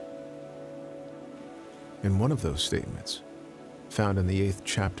 In one of those statements, found in the 8th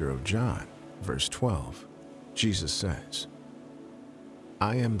chapter of John, verse 12, Jesus says,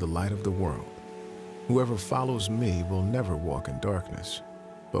 "I am the light of the world. Whoever follows me will never walk in darkness,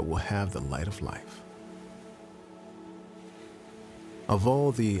 but will have the light of life." Of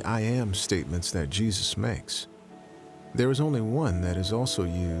all the "I am" statements that Jesus makes, there is only one that is also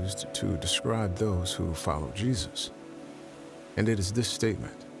used to describe those who follow Jesus, and it is this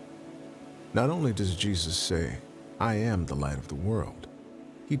statement. Not only does Jesus say, "I am the light of the world,"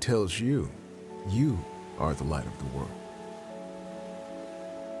 he tells you, you are the light of the world.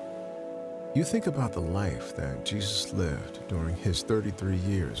 You think about the life that Jesus lived during his 33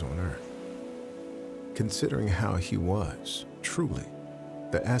 years on earth, considering how he was, truly,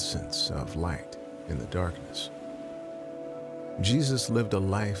 the essence of light in the darkness. Jesus lived a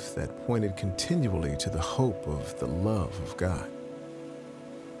life that pointed continually to the hope of the love of God,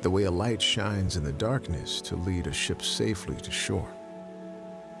 the way a light shines in the darkness to lead a ship safely to shore.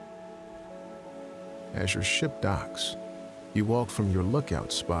 As your ship docks, you walk from your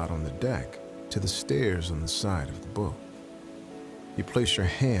lookout spot on the deck to the stairs on the side of the boat. You place your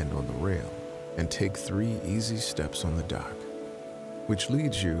hand on the rail and take 3 easy steps on the dock, which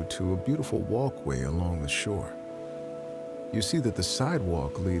leads you to a beautiful walkway along the shore. You see that the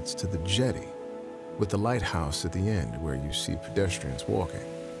sidewalk leads to the jetty, with the lighthouse at the end where you see pedestrians walking,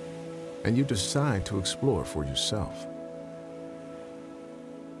 and you decide to explore for yourself.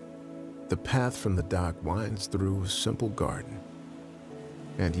 The path from the dock winds through a simple garden,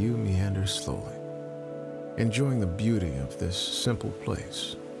 and you meander slowly, enjoying the beauty of this simple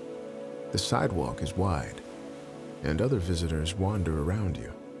place. The sidewalk is wide, and other visitors wander around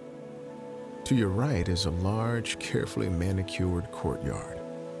you. To your right is a large, carefully manicured courtyard.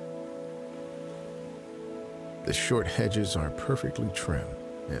 The short hedges are perfectly trimmed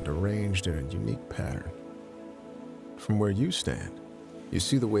and arranged in a unique pattern. From where you stand, you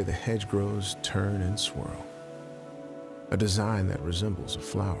see the way the hedgerows turn and swirl, a design that resembles a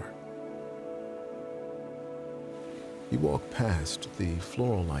flower. You walk past the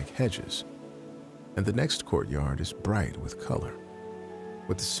floral-like hedges, and the next courtyard is bright with color,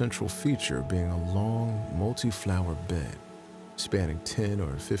 with the central feature being a long, multi-flower bed spanning 10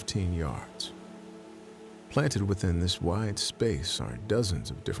 or 15 yards. Planted within this wide space are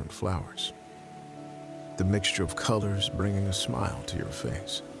dozens of different flowers, the mixture of colors bringing a smile to your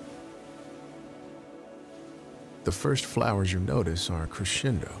face. The first flowers you notice are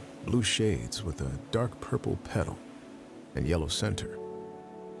crescendo, blue shades with a dark purple petal and yellow center.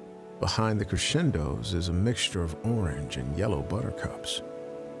 Behind the crescendos is a mixture of orange and yellow buttercups.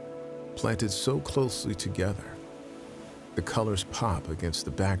 Planted so closely together, the colors pop against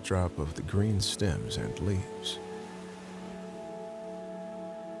the backdrop of the green stems and leaves.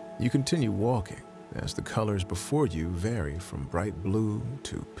 You continue walking as the colors before you vary from bright blue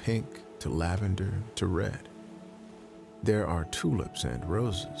to pink to lavender to red. There are tulips and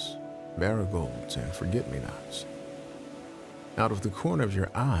roses, marigolds and forget-me-nots. Out of the corner of your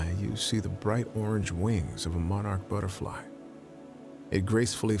eye, you see the bright orange wings of a monarch butterfly. It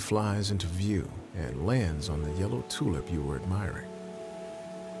gracefully flies into view and lands on the yellow tulip you were admiring.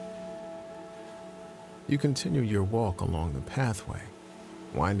 You continue your walk along the pathway,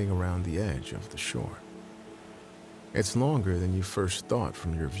 winding around the edge of the shore. It's longer than you first thought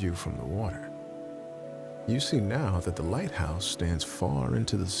from your view from the water. You see now that the lighthouse stands far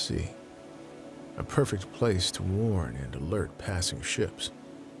into the sea, a perfect place to warn and alert passing ships.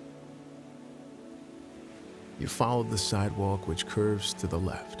 You follow the sidewalk, which curves to the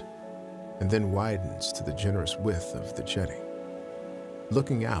left and then widens to the generous width of the jetty.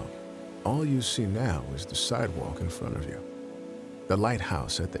 Looking out, all you see now is the sidewalk in front of you, the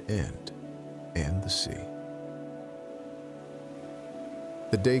lighthouse at the end, and the sea.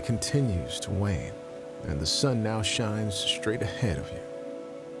 The day continues to wane, and the sun now shines straight ahead of you,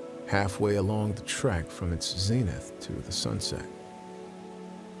 halfway along the trek from its zenith to the sunset.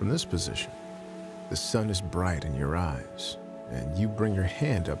 From this position, the sun is bright in your eyes, and you bring your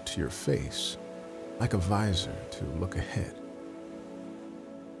hand up to your face like a visor to look ahead.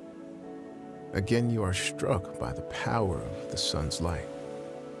 Again, you are struck by the power of the sun's light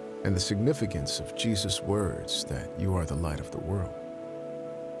and the significance of Jesus' words that you are the light of the world.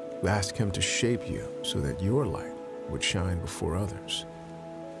 You ask him to shape you so that your light would shine before others,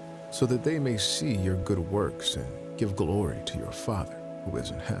 so that they may see your good works and give glory to your Father who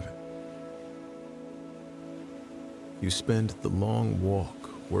is in heaven. You spend the long walk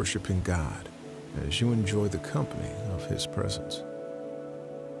worshiping God as you enjoy the company of his presence.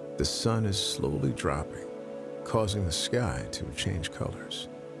 The sun is slowly dropping, causing the sky to change colors,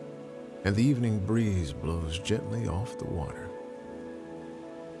 and the evening breeze blows gently off the water.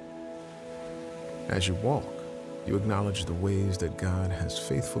 As you walk, you acknowledge the ways that God has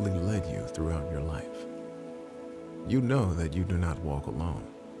faithfully led you throughout your life. You know that you do not walk alone.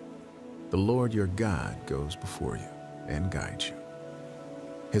 The Lord your God goes before you and guides you.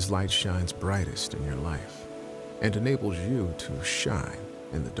 His light shines brightest in your life and enables you to shine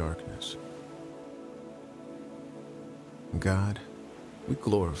in the darkness. God, we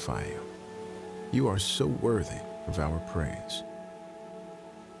glorify you. You are so worthy of our praise.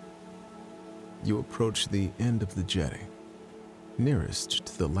 You approach the end of the jetty, nearest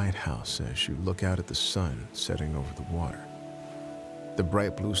to the lighthouse as you look out at the sun setting over the water. The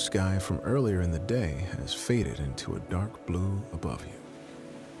bright blue sky from earlier in the day has faded into a dark blue above you,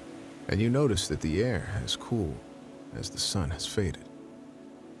 and you notice that the air has cooled as the sun has faded.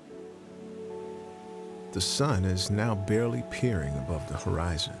 The sun is now barely peering above the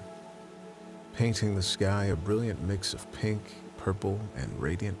horizon, painting the sky a brilliant mix of pink, purple, and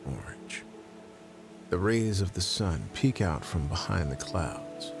radiant orange. The rays of the sun peek out from behind the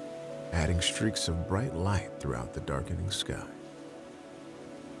clouds, adding streaks of bright light throughout the darkening sky.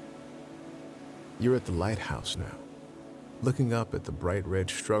 You're at the lighthouse now, looking up at the bright red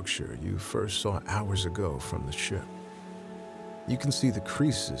structure you first saw hours ago from the ship. You can see the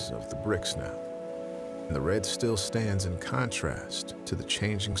creases of the bricks now, and the red still stands in contrast to the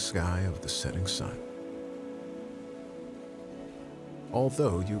changing sky of the setting sun.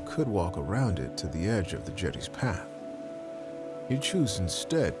 Although you could walk around it to the edge of the jetty's path, you choose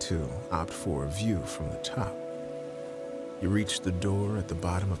instead to opt for a view from the top. You reach the door at the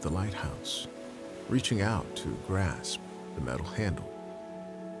bottom of the lighthouse, reaching out to grasp the metal handle,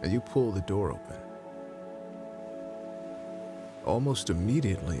 and you pull the door open. Almost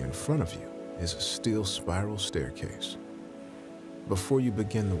immediately in front of you is a steel spiral staircase. Before you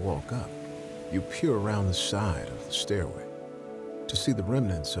begin the walk up, you peer around the side of the stairway to see the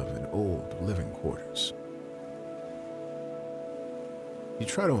remnants of an old living quarters. You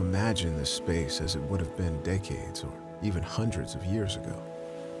try to imagine this space as it would have been decades or even hundreds of years ago.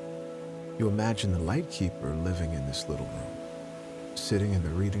 You imagine the lightkeeper living in this little room, sitting in the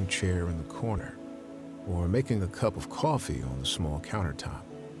reading chair in the corner, or making a cup of coffee on the small countertop.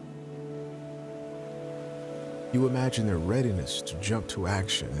 You imagine their readiness to jump to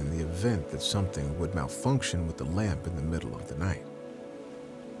action in the event that something would malfunction with the lamp in the middle of the night.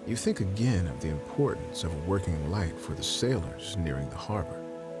 You think again of the importance of a working light for the sailors nearing the harbor.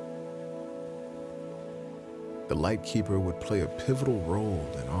 The light keeper would play a pivotal role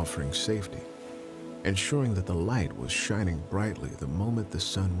in offering safety, ensuring that the light was shining brightly the moment the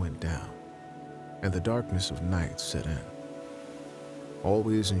sun went down and the darkness of night set in,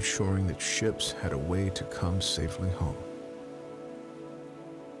 always ensuring that ships had a way to come safely home.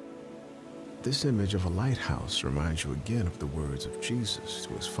 This image of a lighthouse reminds you again of the words of Jesus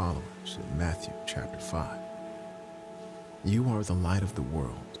to his followers in Matthew chapter 5. You are the light of the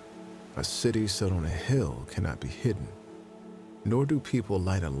world. A city set on a hill cannot be hidden, nor do people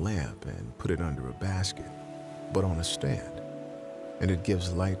light a lamp and put it under a basket, but on a stand, and it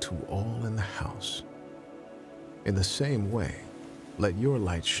gives light to all in the house. In the same way, let your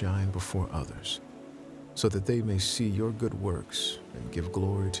light shine before others, so that they may see your good works and give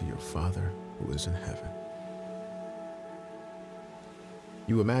glory to your Father who is in heaven.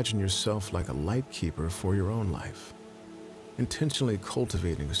 You imagine yourself like a light keeper for your own life, intentionally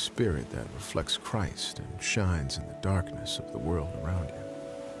cultivating a spirit that reflects Christ and shines in the darkness of the world around you.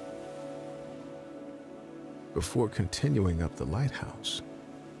 Before continuing up the lighthouse,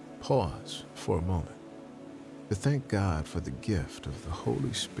 pause for a moment to thank God for the gift of the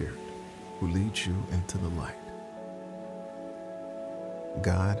Holy Spirit who leads you into the light.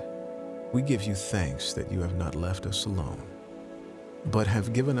 God, we give you thanks that you have not left us alone, but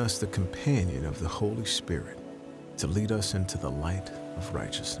have given us the companion of the Holy Spirit to lead us into the light of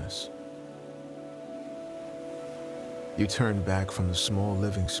righteousness. You turn back from the small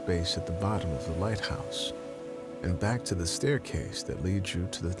living space at the bottom of the lighthouse and back to the staircase that leads you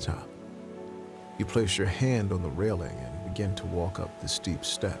to the top. You place your hand on the railing and begin to walk up the steep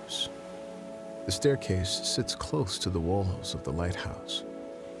steps. The staircase sits close to the walls of the lighthouse,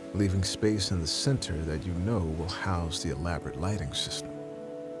 leaving space in the center that you know will house the elaborate lighting system.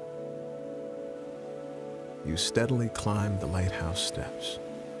 You steadily climb the lighthouse steps,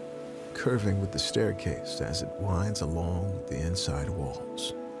 curving with the staircase as it winds along the inside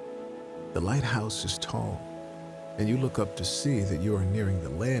walls. The lighthouse is tall, and you look up to see that you are nearing the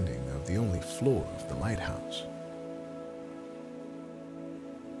landing of the only floor of the lighthouse.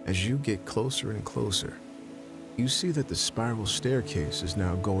 As you get closer and closer, you see that the spiral staircase is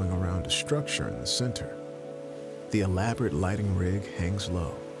now going around a structure in the center. The elaborate lighting rig hangs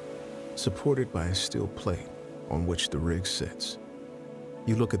low, supported by a steel plate on which the rig sits.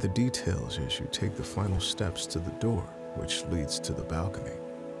 You look at the details as you take the final steps to the door, which leads to the balcony,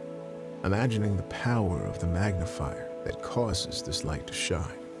 imagining the power of the magnifier that causes this light to shine.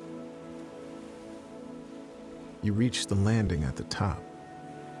 You reach the landing at the top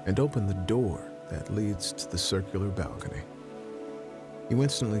and open the door that leads to the circular balcony. You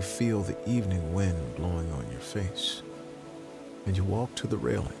instantly feel the evening wind blowing on your face, and you walk to the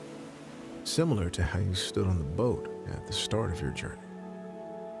railing, similar to how you stood on the boat at the start of your journey.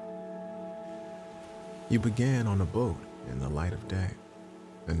 You began on a boat in the light of day,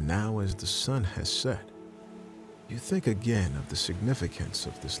 and now as the sun has set, you think again of the significance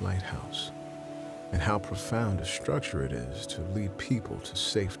of this lighthouse and how profound a structure it is to lead people to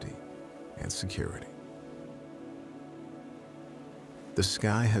safety and security. The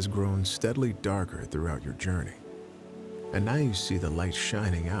sky has grown steadily darker throughout your journey, and now you see the light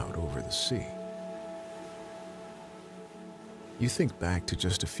shining out over the sea. You think back to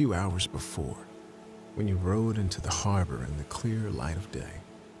just a few hours before, when you rode into the harbor in the clear light of day.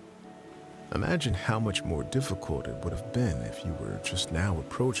 Imagine how much more difficult it would have been if you were just now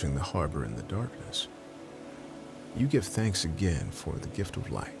approaching the harbor in the darkness. You give thanks again for the gift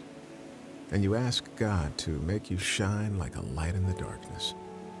of light, and you ask God to make you shine like a light in the darkness,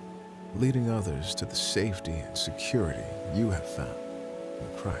 leading others to the safety and security you have found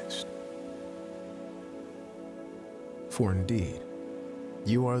in Christ. For indeed,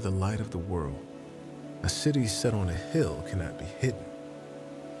 you are the light of the world. A city set on a hill cannot be hidden,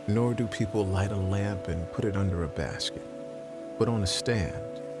 nor do people light a lamp and put it under a basket, but on a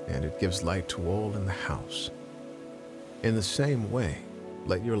stand, and it gives light to all in the house. In the same way,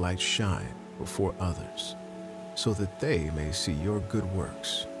 let your light shine before others, so that they may see your good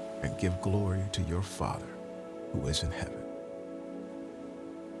works and give glory to your Father who is in heaven.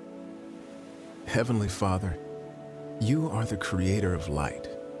 Heavenly Father, you are the creator of light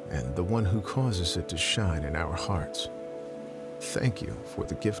and the one who causes it to shine in our hearts. Thank you for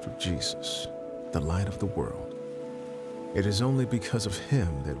the gift of Jesus, the light of the world. It is only because of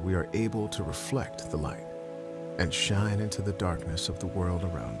him that we are able to reflect the light and shine into the darkness of the world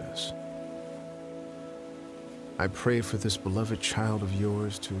around us. I pray for this beloved child of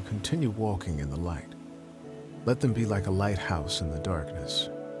yours to continue walking in the light. Let them be like a lighthouse in the darkness,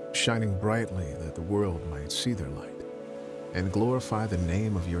 shining brightly that the world might see their light and glorify the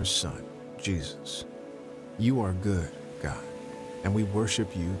name of your Son, Jesus. You are good, God, and we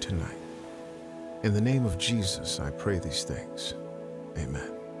worship you tonight. In the name of Jesus, I pray these things.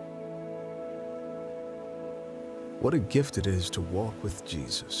 Amen. What a gift it is to walk with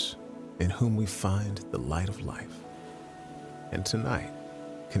Jesus, in whom we find the light of life. And tonight,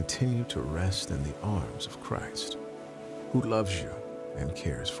 continue to rest in the arms of Christ, who loves you and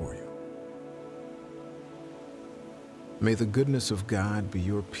cares for you. May the goodness of God be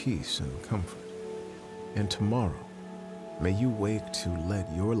your peace and comfort. And tomorrow, may you wake to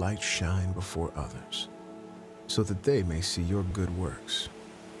let your light shine before others, so that they may see your good works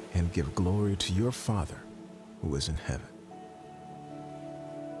and give glory to your Father who is in heaven.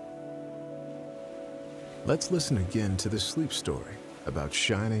 Let's listen again to this sleep story about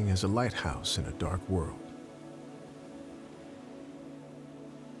shining as a lighthouse in a dark world.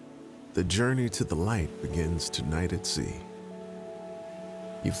 The journey to the light begins tonight at sea.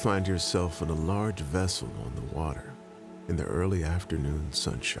 You find yourself in a large vessel on the water in the early afternoon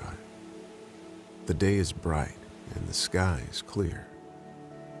sunshine. The day is bright and the sky is clear,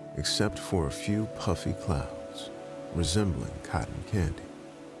 except for a few puffy clouds resembling cotton candy.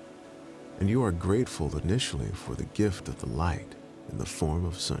 And you are grateful initially for the gift of the light in the form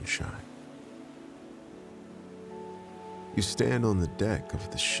of sunshine. You stand on the deck of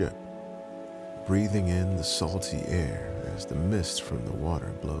the ship, breathing in the salty air as the mist from the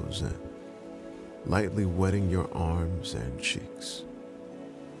water blows in, lightly wetting your arms and cheeks.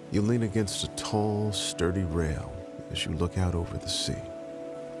 You lean against a tall, sturdy rail as you look out over the sea.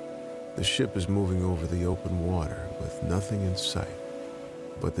 The ship is moving over the open water with nothing in sight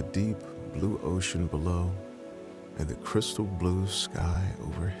but the deep blue ocean below and the crystal blue sky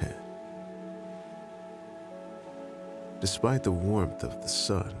overhead. Despite the warmth of the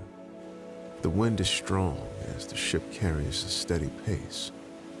sun, the wind is strong as the ship carries a steady pace,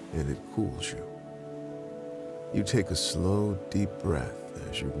 and it cools you. You take a slow, deep breath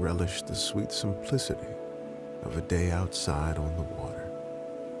as you relish the sweet simplicity of a day outside on the water.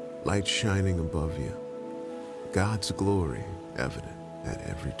 Light shining above you, God's glory evident at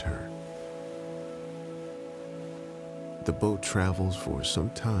every turn. The boat travels for some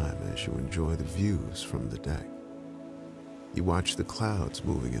time as you enjoy the views from the deck. You watch the clouds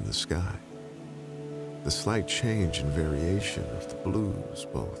moving in the sky, the slight change and variation of the blues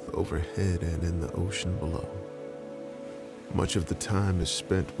both overhead and in the ocean below. Much of the time is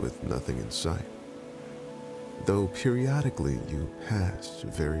spent with nothing in sight, though periodically you pass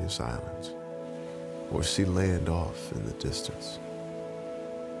various islands or see land off in the distance.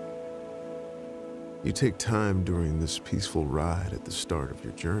 You take time during this peaceful ride at the start of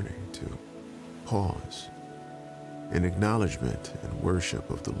your journey to pause in acknowledgement and worship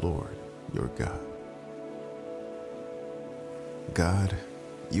of the Lord, your God. God,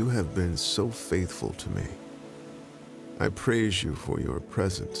 you have been so faithful to me. I praise you for your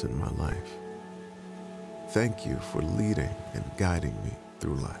presence in my life. Thank you for leading and guiding me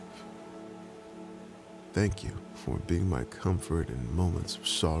through life. Thank you for being my comfort in moments of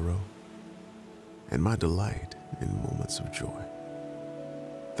sorrow and my delight in moments of joy.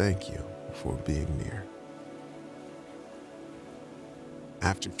 Thank you for being near.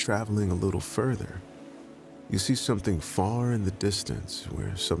 After traveling a little further, you see something far in the distance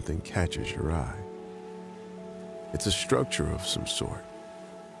where something catches your eye. It's a structure of some sort,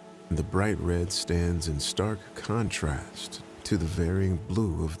 and the bright red stands in stark contrast to the varying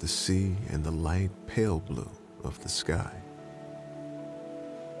blue of the sea and the light pale blue of the sky.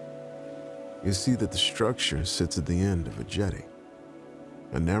 You see that the structure sits at the end of a jetty,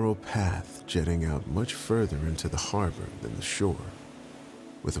 a narrow path jetting out much further into the harbor than the shore,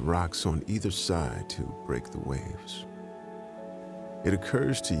 with rocks on either side to break the waves. It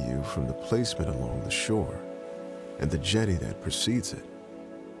occurs to you from the placement along the shore and the jetty that precedes it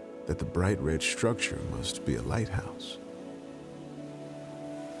that the bright red structure must be a lighthouse.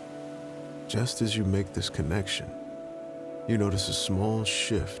 Just as you make this connection, you notice a small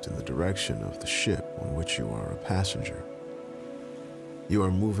shift in the direction of the ship on which you are a passenger. You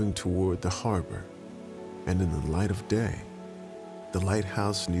are moving toward the harbor, and in the light of day, the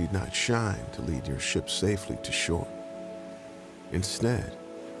lighthouse need not shine to lead your ship safely to shore. Instead,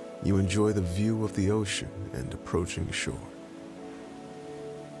 you enjoy the view of the ocean and approaching shore.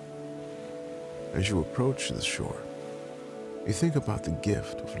 As you approach the shore, you think about the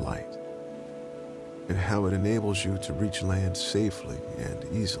gift of light and how it enables you to reach land safely and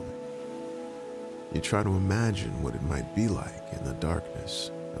easily. You try to imagine what it might be like in the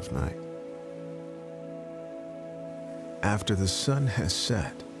darkness of night. After the sun has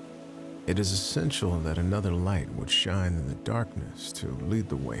set, it is essential that another light would shine in the darkness to lead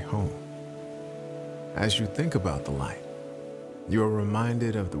the way home. As you think about the light, you are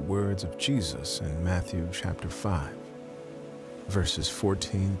reminded of the words of Jesus in Matthew chapter 5, verses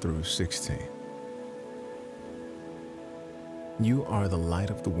 14 through 16. You are the light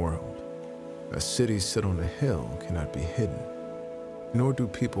of the world. A city set on a hill cannot be hidden, nor do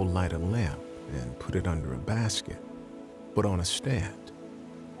people light a lamp and put it under a basket, but on a stand,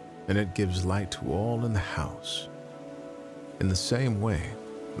 and it gives light to all in the house. In the same way,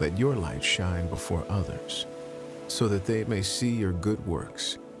 let your light shine before others, so that they may see your good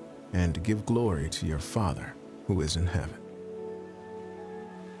works and give glory to your Father who is in heaven.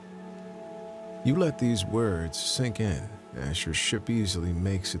 You let these words sink in as your ship easily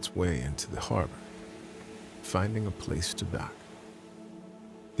makes its way into the harbor, finding a place to dock.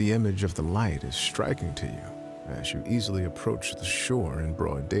 The image of the light is striking to you as you easily approach the shore in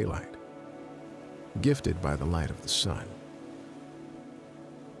broad daylight, gifted by the light of the sun.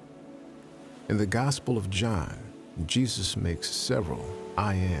 In the Gospel of John, Jesus makes several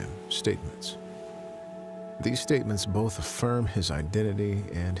I am statements. These statements both affirm his identity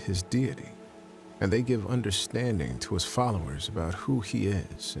and his deity, and they give understanding to his followers about who he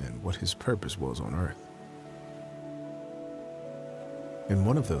is and what his purpose was on earth. In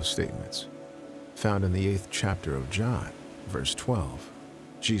one of those statements, found in the 8th chapter of John, verse 12,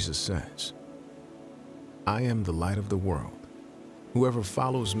 Jesus says, "I am the light of the world. Whoever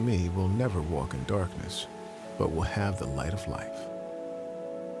follows me will never walk in darkness, but will have the light of life."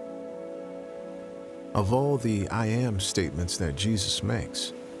 Of all the I am statements that Jesus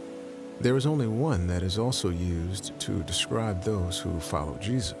makes, there is only one that is also used to describe those who follow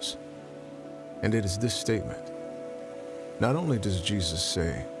Jesus, and it is this statement. Not only does Jesus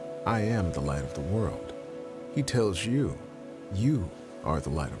say, "I am the light of the world," he tells you, you are the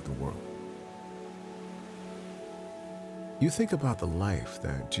light of the world. You think about the life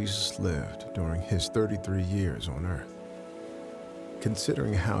that Jesus lived during his 33 years on earth,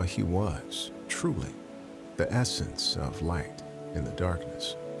 considering how he was, truly, the essence of light in the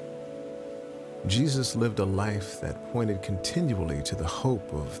darkness. Jesus lived a life that pointed continually to the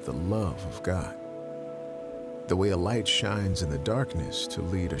hope of the love of God, the way a light shines in the darkness to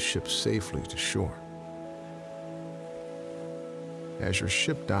lead a ship safely to shore. As your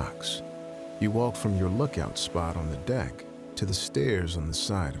ship docks, you walk from your lookout spot on the deck to the stairs on the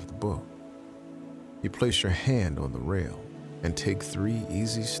side of the boat. You place your hand on the rail and take 3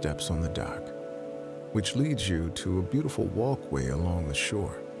 easy steps on the dock, which leads you to a beautiful walkway along the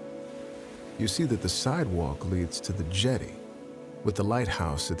shore. You see that the sidewalk leads to the jetty, with the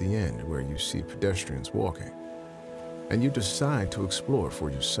lighthouse at the end where you see pedestrians walking, and you decide to explore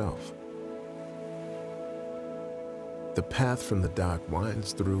for yourself. The path from the dock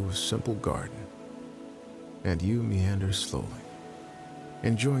winds through a simple garden, and you meander slowly,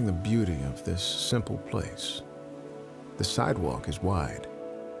 enjoying the beauty of this simple place. The sidewalk is wide,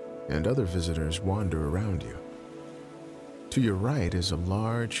 and other visitors wander around you. To your right is a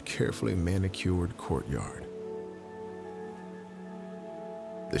large, carefully manicured courtyard.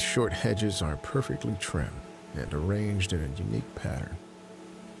 The short hedges are perfectly trimmed and arranged in a unique pattern.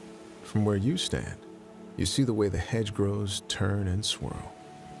 From where you stand, you see the way the hedgerows turn and swirl,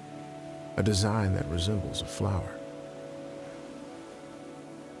 a design that resembles a flower.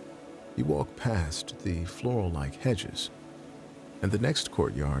 You walk past the floral-like hedges, and the next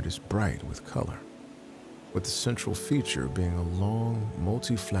courtyard is bright with color, with the central feature being a long,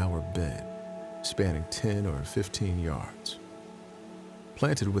 multi-flower bed spanning 10 or 15 yards.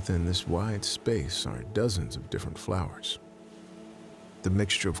 Planted within this wide space are dozens of different flowers, the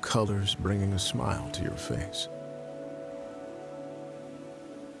mixture of colors bringing a smile to your face.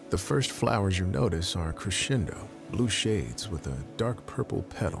 The first flowers you notice are crescendo, blue shades with a dark purple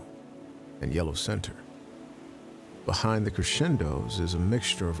petal and yellow center. Behind the crescendos is a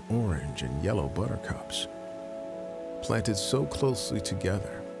mixture of orange and yellow buttercups. Planted so closely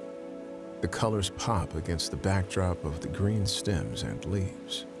together, the colors pop against the backdrop of the green stems and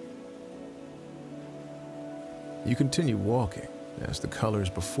leaves. You continue walking as the colors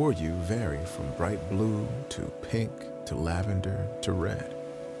before you vary from bright blue to pink to lavender to red.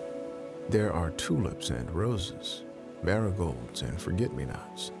 There are tulips and roses, marigolds and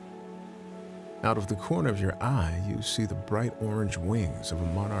forget-me-nots. Out of the corner of your eye, you see the bright orange wings of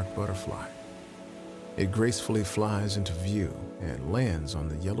a monarch butterfly. It gracefully flies into view and lands on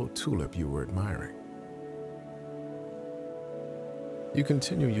the yellow tulip you were admiring. You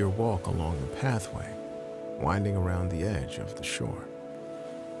continue your walk along the pathway, winding around the edge of the shore.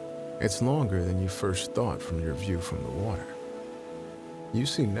 It's longer than you first thought from your view from the water. You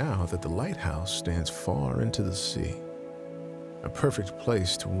see now that the lighthouse stands far into the sea. a perfect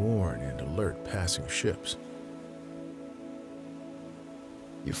place to warn and alert passing ships.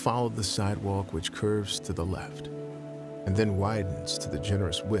 You follow the sidewalk, which curves to the left and then widens to the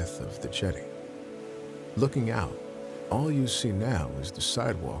generous width of the jetty. Looking out, all you see now is the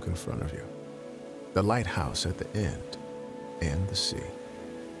sidewalk in front of you, the lighthouse at the end, and the sea.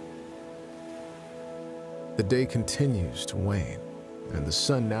 The day continues to wane, and the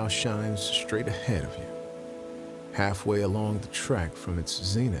sun now shines straight ahead of you, halfway along the track from its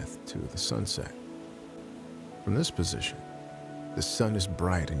zenith to the sunset. From this position, the sun is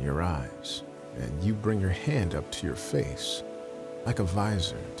bright in your eyes, and you bring your hand up to your face like a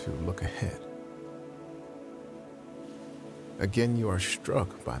visor to look ahead. Again, you are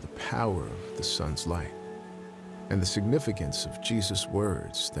struck by the power of the sun's light and the significance of Jesus'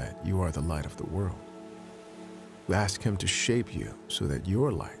 words that you are the light of the world. You ask him to shape you so that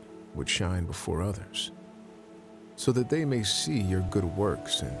your light would shine before others, so that they may see your good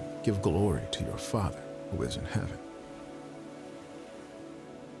works and give glory to your Father who is in heaven.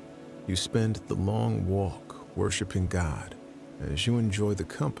 You spend the long walk worshiping God as you enjoy the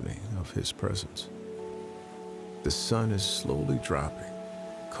company of his presence. The sun is slowly dropping,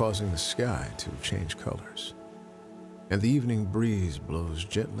 causing the sky to change colors, and the evening breeze blows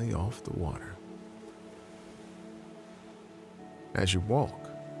gently off the water. As you walk,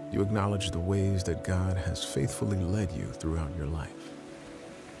 you acknowledge the ways that God has faithfully led you throughout your life.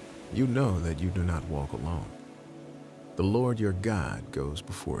 You know that you do not walk alone. The Lord your God goes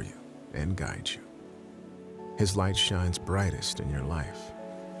before you and guides you. His light shines brightest in your life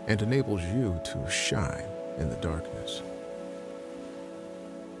and enables you to shine in the darkness.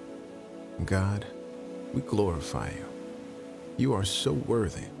 God, we glorify you. You are so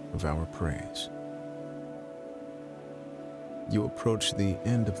worthy of our praise. You approach the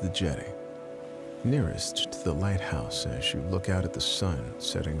end of the jetty, nearest to the lighthouse as you look out at the sun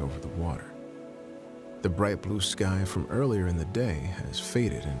setting over the water. The bright blue sky from earlier in the day has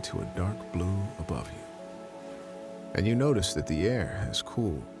faded into a dark blue above you, and you notice that the air has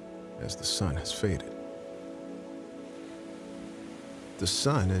cooled as the sun has faded. The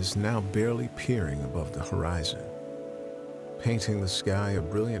sun is now barely peering above the horizon, painting the sky a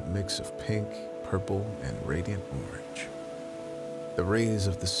brilliant mix of pink, purple, and radiant orange. The rays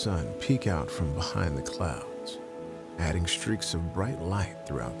of the sun peek out from behind the clouds, adding streaks of bright light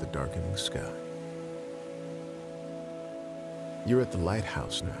throughout the darkening sky. You're at the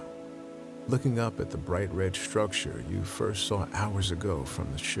lighthouse now, looking up at the bright red structure you first saw hours ago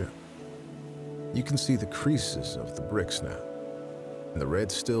from the ship. You can see the creases of the bricks now, and the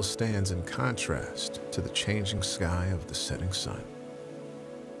red still stands in contrast to the changing sky of the setting sun.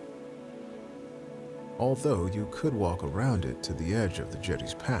 Although you could walk around it to the edge of the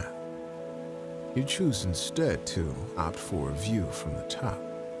jetty's path, you choose instead to opt for a view from the top.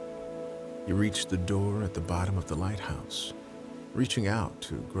 You reach the door at the bottom of the lighthouse, reaching out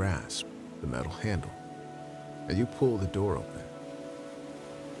to grasp the metal handle, and you pull the door open.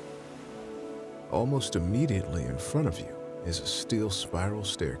 Almost immediately in front of you is a steel spiral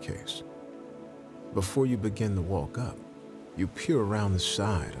staircase. Before you begin the walk up, you peer around the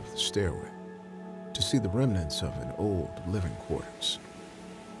side of the stairway to see the remnants of an old living quarters.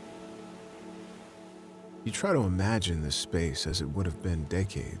 You try to imagine this space as it would have been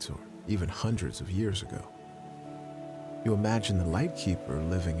decades or even hundreds of years ago. You imagine the lightkeeper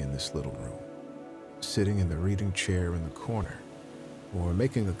living in this little room, sitting in the reading chair in the corner, or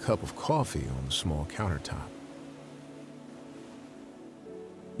making a cup of coffee on the small countertop.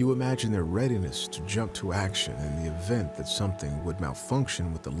 You imagine their readiness to jump to action in the event that something would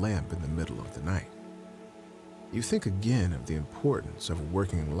malfunction with the lamp in the middle of the night. You think again of the importance of a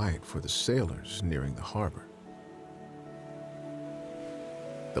working light for the sailors nearing the harbor.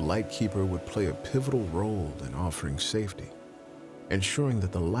 The lightkeeper would play a pivotal role in offering safety, ensuring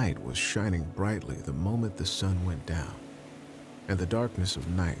that the light was shining brightly the moment the sun went down and the darkness of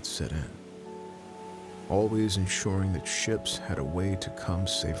night set in, always ensuring that ships had a way to come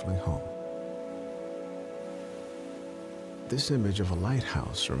safely home. This image of a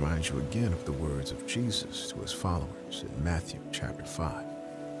lighthouse reminds you again of the words of Jesus to his followers in Matthew chapter 5.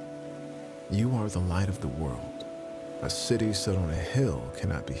 You are the light of the world. A city set on a hill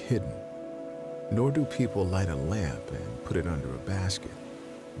cannot be hidden, nor do people light a lamp and put it under a basket,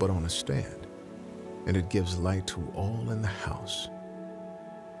 but on a stand, and it gives light to all in the house.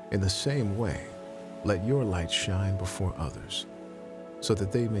 In the same way, let your light shine before others, so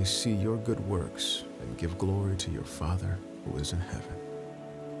that they may see your good works and give glory to your Father who is in heaven.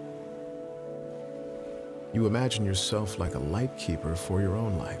 You imagine yourself like a light keeper for your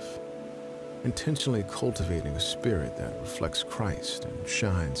own life. intentionally cultivating a spirit that reflects Christ and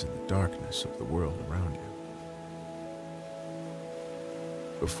shines in the darkness of the world around you.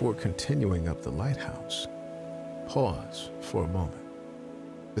 Before continuing up the lighthouse, pause for a moment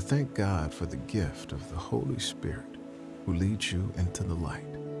to thank God for the gift of the Holy Spirit who leads you into the light.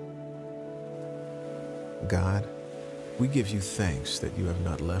 God, we give you thanks that you have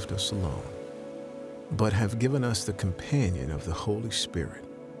not left us alone, but have given us the companion of the Holy Spirit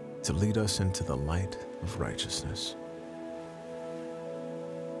to lead us into the light of righteousness.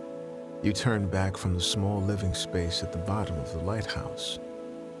 You turn back from the small living space at the bottom of the lighthouse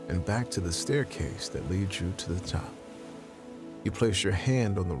and back to the staircase that leads you to the top. You place your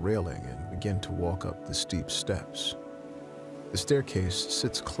hand on the railing and begin to walk up the steep steps. The staircase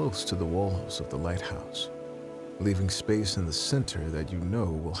sits close to the walls of the lighthouse, leaving space in the center that you know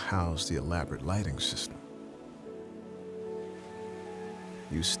will house the elaborate lighting system.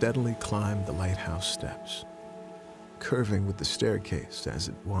 You steadily climb the lighthouse steps, curving with the staircase as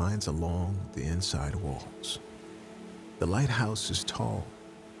it winds along the inside walls. The lighthouse is tall,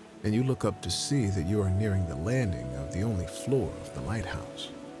 and you look up to see that you are nearing the landing of the only floor of the lighthouse.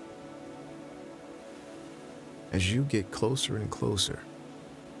 As you get closer and closer,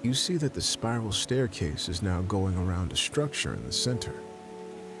 you see that the spiral staircase is now going around a structure in the center.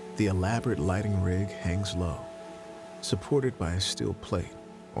 The elaborate lighting rig hangs low, supported by a steel plate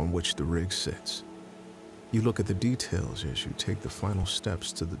on which the rig sits. You look at the details as you take the final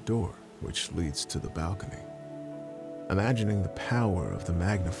steps to the door, which leads to the balcony, imagining the power of the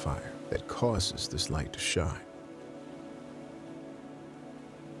magnifier that causes this light to shine.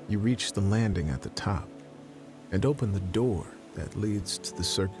 You reach the landing at the top and open the door that leads to the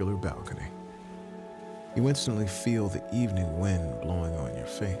circular balcony. You instantly feel the evening wind blowing on your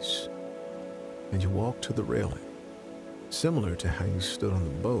face, and you walk to the railing, similar to how you stood on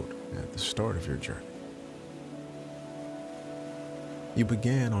the boat at the start of your journey. You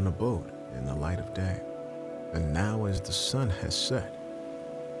began on a boat in the light of day, and now as the sun has set,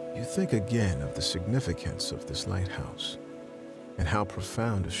 you think again of the significance of this lighthouse and how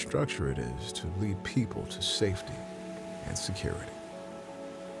profound a structure it is to lead people to safety and security.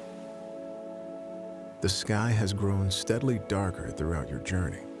 The sky has grown steadily darker throughout your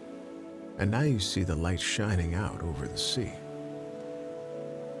journey, and now you see the light shining out over the sea.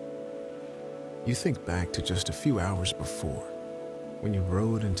 You think back to just a few hours before, when you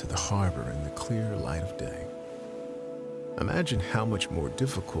rode into the harbor in the clear light of day. Imagine how much more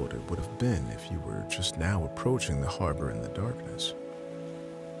difficult it would have been if you were just now approaching the harbor in the darkness.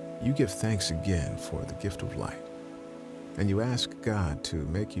 You give thanks again for the gift of light, and you ask God to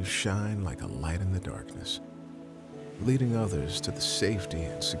make you shine like a light in the darkness, leading others to the safety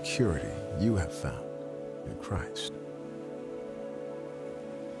and security you have found in Christ.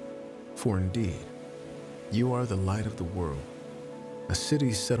 For indeed, you are the light of the world. A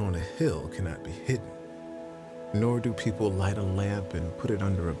city set on a hill cannot be hidden, nor do people light a lamp and put it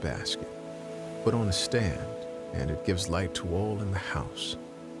under a basket, but on a stand, and it gives light to all in the house.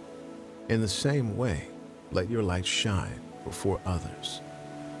 In the same way, let your light shine before others,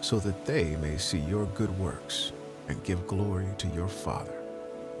 so that they may see your good works and give glory to your Father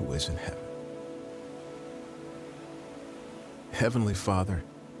who is in heaven. Heavenly Father,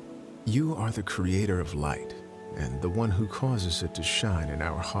 you are the creator of light and the one who causes it to shine in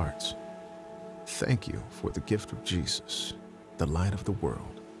our hearts. Thank you for the gift of Jesus, the light of the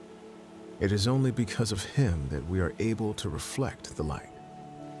world. It is only because of him that we are able to reflect the light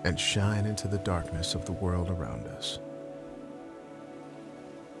and shine into the darkness of the world around us.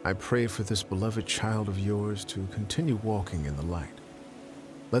 I pray for this beloved child of yours to continue walking in the light.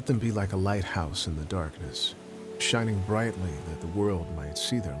 Let them be like a lighthouse in the darkness, shining brightly that the world might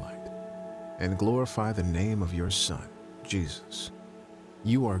see their light, and glorify the name of your Son, Jesus.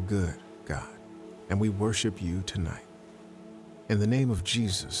 You are good, God, and we worship you tonight. In the name of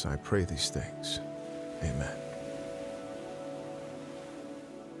Jesus, I pray these things. Amen.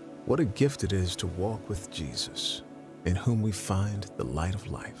 What a gift it is to walk with Jesus, in whom we find the light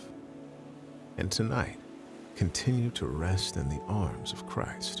of life. And tonight, continue to rest in the arms of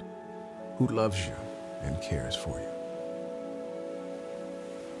Christ, who loves you and cares for you.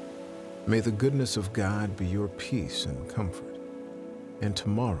 May the goodness of God be your peace and comfort. And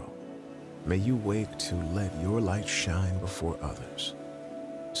tomorrow, may you wake to let your light shine before others,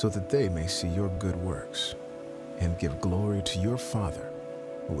 so that they may see your good works and give glory to your Father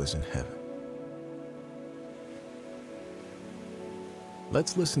who is in heaven.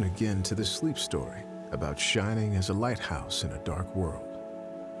 Let's listen again to this sleep story about shining as a lighthouse in a dark world.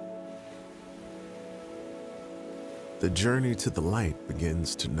 The journey to the light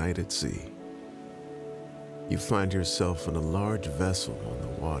begins tonight at sea, You find yourself in a large vessel on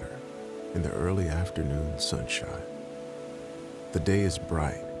the water in the early afternoon sunshine. The day is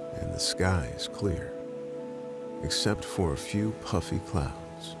bright and the sky is clear, except for a few puffy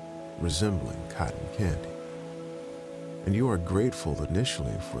clouds resembling cotton candy. And you are grateful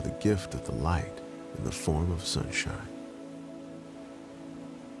initially for the gift of the light in the form of sunshine.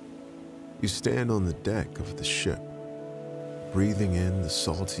 You stand on the deck of the ship, breathing in the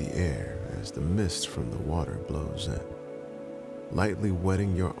salty air as the mist from the water blows in, lightly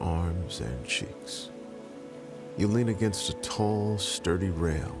wetting your arms and cheeks. You lean against a tall, sturdy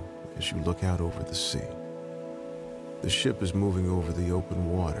rail as you look out over the sea. The ship is moving over the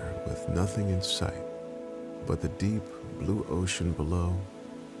open water with nothing in sight but the deep blue ocean below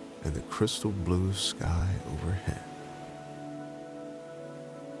and the crystal blue sky overhead.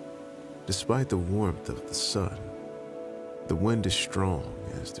 Despite the warmth of the sun, the wind is strong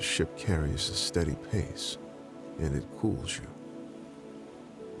as the ship carries a steady pace, and it cools you.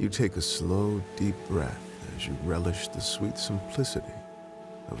 You take a slow, deep breath as you relish the sweet simplicity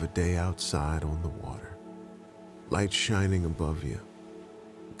of a day outside on the water. Light shining above you,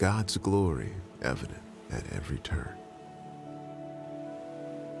 God's glory evident at every turn.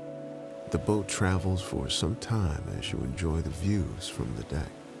 The boat travels for some time as you enjoy the views from the deck.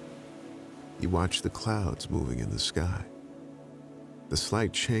 You watch the clouds moving in the sky, the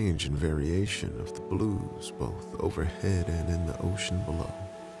slight change and variation of the blues both overhead and in the ocean below.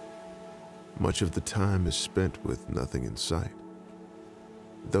 Much of the time is spent with nothing in sight,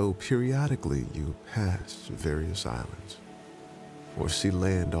 though periodically you pass various islands or see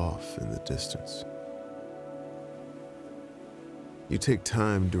land off in the distance. You take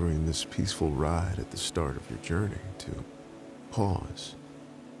time during this peaceful ride at the start of your journey to pause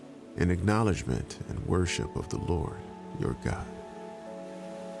in acknowledgement and worship of the Lord, your God.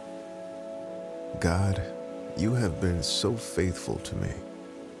 God, you have been so faithful to me.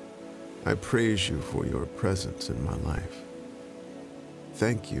 I praise you for your presence in my life.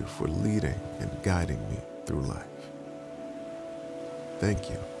 Thank you for leading and guiding me through life. Thank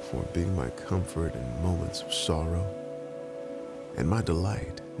you for being my comfort in moments of sorrow and my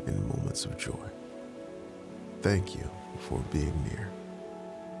delight in moments of joy. Thank you for being near.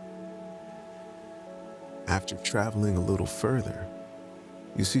 After traveling a little further,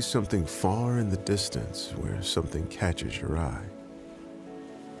 you see something far in the distance where something catches your eye.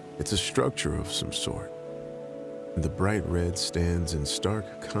 It's a structure of some sort, and the bright red stands in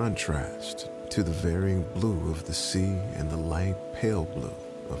stark contrast to the varying blue of the sea and the light pale blue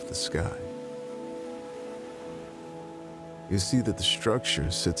of the sky. You see that the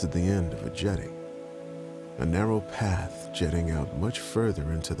structure sits at the end of a jetty, a narrow path jetting out much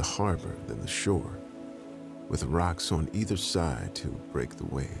further into the harbor than the shore, with rocks on either side to break the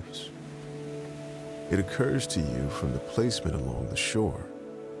waves. It occurs to you from the placement along the shore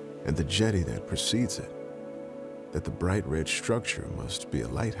and the jetty that precedes it that the bright red structure must be a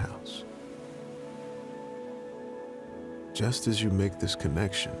lighthouse. Just as you make this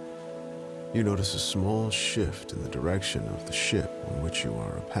connection, you notice a small shift in the direction of the ship on which you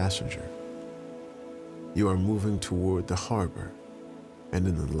are a passenger. You are moving toward the harbor, and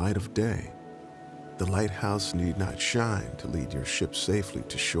in the light of day, the lighthouse need not shine to lead your ship safely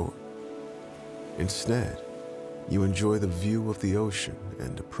to shore. Instead, you enjoy the view of the ocean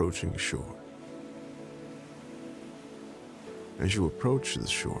and approaching shore. As you approach the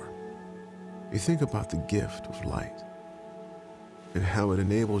shore, you think about the gift of light and how it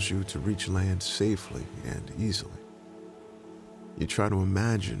enables you to reach land safely and easily. You try to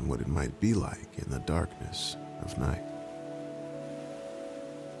imagine what it might be like in the darkness of night.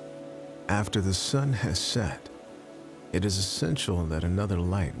 After the sun has set, it is essential that another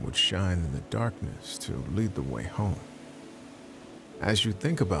light would shine in the darkness to lead the way home. As you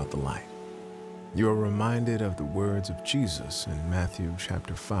think about the light, you are reminded of the words of Jesus in Matthew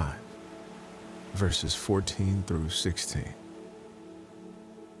chapter 5, verses 14 through 16.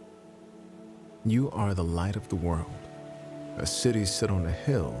 You are the light of the world. A city set on a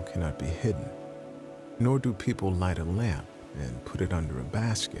hill cannot be hidden, nor do people light a lamp and put it under a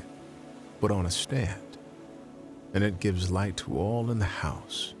basket, but on a stand, and it gives light to all in the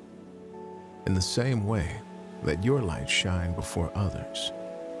house. In the same way, let your light shine before others,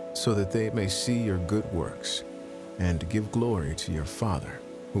 so that they may see your good works and give glory to your Father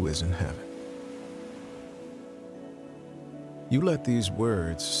who is in heaven. You let these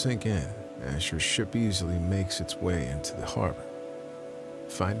words sink in as your ship easily makes its way into the harbor,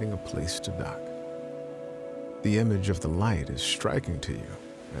 finding a place to dock. The image of the light is striking to you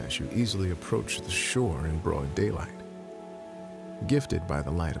as you easily approach the shore in broad daylight, gifted by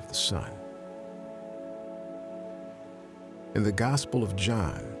the light of the sun. In the Gospel of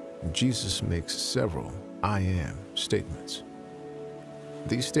John, Jesus makes several "I am" statements.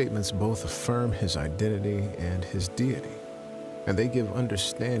 These statements both affirm his identity and his deity, and they give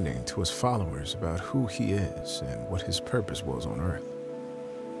understanding to his followers about who he is and what his purpose was on earth.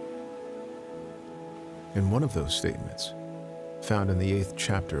 In one of those statements, found in the 8th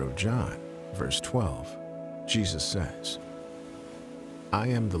chapter of John, verse 12, Jesus says, "I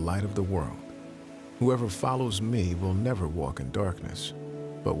am the light of the world. Whoever follows me will never walk in darkness,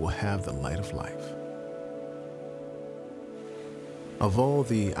 but will have the light of life." Of all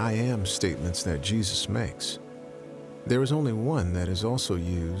the "I am" statements that Jesus makes, there is only one that is also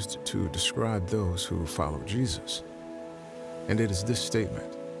used to describe those who follow Jesus, and it is this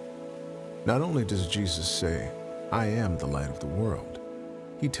statement. Not only does Jesus say, "I am the light of the world,"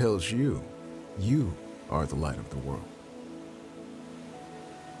 he tells you, you are the light of the world.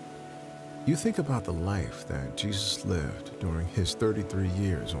 You think about the life that Jesus lived during his 33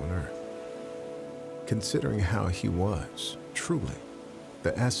 years on earth, considering how he was, truly,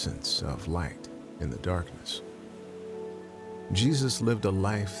 the essence of light in the darkness. Jesus lived a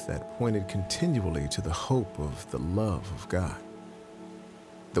life that pointed continually to the hope of the love of God,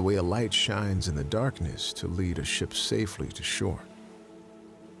 the way a light shines in the darkness to lead a ship safely to shore.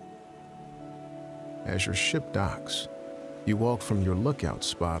 As your ship docks, you walk from your lookout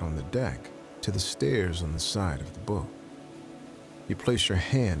spot on the deck to the stairs on the side of the boat. You place your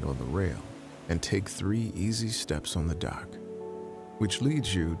hand on the rail and take 3 easy steps on the dock, which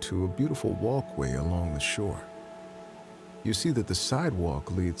leads you to a beautiful walkway along the shore. You see that the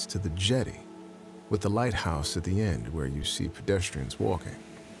sidewalk leads to the jetty, with the lighthouse at the end where you see pedestrians walking,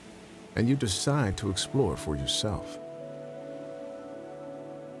 and you decide to explore for yourself.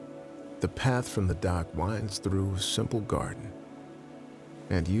 The path from the dock winds through a simple garden,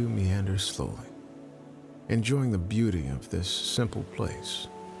 and you meander slowly, enjoying the beauty of this simple place.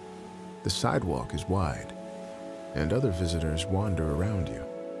 The sidewalk is wide, and other visitors wander around you.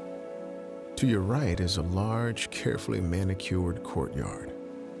 To your right is a large, carefully manicured courtyard.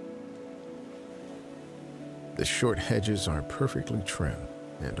 The short hedges are perfectly trimmed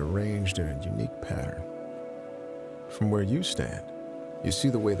and arranged in a unique pattern. From where you stand, you see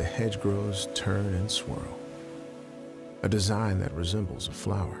the way the hedgerows turn and swirl, a design that resembles a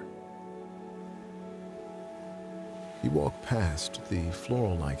flower. You walk past the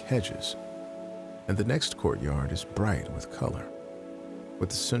floral-like hedges, and the next courtyard is bright with color, with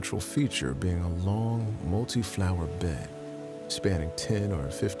the central feature being a long, multi-flower bed spanning 10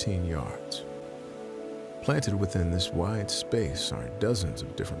 or 15 yards. Planted within this wide space are dozens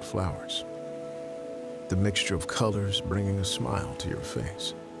of different flowers, the mixture of colors bringing a smile to your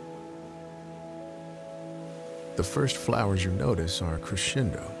face. The first flowers you notice are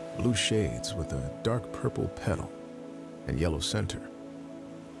crescendo, blue shades with a dark purple petal and yellow center.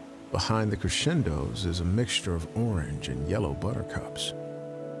 Behind the crescendos is a mixture of orange and yellow buttercups.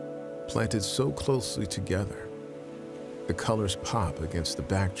 Planted so closely together, the colors pop against the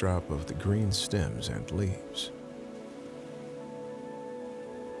backdrop of the green stems and leaves.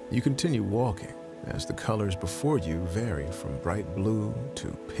 You continue walking as the colors before you vary from bright blue to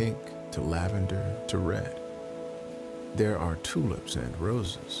pink to lavender to red. There are tulips and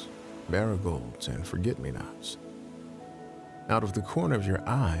roses, marigolds and forget-me-nots. Out of the corner of your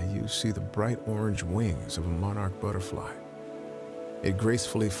eye, you see the bright orange wings of a monarch butterfly. It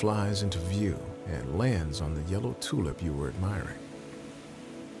gracefully flies into view and lands on the yellow tulip you were admiring.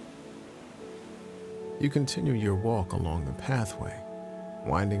 You continue your walk along the pathway,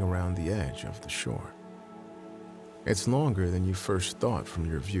 winding around the edge of the shore. It's longer than you first thought from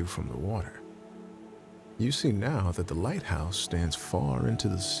your view from the water. You see now that the lighthouse stands far into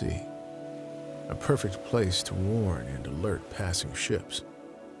the sea, a perfect place to warn and alert passing ships.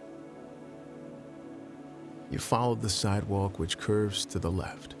 You follow the sidewalk, which curves to the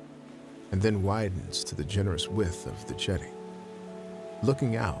left and then widens to the generous width of the jetty.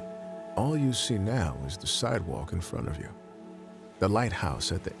 Looking out, all you see now is the sidewalk in front of you, the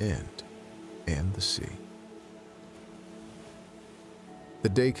lighthouse at the end, and the sea. The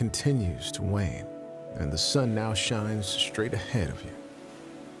day continues to wane, and the sun now shines straight ahead of you,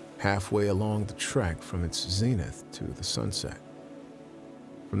 halfway along the track from its zenith to the sunset.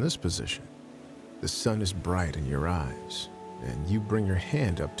 From this position, the sun is bright in your eyes, and you bring your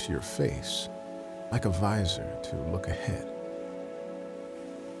hand up to your face, like a visor to look ahead.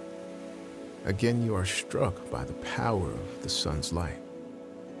 Again, you are struck by the power of the sun's light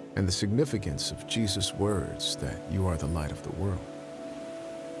and the significance of Jesus' words that you are the light of the world.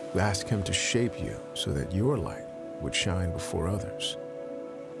 You ask him to shape you so that your light would shine before others.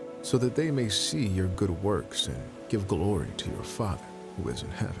 so that they may see your good works and give glory to your Father who is in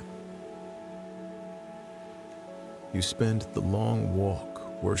heaven. You spend the long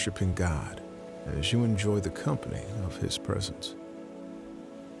walk worshiping God as you enjoy the company of His presence.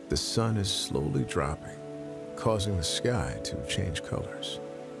 The sun is slowly dropping, causing the sky to change colors,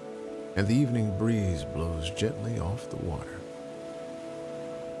 and the evening breeze blows gently off the water.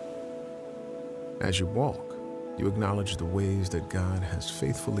 As you walk, you acknowledge the ways that God has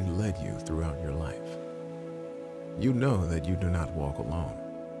faithfully led you throughout your life. You know that you do not walk alone.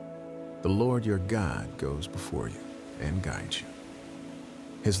 The Lord your God goes before you and guides you.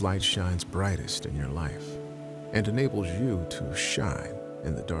 His light shines brightest in your life and enables you to shine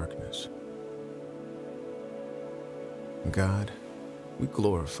in the darkness. God, we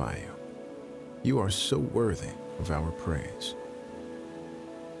glorify you. You are so worthy of our praise.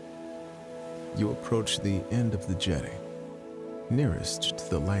 You approach the end of the jetty, nearest to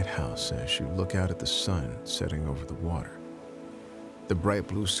the lighthouse as you look out at the sun setting over the water. The bright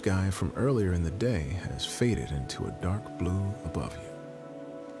blue sky from earlier in the day has faded into a dark blue above you.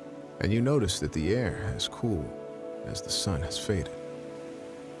 And you notice that the air has cooled as the sun has faded.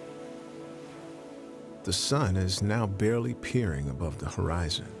 The sun is now barely peering above the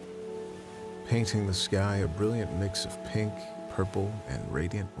horizon, painting the sky a brilliant mix of pink, purple, and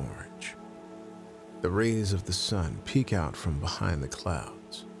radiant orange. The rays of the sun peek out from behind the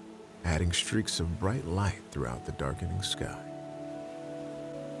clouds, adding streaks of bright light throughout the darkening sky.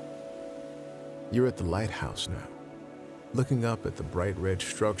 You're at the lighthouse now, looking up at the bright red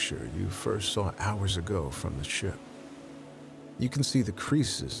structure you first saw hours ago from the ship. You can see the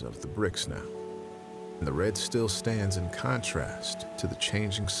creases of the bricks now, and the red still stands in contrast to the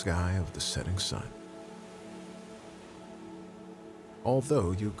changing sky of the setting sun.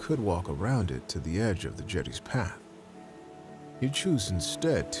 Although you could walk around it to the edge of the jetty's path, you choose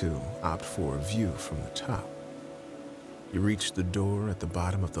instead to opt for a view from the top. You reach the door at the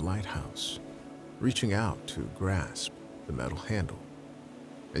bottom of the lighthouse, reaching out to grasp the metal handle,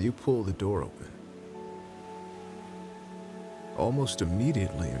 and you pull the door open. Almost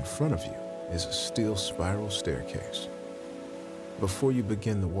immediately in front of you is a steel spiral staircase. Before you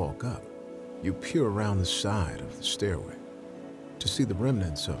begin the walk up, you peer around the side of the stairway to see the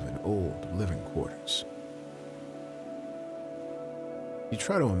remnants of an old living quarters. You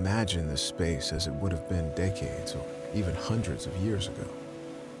try to imagine this space as it would have been decades or even hundreds of years ago.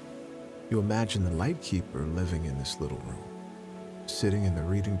 You imagine the lightkeeper living in this little room, sitting in the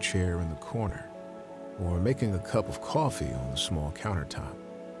reading chair in the corner, or making a cup of coffee on the small countertop.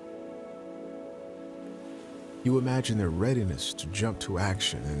 You imagine their readiness to jump to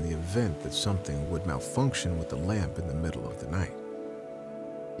action in the event that something would malfunction with the lamp in the middle of the night.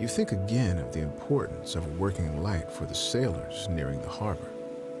 You think again of the importance of a working light for the sailors nearing the harbor.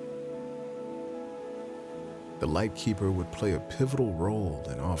 The lightkeeper would play a pivotal role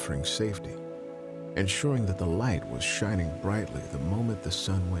in offering safety, ensuring that the light was shining brightly the moment the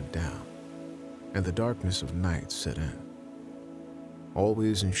sun went down and the darkness of night set in,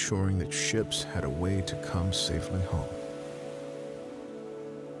 always ensuring that ships had a way to come safely home.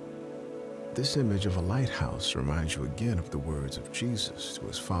 This image of a lighthouse reminds you again of the words of Jesus to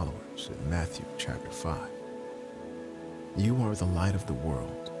his followers in Matthew chapter 5. You are the light of the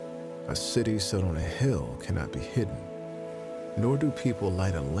world. A city set on a hill cannot be hidden, nor do people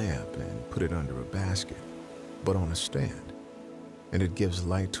light a lamp and put it under a basket, but on a stand, and it gives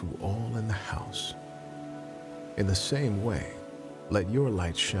light to all in the house. In the same way, let your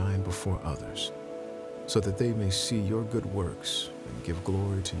light shine before others, so that they may see your good works and give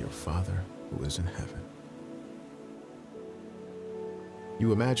glory to your Father who is in heaven.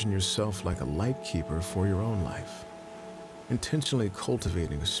 You imagine yourself like a light keeper for your own life, intentionally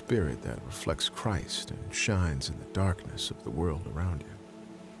cultivating a spirit that reflects Christ and shines in the darkness of the world around you.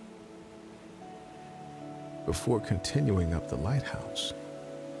 Before continuing up the lighthouse,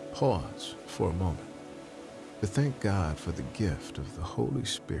 pause for a moment to thank God for the gift of the Holy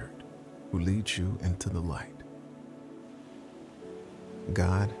Spirit who leads you into the light.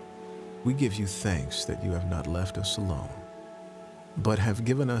 God, we give you thanks that you have not left us alone, but have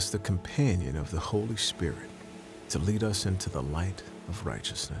given us the companion of the Holy Spirit to lead us into the light of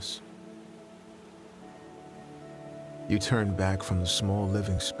righteousness. You turn back from the small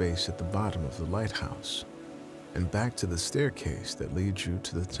living space at the bottom of the lighthouse and back to the staircase that leads you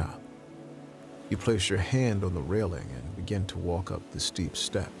to the top. You place your hand on the railing and begin to walk up the steep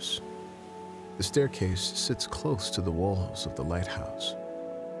steps. The staircase sits close to the walls of the lighthouse,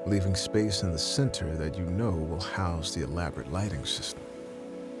 leaving space in the center that you know will house the elaborate lighting system.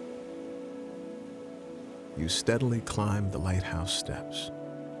 You steadily climb the lighthouse steps,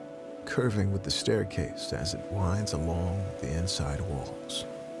 curving with the staircase as it winds along the inside walls.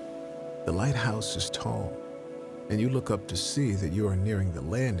 The lighthouse is tall, and you look up to see that you are nearing the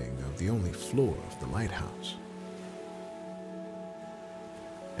landing of the only floor of the lighthouse.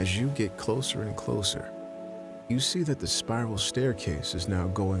 As you get closer and closer, you see that the spiral staircase is now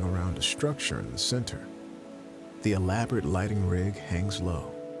going around a structure in the center. The elaborate lighting rig hangs low,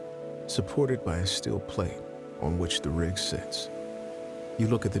 supported by a steel plate on which the rig sits. You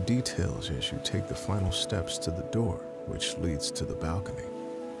look at the details as you take the final steps to the door, which leads to the balcony,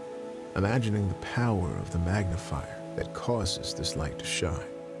 imagining the power of the magnifier that causes this light to shine.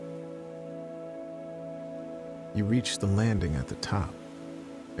 You reach the landing at the top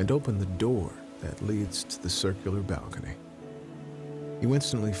and open the door that leads to the circular balcony. You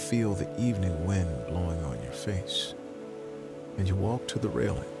instantly feel the evening wind blowing on your face, and you walk to the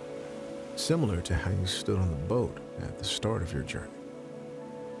railing, similar to how you stood on the boat at the start of your journey.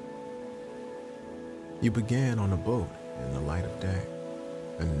 You began on a boat in the light of day,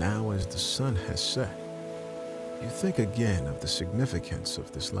 and now as the sun has set, you think again of the significance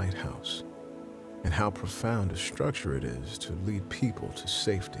of this lighthouse and how profound a structure it is to lead people to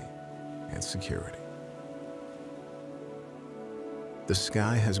safety and security. The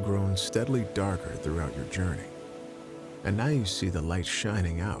sky has grown steadily darker throughout your journey, and now you see the light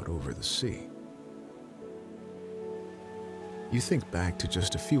shining out over the sea. You think back to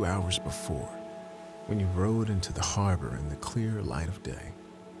just a few hours before, when you rode into the harbor in the clear light of day.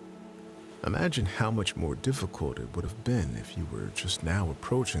 Imagine how much more difficult it would have been if you were just now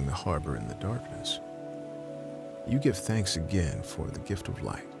approaching the harbor in the darkness. You give thanks again for the gift of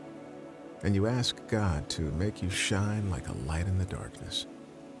light, and you ask God to make you shine like a light in the darkness,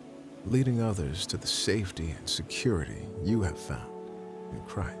 leading others to the safety and security you have found in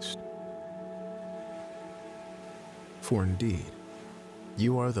Christ. For indeed,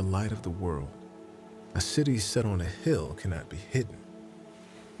 you are the light of the world. A city set on a hill cannot be hidden,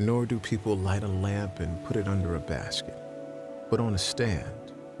 nor do people light a lamp and put it under a basket, but on a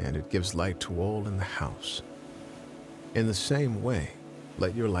stand, and it gives light to all in the house. In the same way,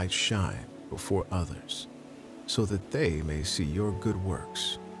 let your light shine before others, so that they may see your good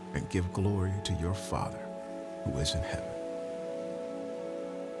works and give glory to your Father who is in heaven.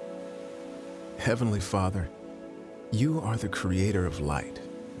 Heavenly Father, you are the creator of light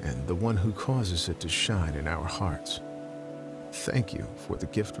and the one who causes it to shine in our hearts. Thank you for the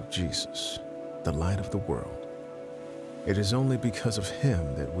gift of Jesus, the light of the world. It is only because of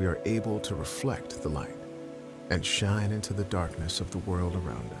him that we are able to reflect the light and shine into the darkness of the world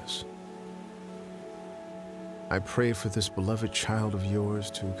around us. I pray for this beloved child of yours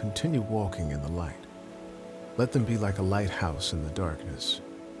to continue walking in the light. Let them be like a lighthouse in the darkness,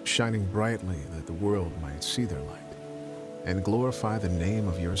 shining brightly that the world might see their light, and glorify the name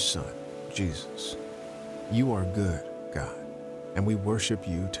of your Son, Jesus. You are good, God, and we worship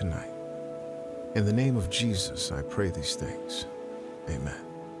you tonight. In the name of Jesus, I pray these things. Amen.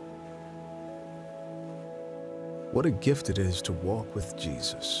 What a gift it is to walk with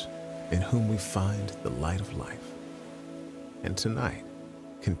Jesus, in whom we find the light of life. And tonight,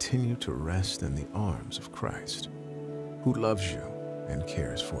 continue to rest in the arms of Christ, who loves you and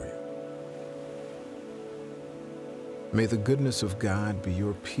cares for you. May the goodness of God be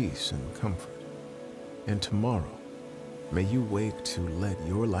your peace and comfort. And tomorrow, may you wake to let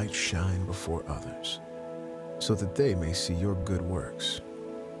your light shine before others, so that they may see your good works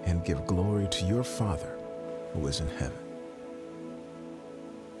and give glory to your Father who is in heaven.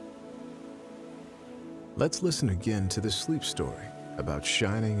 Let's listen again to this sleep story about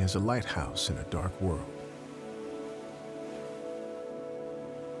shining as a lighthouse in a dark world.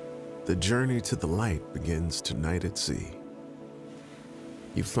 The journey to the light begins tonight at sea.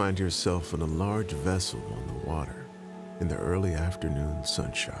 You find yourself in a large vessel on the water in the early afternoon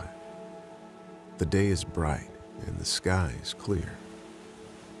sunshine. The day is bright and the sky is clear,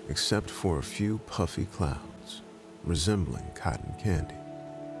 except for a few puffy clouds resembling cotton candy.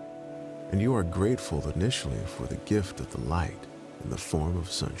 And you are grateful initially for the gift of the light in the form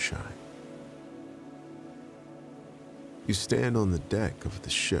of sunshine. You stand on the deck of the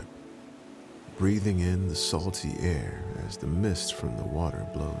ship, breathing in the salty air as the mist from the water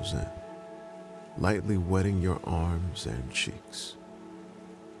blows in, lightly wetting your arms and cheeks.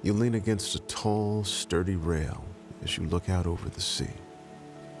 You lean against a tall, sturdy rail as you look out over the sea.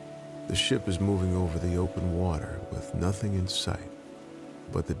 The ship is moving over the open water with nothing in sight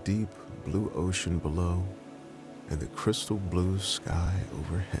but the deep blue ocean below and the crystal blue sky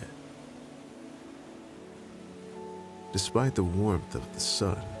overhead. Despite the warmth of the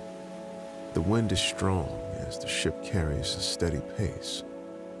sun, the wind is strong as the ship carries a steady pace,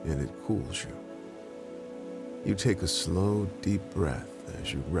 and it cools you. You take a slow, deep breath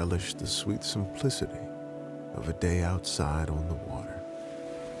as you relish the sweet simplicity of a day outside on the water,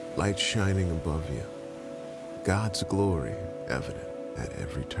 light shining above you, God's glory evident at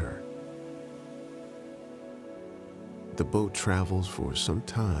every turn. The boat travels for some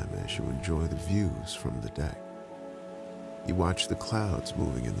time as you enjoy the views from the deck. You watch the clouds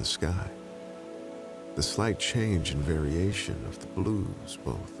moving in the sky, the slight change and variation of the blues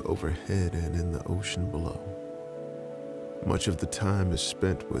both overhead and in the ocean below. Much of the time is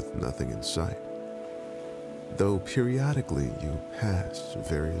spent with nothing in sight, though periodically you pass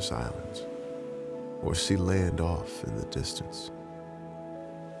various islands or see land off in the distance.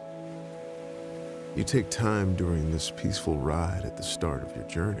 You take time during this peaceful ride at the start of your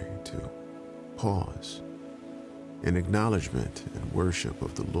journey to pause in acknowledgement and worship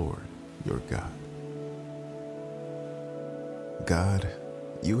of the Lord, your God. God,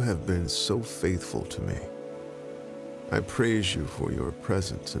 you have been so faithful to me. I praise you for your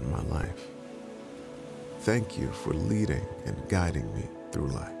presence in my life. Thank you for leading and guiding me through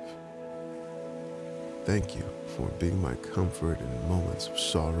life. Thank you for being my comfort in moments of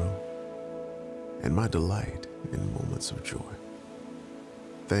sorrow and my delight in moments of joy.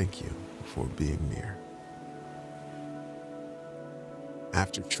 Thank you for being near.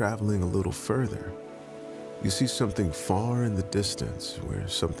 After traveling a little further, you see something far in the distance where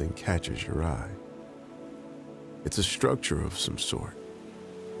something catches your eye. It's a structure of some sort,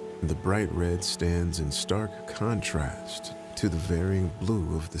 and the bright red stands in stark contrast to the varying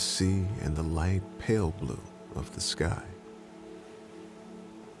blue of the sea and the light pale blue of the sky.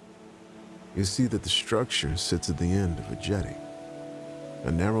 You see that the structure sits at the end of a jetty,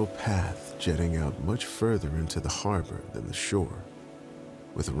 a narrow path jetting out much further into the harbor than the shore,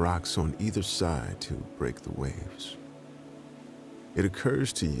 with rocks on either side to break the waves. It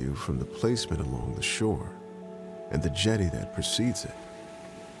occurs to you from the placement along the shore and the jetty that precedes it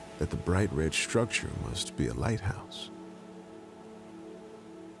that the bright red structure must be a lighthouse.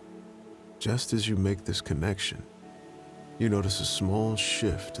 Just as you make this connection, you notice a small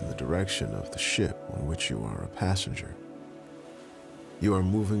shift in the direction of the ship on which you are a passenger. You are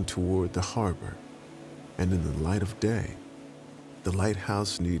moving toward the harbor, and in the light of day, the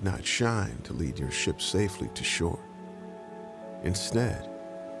lighthouse need not shine to lead your ship safely to shore. Instead,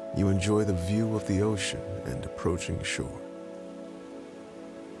 you enjoy the view of the ocean and approaching shore.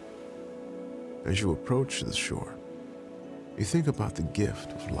 As you approach the shore, you think about the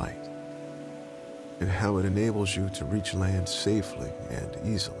gift of light and how it enables you to reach land safely and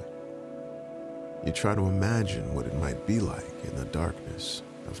easily. You try to imagine what it might be like in the darkness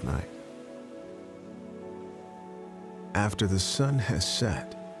of night. After the sun has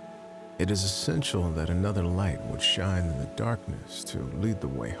set, it is essential that another light would shine in the darkness to lead the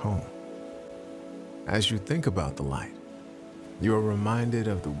way home. As you think about the light, you are reminded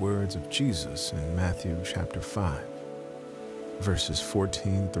of the words of Jesus in Matthew chapter 5, verses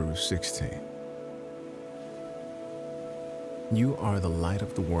 14 through 16. You are the light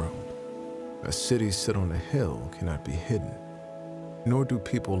of the world. A city set on a hill cannot be hidden, nor do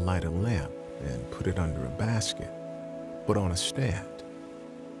people light a lamp and put it under a basket, but on a stand,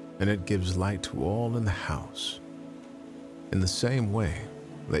 and it gives light to all in the house. In the same way,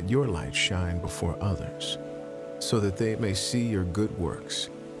 let your light shine before others, so that they may see your good works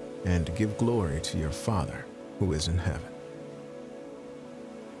and give glory to your Father who is in heaven.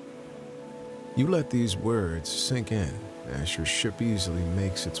 You let these words sink in as your ship easily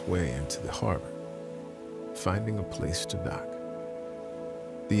makes its way into the harbor, finding a place to dock.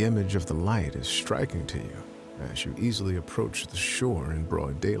 The image of the light is striking to you as you easily approach the shore in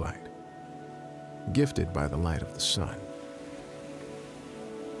broad daylight, gifted by the light of the sun.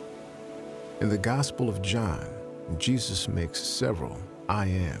 In the Gospel of John, Jesus makes several I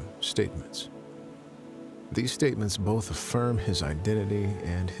am statements. These statements both affirm his identity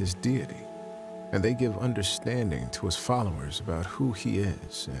and his deity, and they give understanding to his followers about who he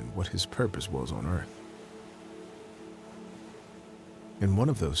is and what his purpose was on earth. In one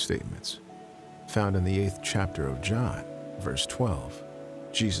of those statements, found in the 8th chapter of John, verse 12,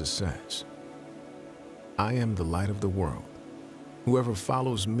 Jesus says, I am the light of the world. Whoever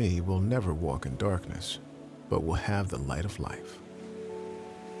follows me will never walk in darkness, but will have the light of life.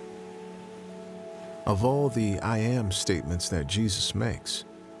 Of all the I am statements that Jesus makes,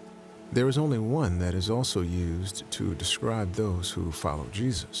 there is only one that is also used to describe those who follow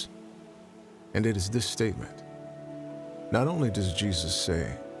Jesus, and it is this statement. Not only does Jesus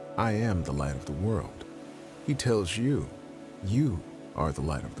say, I am the light of the world, he tells you, you are the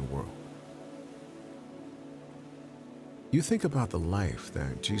light of the world. You think about the life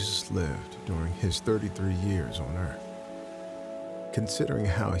that Jesus lived during his 33 years on earth, considering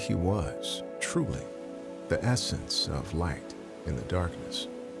how he was truly the essence of light in the darkness.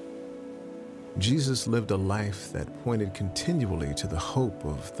 Jesus lived a life that pointed continually to the hope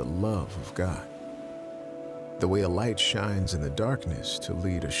of the love of God, the way a light shines in the darkness to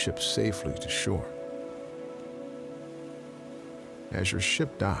lead a ship safely to shore. As your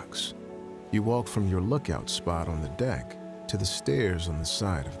ship docks, you walk from your lookout spot on the deck to the stairs on the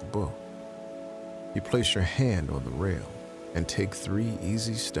side of the boat. You place your hand on the rail and take 3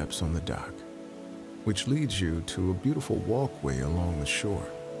 easy steps on the dock, which leads you to a beautiful walkway along the shore.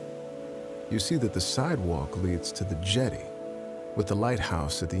 You see that the sidewalk leads to the jetty, with the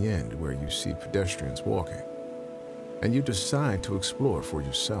lighthouse at the end where you see pedestrians walking, and you decide to explore for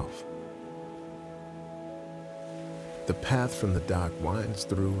yourself. The path from the dock winds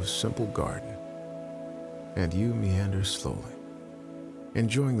through a simple garden, and you meander slowly,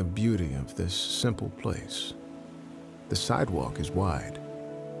 enjoying the beauty of this simple place. The sidewalk is wide,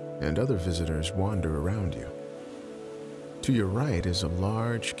 and other visitors wander around you. To your right is a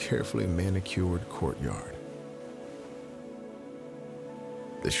large, carefully manicured courtyard.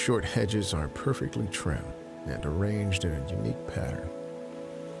 The short hedges are perfectly trimmed and arranged in a unique pattern.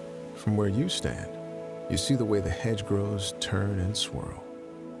 From where you stand, you see the way the hedgerows turn and swirl,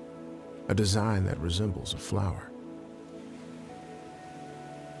 a design that resembles a flower.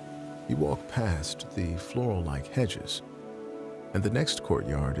 You walk past the floral-like hedges, and the next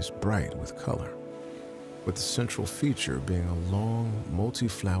courtyard is bright with color, with the central feature being a long,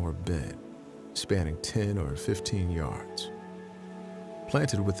 multi-flower bed spanning 10 or 15 yards.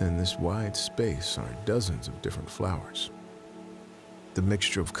 Planted within this wide space are dozens of different flowers, the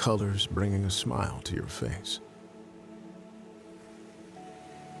mixture of colors bringing a smile to your face.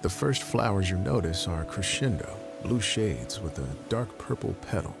 The first flowers you notice are crescendo, blue shades with a dark purple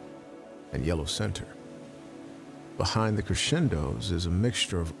petal and yellow center. Behind the crescendos is a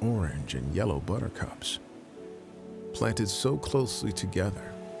mixture of orange and yellow buttercups. Planted so closely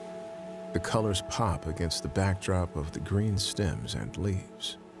together, the colors pop against the backdrop of the green stems and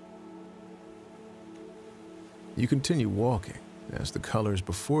leaves. You continue walking as the colors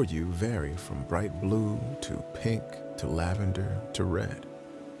before you vary from bright blue to pink to lavender to red.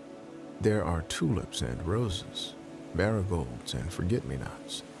 There are tulips and roses, marigolds and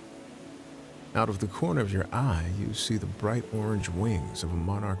forget-me-nots. Out of the corner of your eye, you see the bright orange wings of a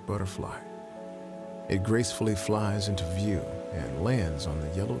monarch butterfly. It gracefully flies into view and lands on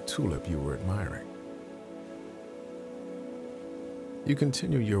the yellow tulip you were admiring. You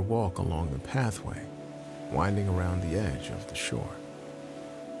continue your walk along the pathway, winding around the edge of the shore.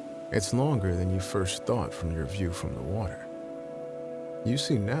 It's longer than you first thought from your view from the water. You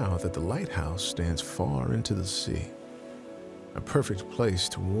see now that the lighthouse stands far into the sea, a perfect place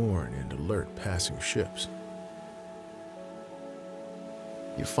to warn and alert passing ships.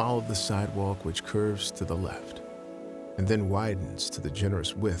 You follow the sidewalk, which curves to the left and then widens to the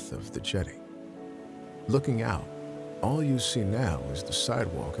generous width of the jetty. Looking out, all you see now is the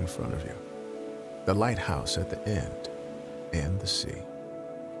sidewalk in front of you, the lighthouse at the end, and the sea.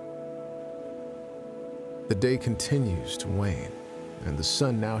 The day continues to wane, and the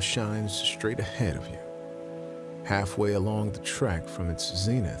sun now shines straight ahead of you, halfway along the track from its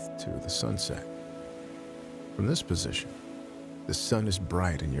zenith to the sunset. From this position, the sun is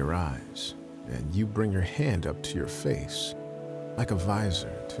bright in your eyes, and you bring your hand up to your face like a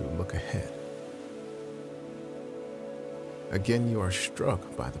visor to look ahead. Again, you are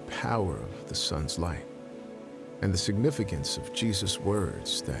struck by the power of the sun's light and the significance of Jesus'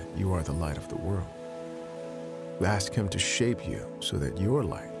 words that you are the light of the world. You ask him to shape you so that your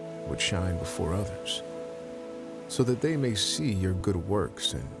light would shine before others, so that they may see your good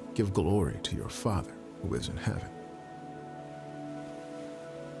works and give glory to your Father who is in heaven.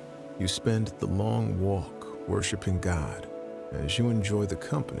 You spend the long walk worshiping God as you enjoy the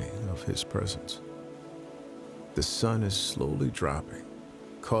company of his presence. The sun is slowly dropping,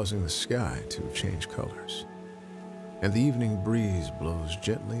 causing the sky to change colors, and the evening breeze blows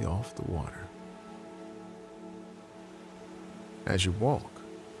gently off the water. As you walk,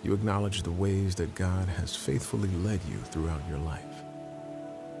 you acknowledge the ways that God has faithfully led you throughout your life.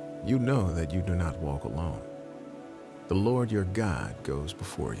 You know that you do not walk alone. The Lord your God goes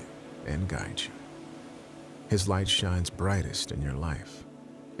before you and guides you. His light shines brightest in your life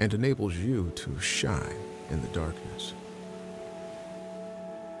and enables you to shine in the darkness.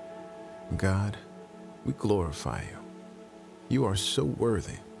 God, we glorify you. You are so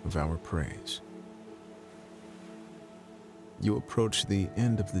worthy of our praise. You approach the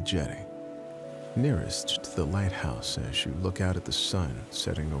end of the jetty, nearest to the lighthouse as you look out at the sun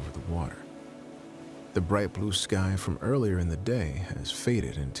setting over the water. The bright blue sky from earlier in the day has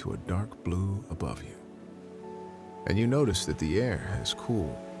faded into a dark blue above you, and you notice that the air has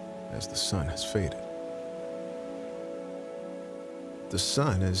cooled as the sun has faded. The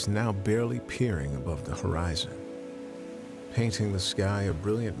sun is now barely peering above the horizon, painting the sky a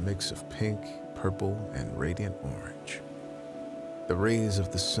brilliant mix of pink, purple, and radiant orange. The rays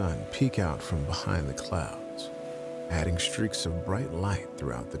of the sun peek out from behind the clouds, adding streaks of bright light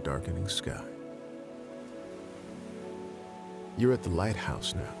throughout the darkening sky. You're at the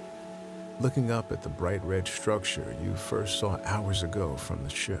lighthouse now, looking up at the bright red structure you first saw hours ago from the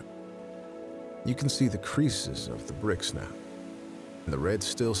ship. You can see the creases of the bricks now, and the red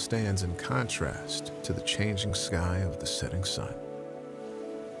still stands in contrast to the changing sky of the setting sun.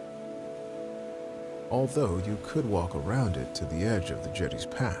 Although you could walk around it to the edge of the jetty's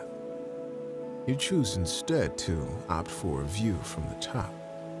path, you choose instead to opt for a view from the top.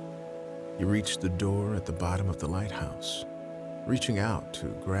 You reach the door at the bottom of the lighthouse, reaching out to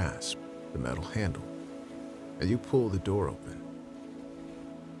grasp the metal handle, and you pull the door open.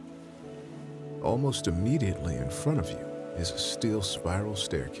 Almost immediately in front of you is a steel spiral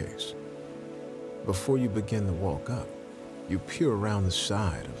staircase. Before you begin the walk up, you peer around the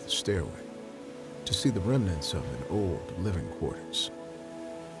side of the stairway to see the remnants of an old living quarters.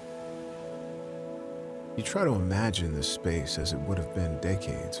 You try to imagine this space as it would have been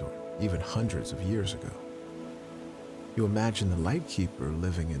decades or even hundreds of years ago. You imagine the lightkeeper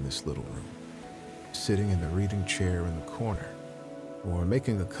living in this little room, sitting in the reading chair in the corner, or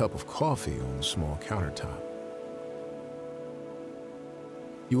making a cup of coffee on the small countertop.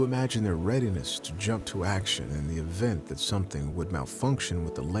 You imagine their readiness to jump to action in the event that something would malfunction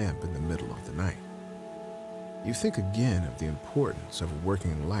with the lamp in the middle of the night. You think again of the importance of a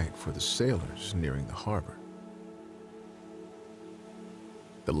working light for the sailors nearing the harbor.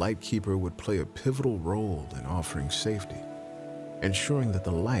 The lightkeeper would play a pivotal role in offering safety, ensuring that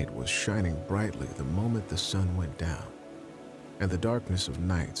the light was shining brightly the moment the sun went down and the darkness of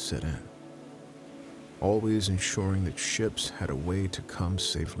night set in, always ensuring that ships had a way to come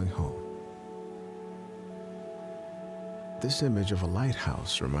safely home. This image of a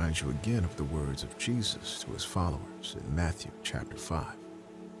lighthouse reminds you again of the words of Jesus to his followers in Matthew chapter 5.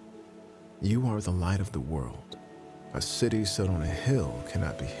 You are the light of the world. A city set on a hill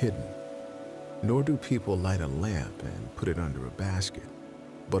cannot be hidden, nor do people light a lamp and put it under a basket,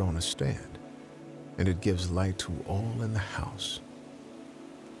 but on a stand, and it gives light to all in the house.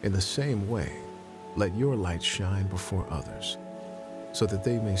 In the same way, let your light shine before others, so that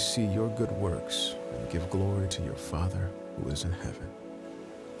they may see your good works and give glory to your Father who is in heaven.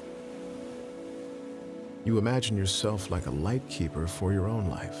 You imagine yourself like a light keeper for your own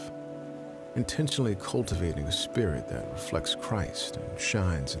life, intentionally cultivating a spirit that reflects Christ and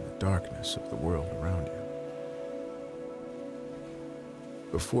shines in the darkness of the world around you.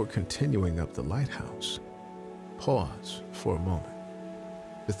 Before continuing up the lighthouse, pause for a moment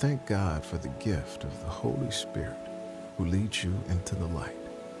to thank God for the gift of the Holy Spirit who leads you into the light.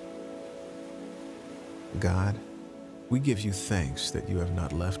 God, we give you thanks that you have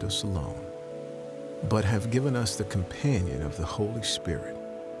not left us alone, but have given us the companion of the Holy Spirit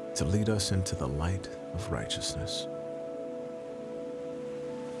to lead us into the light of righteousness.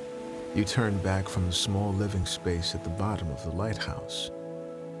 You turn back from the small living space at the bottom of the lighthouse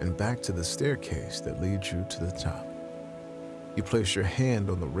and back to the staircase that leads you to the top. You place your hand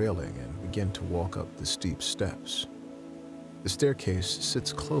on the railing and begin to walk up the steep steps. The staircase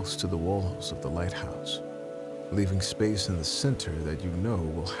sits close to the walls of the lighthouse, leaving space in the center that you know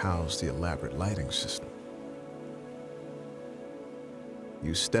will house the elaborate lighting system.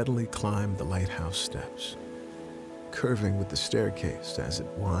 You steadily climb the lighthouse steps, curving with the staircase as it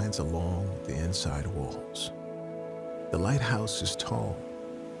winds along the inside walls. The lighthouse is tall,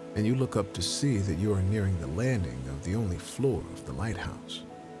 and you look up to see that you are nearing the landing of the only floor of the lighthouse.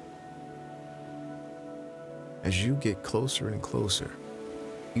 As you get closer and closer,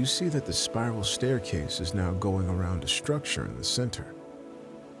 you see that the spiral staircase is now going around a structure in the center.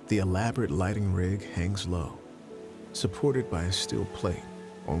 The elaborate lighting rig hangs low, supported by a steel plate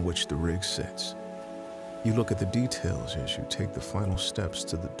on which the rig sits. You look at the details as you take the final steps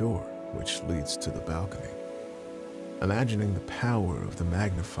to the door, which leads to the balcony, imagining the power of the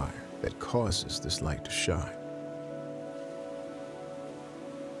magnifier that causes this light to shine.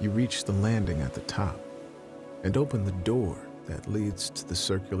 You reach the landing at the top and open the door that leads to the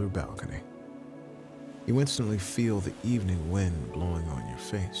circular balcony. You instantly feel the evening wind blowing on your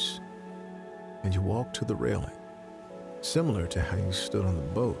face, and you walk to the railing, similar to how you stood on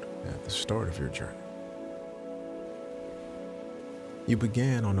the boat at the start of your journey. You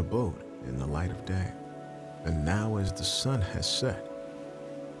began on a boat in the light of day, and now as the sun has set,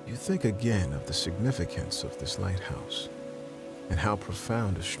 you think again of the significance of this lighthouse and how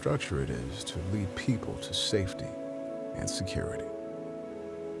profound a structure it is to lead people to safety and security.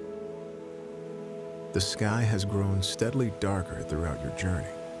 The sky has grown steadily darker throughout your journey,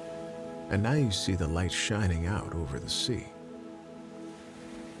 and now you see the light shining out over the sea.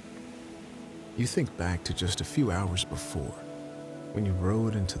 You think back to just a few hours before, when you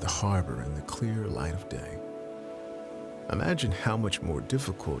rode into the harbor in the clear light of day. Imagine how much more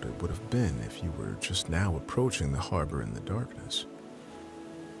difficult it would have been if you were just now approaching the harbor in the darkness.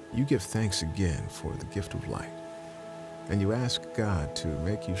 You give thanks again for the gift of light, and you ask God to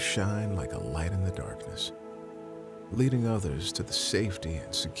make you shine like a light in the darkness, leading others to the safety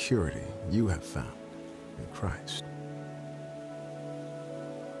and security you have found in Christ.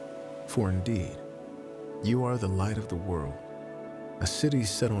 For indeed, you are the light of the world. A city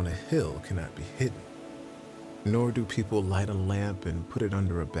set on a hill cannot be hidden, nor do people light a lamp and put it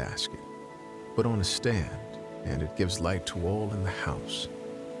under a basket, but on a stand, and it gives light to all in the house.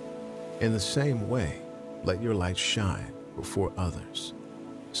 In the same way, let your light shine before others,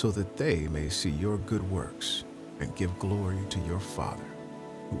 so that they may see your good works and give glory to your Father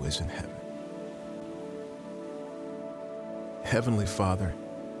who is in heaven. Heavenly Father,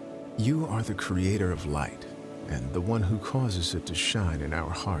 you are the creator of light and the one who causes it to shine in our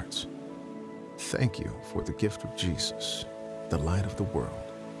hearts. Thank you for the gift of Jesus, the light of the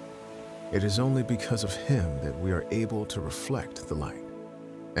world. It is only because of him that we are able to reflect the light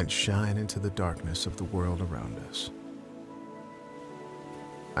and shine into the darkness of the world around us.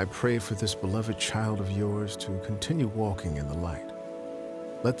 I pray for this beloved child of yours to continue walking in the light.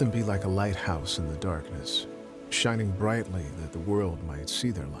 Let them be like a lighthouse in the darkness, shining brightly that the world might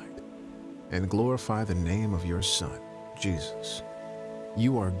see their light and glorify the name of your Son, Jesus.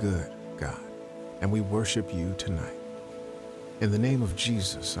 You are good, God, and we worship you tonight. In the name of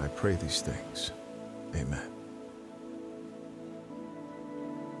Jesus, I pray these things. Amen.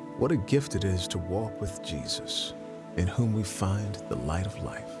 What a gift it is to walk with Jesus, in whom we find the light of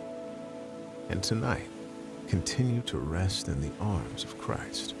life. And tonight, continue to rest in the arms of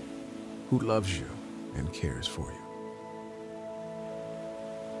Christ, who loves you and cares for you.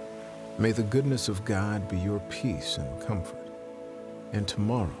 May the goodness of God be your peace and comfort. And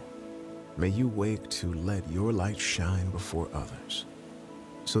tomorrow, may you wake to let your light shine before others,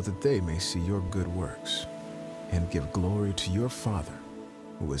 so that they may see your good works and give glory to your Father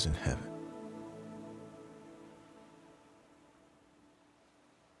who is in heaven.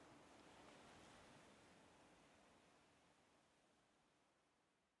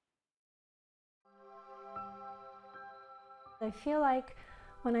 I feel like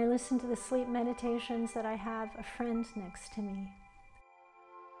when I listen to the sleep meditations that I have a friend next to me.